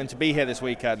even planning to be here this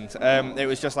weekend. It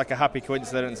was just like a happy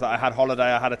coincidence that I had holiday,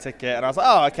 I had a ticket, and I was like,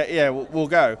 oh, okay, yeah, we'll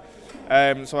go.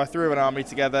 So I threw an army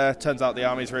together. Turns out the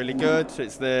army's really good.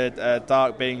 It's the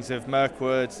Dark Beings of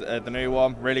Mirkwood, the new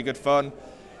one. Really good fun.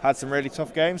 Had some really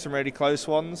tough games, some really close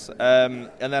ones, and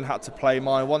then had to play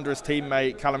my wondrous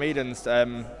teammate Callum Edens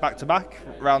back-to-back,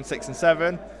 round 6 and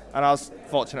 7. And I was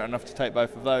fortunate enough to take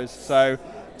both of those. So,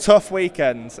 tough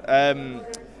weekend.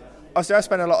 Obviously, I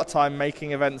spend a lot of time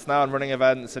making events now and running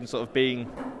events and sort of being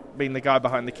the guy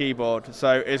behind the keyboard.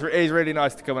 So, it's really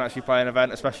nice to come and actually play an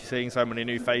event, especially seeing so many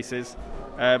new faces.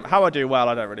 How I do well,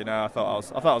 I don't really know. I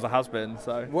thought I was a has-been.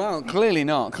 So. Well, clearly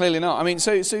not. I mean,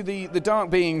 so the Dark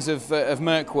Beings of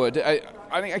Mirkwood.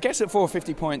 I guess at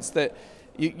 450 points that.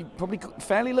 You probably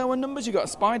fairly low on numbers. You got a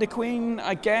Spider Queen,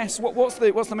 I guess. What's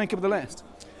the makeup of the list?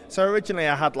 So originally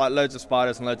I had like loads of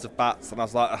spiders and loads of bats, and I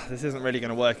was like, this isn't really going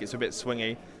to work. It's a bit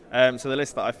swingy. So the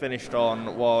list that I finished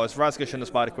on was Razgush and the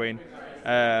Spider Queen,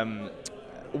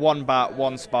 1 bat,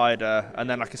 1 spider, and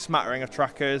then like a smattering of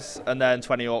trackers, and then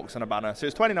 20 orcs and a banner. So it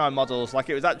was 29 models. Like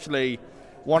it was actually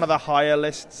one of the higher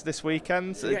lists this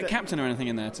weekend. Did you get a captain or anything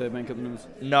in there to make up the numbers?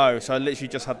 No, so I literally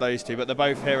just had those two, but they're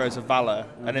both heroes of valor,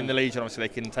 and in the Legion obviously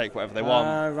they can take whatever they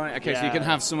want. Right, okay, so you can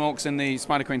have some orcs in the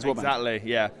Spider Queen's warband. Exactly,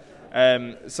 yeah.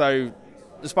 So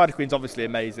the Spider Queen's obviously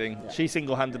amazing. Yeah. She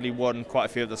single-handedly won quite a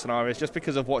few of the scenarios just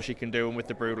because of what she can do, and with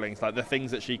the Broodlings, like the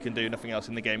things that she can do, nothing else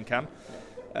in the game can.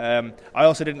 I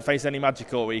also didn't face any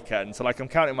magic all weekend, so like I'm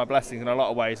counting my blessings in a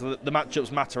lot of ways. The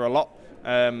matchups matter a lot.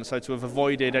 So to have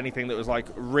avoided anything that was like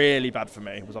really bad for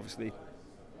me was obviously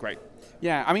great.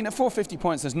 Yeah, I mean, at 450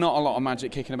 points, there's not a lot of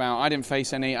magic kicking about. I didn't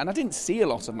face any, and I didn't see a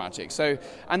lot of magic. So,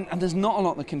 and there's not a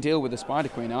lot that can deal with the Spider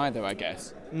Queen either, I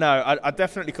guess. No, I'd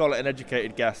definitely call it an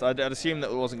educated guess. I'd assume that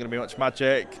there wasn't going to be much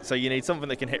magic, so you need something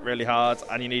that can hit really hard,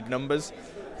 and you need numbers.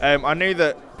 I knew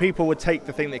that people would take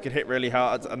the thing that could hit really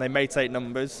hard, and they may take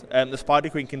numbers. The Spider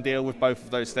Queen can deal with both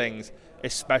of those things,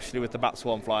 especially with the Bat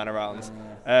Swarm flying around.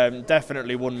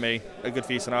 Definitely won me a good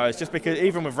few scenarios, just because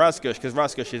even with Razgush, because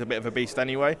Razgush is a bit of a beast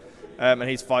anyway, and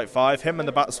he's fight 5, him and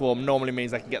the Bat Swarm normally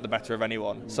means they can get the better of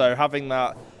anyone. So having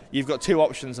that, you've got two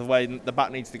options of where the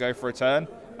Bat needs to go for a turn,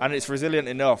 and it's resilient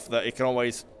enough that it can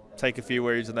always take a few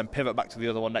wounds and then pivot back to the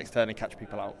other one next turn and catch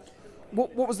people out.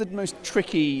 What was the most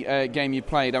tricky game you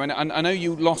played? I mean, I know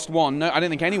you lost one. No, I don't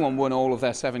think anyone won all of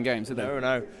their 7 games, did they?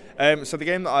 No. So the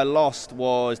game that I lost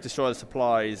was Destroy the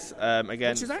Supplies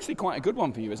against... Which is actually quite a good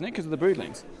one for you, isn't it? Because of the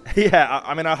Broodlings. Yeah,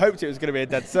 I mean, I hoped it was going to be a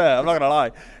dead cert. I'm not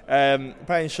going to lie.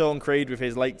 Playing Sean Creed with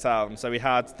his Lake Town. So we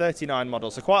had 39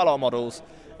 models, so quite a lot of models.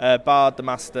 Bard, the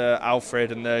Master,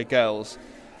 Alfred, and the girls.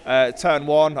 Turn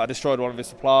 1, I destroyed one of his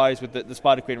supplies. With the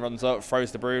Spider Queen runs up,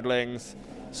 throws the Broodlings.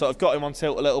 Sort of got him on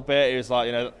tilt a little bit. He was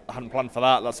like, I hadn't planned for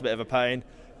that. That's a bit of a pain.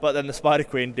 But then the Spider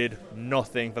Queen did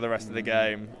nothing for the rest of the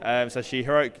game. So she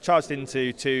charged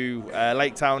into 2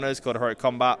 Lake Towners called Heroic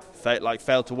Combat,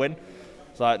 failed to win.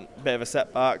 It's like a bit of a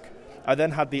setback. I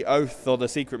then had the Oath or the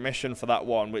secret mission for that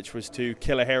one, which was to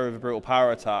kill a hero with a brutal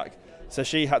power attack. So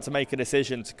she had to make a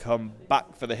decision to come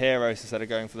back for the heroes instead of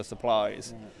going for the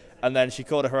supplies. And then she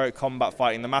called a Heroic Combat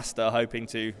fighting the Master, hoping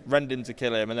to rend him to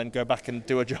kill him and then go back and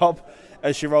do a job.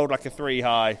 As she rolled like a 3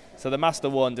 high. So the Master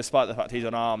won despite the fact he's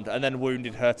unarmed, and then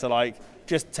wounded her to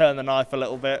just turn the knife a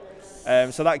little bit.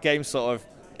 So that game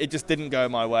it just didn't go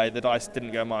my way. The dice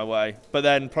didn't go my way. But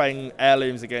then playing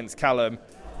Heirlooms against Callum,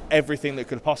 everything that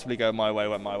could possibly go my way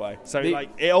went my way. So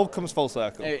it all comes full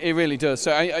circle. It really does.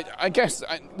 So I guess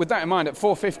with that in mind, at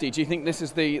 450, do you think this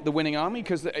is the winning army?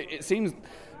 Because it seems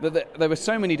that there were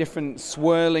so many different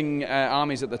swirling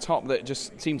armies at the top that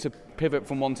just seemed to pivot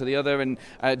from one to the other. And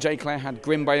J. Claire had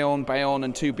Grim Bayon,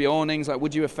 and 2 Bjornings.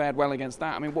 Would you have fared well against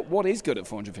that? I mean, what is good at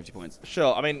 450 points?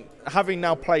 Sure. I mean, having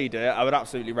now played it, I would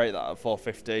absolutely rate that at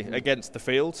 450 against the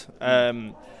field.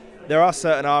 There are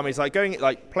certain armies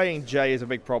playing Jay is a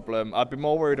big problem. I'd be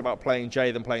more worried about playing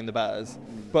Jay than playing the Bears,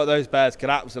 but those Bears could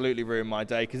absolutely ruin my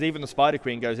day because even the Spider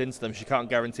Queen goes into them. She can't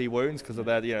guarantee wounds because of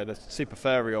their they're super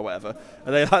furry or whatever,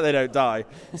 and they don't die.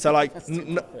 So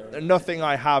nothing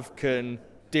I have can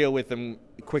deal with them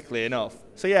quickly enough.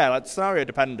 So yeah, scenario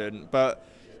dependent, but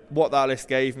what that list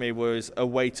gave me was a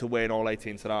way to win all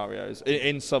 18 scenarios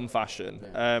in some fashion,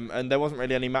 and there wasn't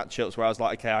really any matchups where I was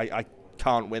like, okay, I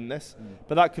can't win this.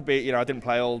 But that could be, I didn't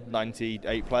play all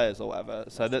 98 players or whatever,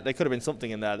 so there could have been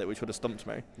something in there which would have stumped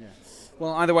me. Yeah.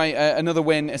 Well, either way, another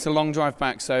win. It's a long drive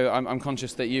back, so I'm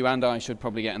conscious that you and I should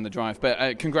probably get in the drive.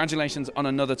 But congratulations on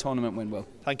another tournament win, Will.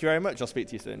 Thank you very much. I'll speak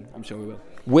to you soon. I'm sure we will.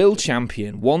 Will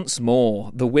Champion, once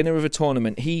more, the winner of a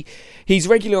tournament. He's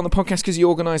regularly on the podcast because he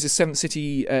organises 7th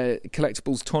City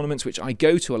collectibles tournaments, which I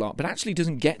go to a lot, but actually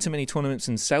doesn't get to many tournaments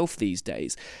himself these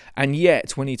days. And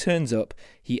yet, when he turns up,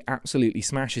 he absolutely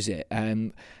smashes it.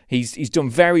 He's done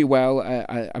very well.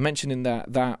 I mentioned in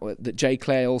that J.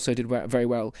 Claire also did very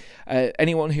well.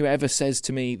 Anyone who ever says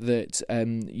to me that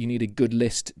you need a good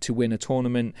list to win a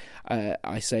tournament,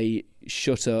 I say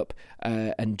shut up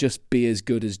and just be as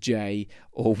good as Jay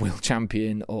or Will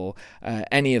Champion or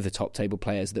any of the top table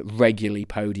players that regularly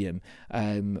podium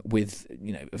with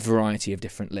a variety of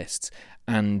different lists.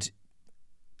 And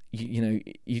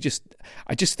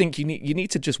I just think you need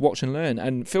to just watch and learn,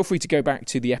 and feel free to go back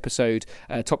to the episode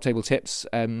Top Table Tips,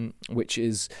 which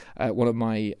is one of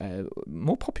my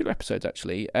more popular episodes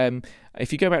actually.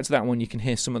 If you go back to that one, you can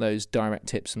hear some of those direct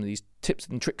tips, some of these tips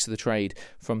and tricks of the trade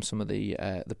from some of the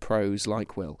pros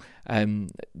like Will,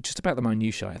 just about the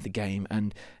minutiae of the game.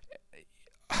 And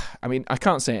I mean, I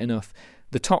can't say it enough.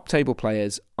 The top table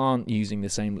players aren't using the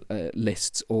same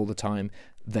lists all the time.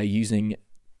 They're using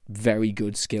very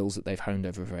good skills that they've honed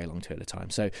over a very long period of time.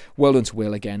 So well done to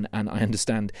Will again, and I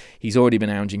understand he's already been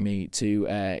hounding me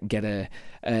to get a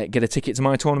ticket to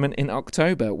my tournament in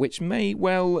October, which may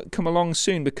well come along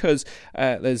soon because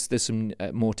there's some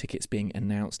more tickets being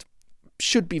announced.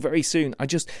 Should be very soon.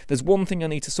 There's one thing I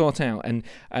need to sort out, and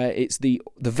it's the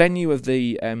venue of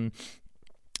the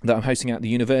that I'm hosting at the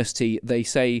university. They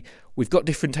say we've got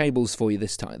different tables for you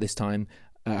this time.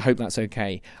 I hope that's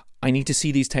okay. I need to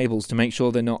see these tables to make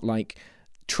sure they're not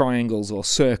triangles or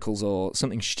circles or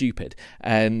something stupid,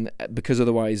 because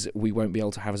otherwise we won't be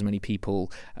able to have as many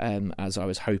people as I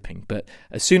was hoping. But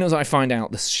as soon as I find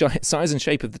out the size and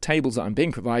shape of the tables that I'm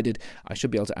being provided, I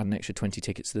should be able to add an extra 20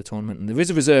 tickets to the tournament. And there is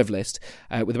a reserve list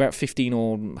with about 15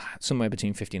 or somewhere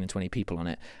between 15 and 20 people on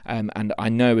it. And I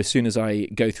know as soon as I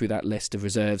go through that list of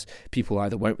reserves, people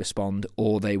either won't respond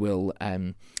or they will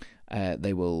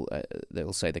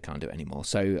say they can't do it anymore.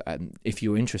 So if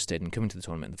you're interested in coming to the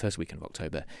tournament the first weekend of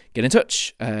October, get in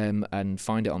touch and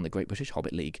find it on the Great British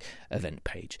Hobbit League event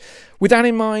page. With that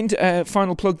in mind,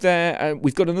 final plug there,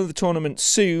 we've got another tournament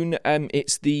soon.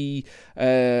 It's the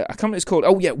I can't remember what it's called.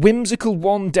 Oh yeah, Whimsical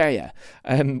One Dayer,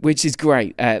 which is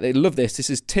great. They love this. This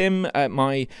is Tim,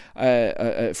 my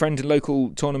friend and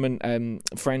local tournament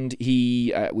friend.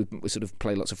 We sort of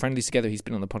play lots of friendlies together. He's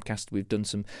been on the podcast. We've done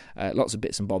some lots of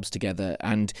bits and bobs together,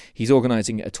 and he's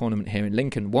organising a tournament here in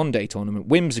Lincoln, one-day tournament,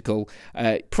 Whimsical,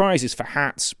 prizes for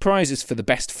hats, prizes for the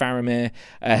best Faramir,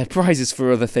 prizes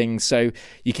for other things, so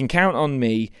you can count on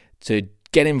me to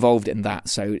get involved in that.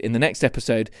 So in the next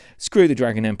episode, screw the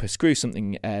Dragon Emperor, screw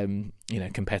something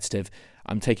competitive,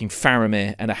 I'm taking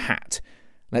Faramir and a hat.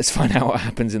 Let's find out what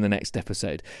happens in the next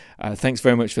episode. Thanks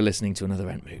very much for listening to another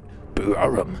Entmoot.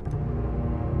 Boo-arum.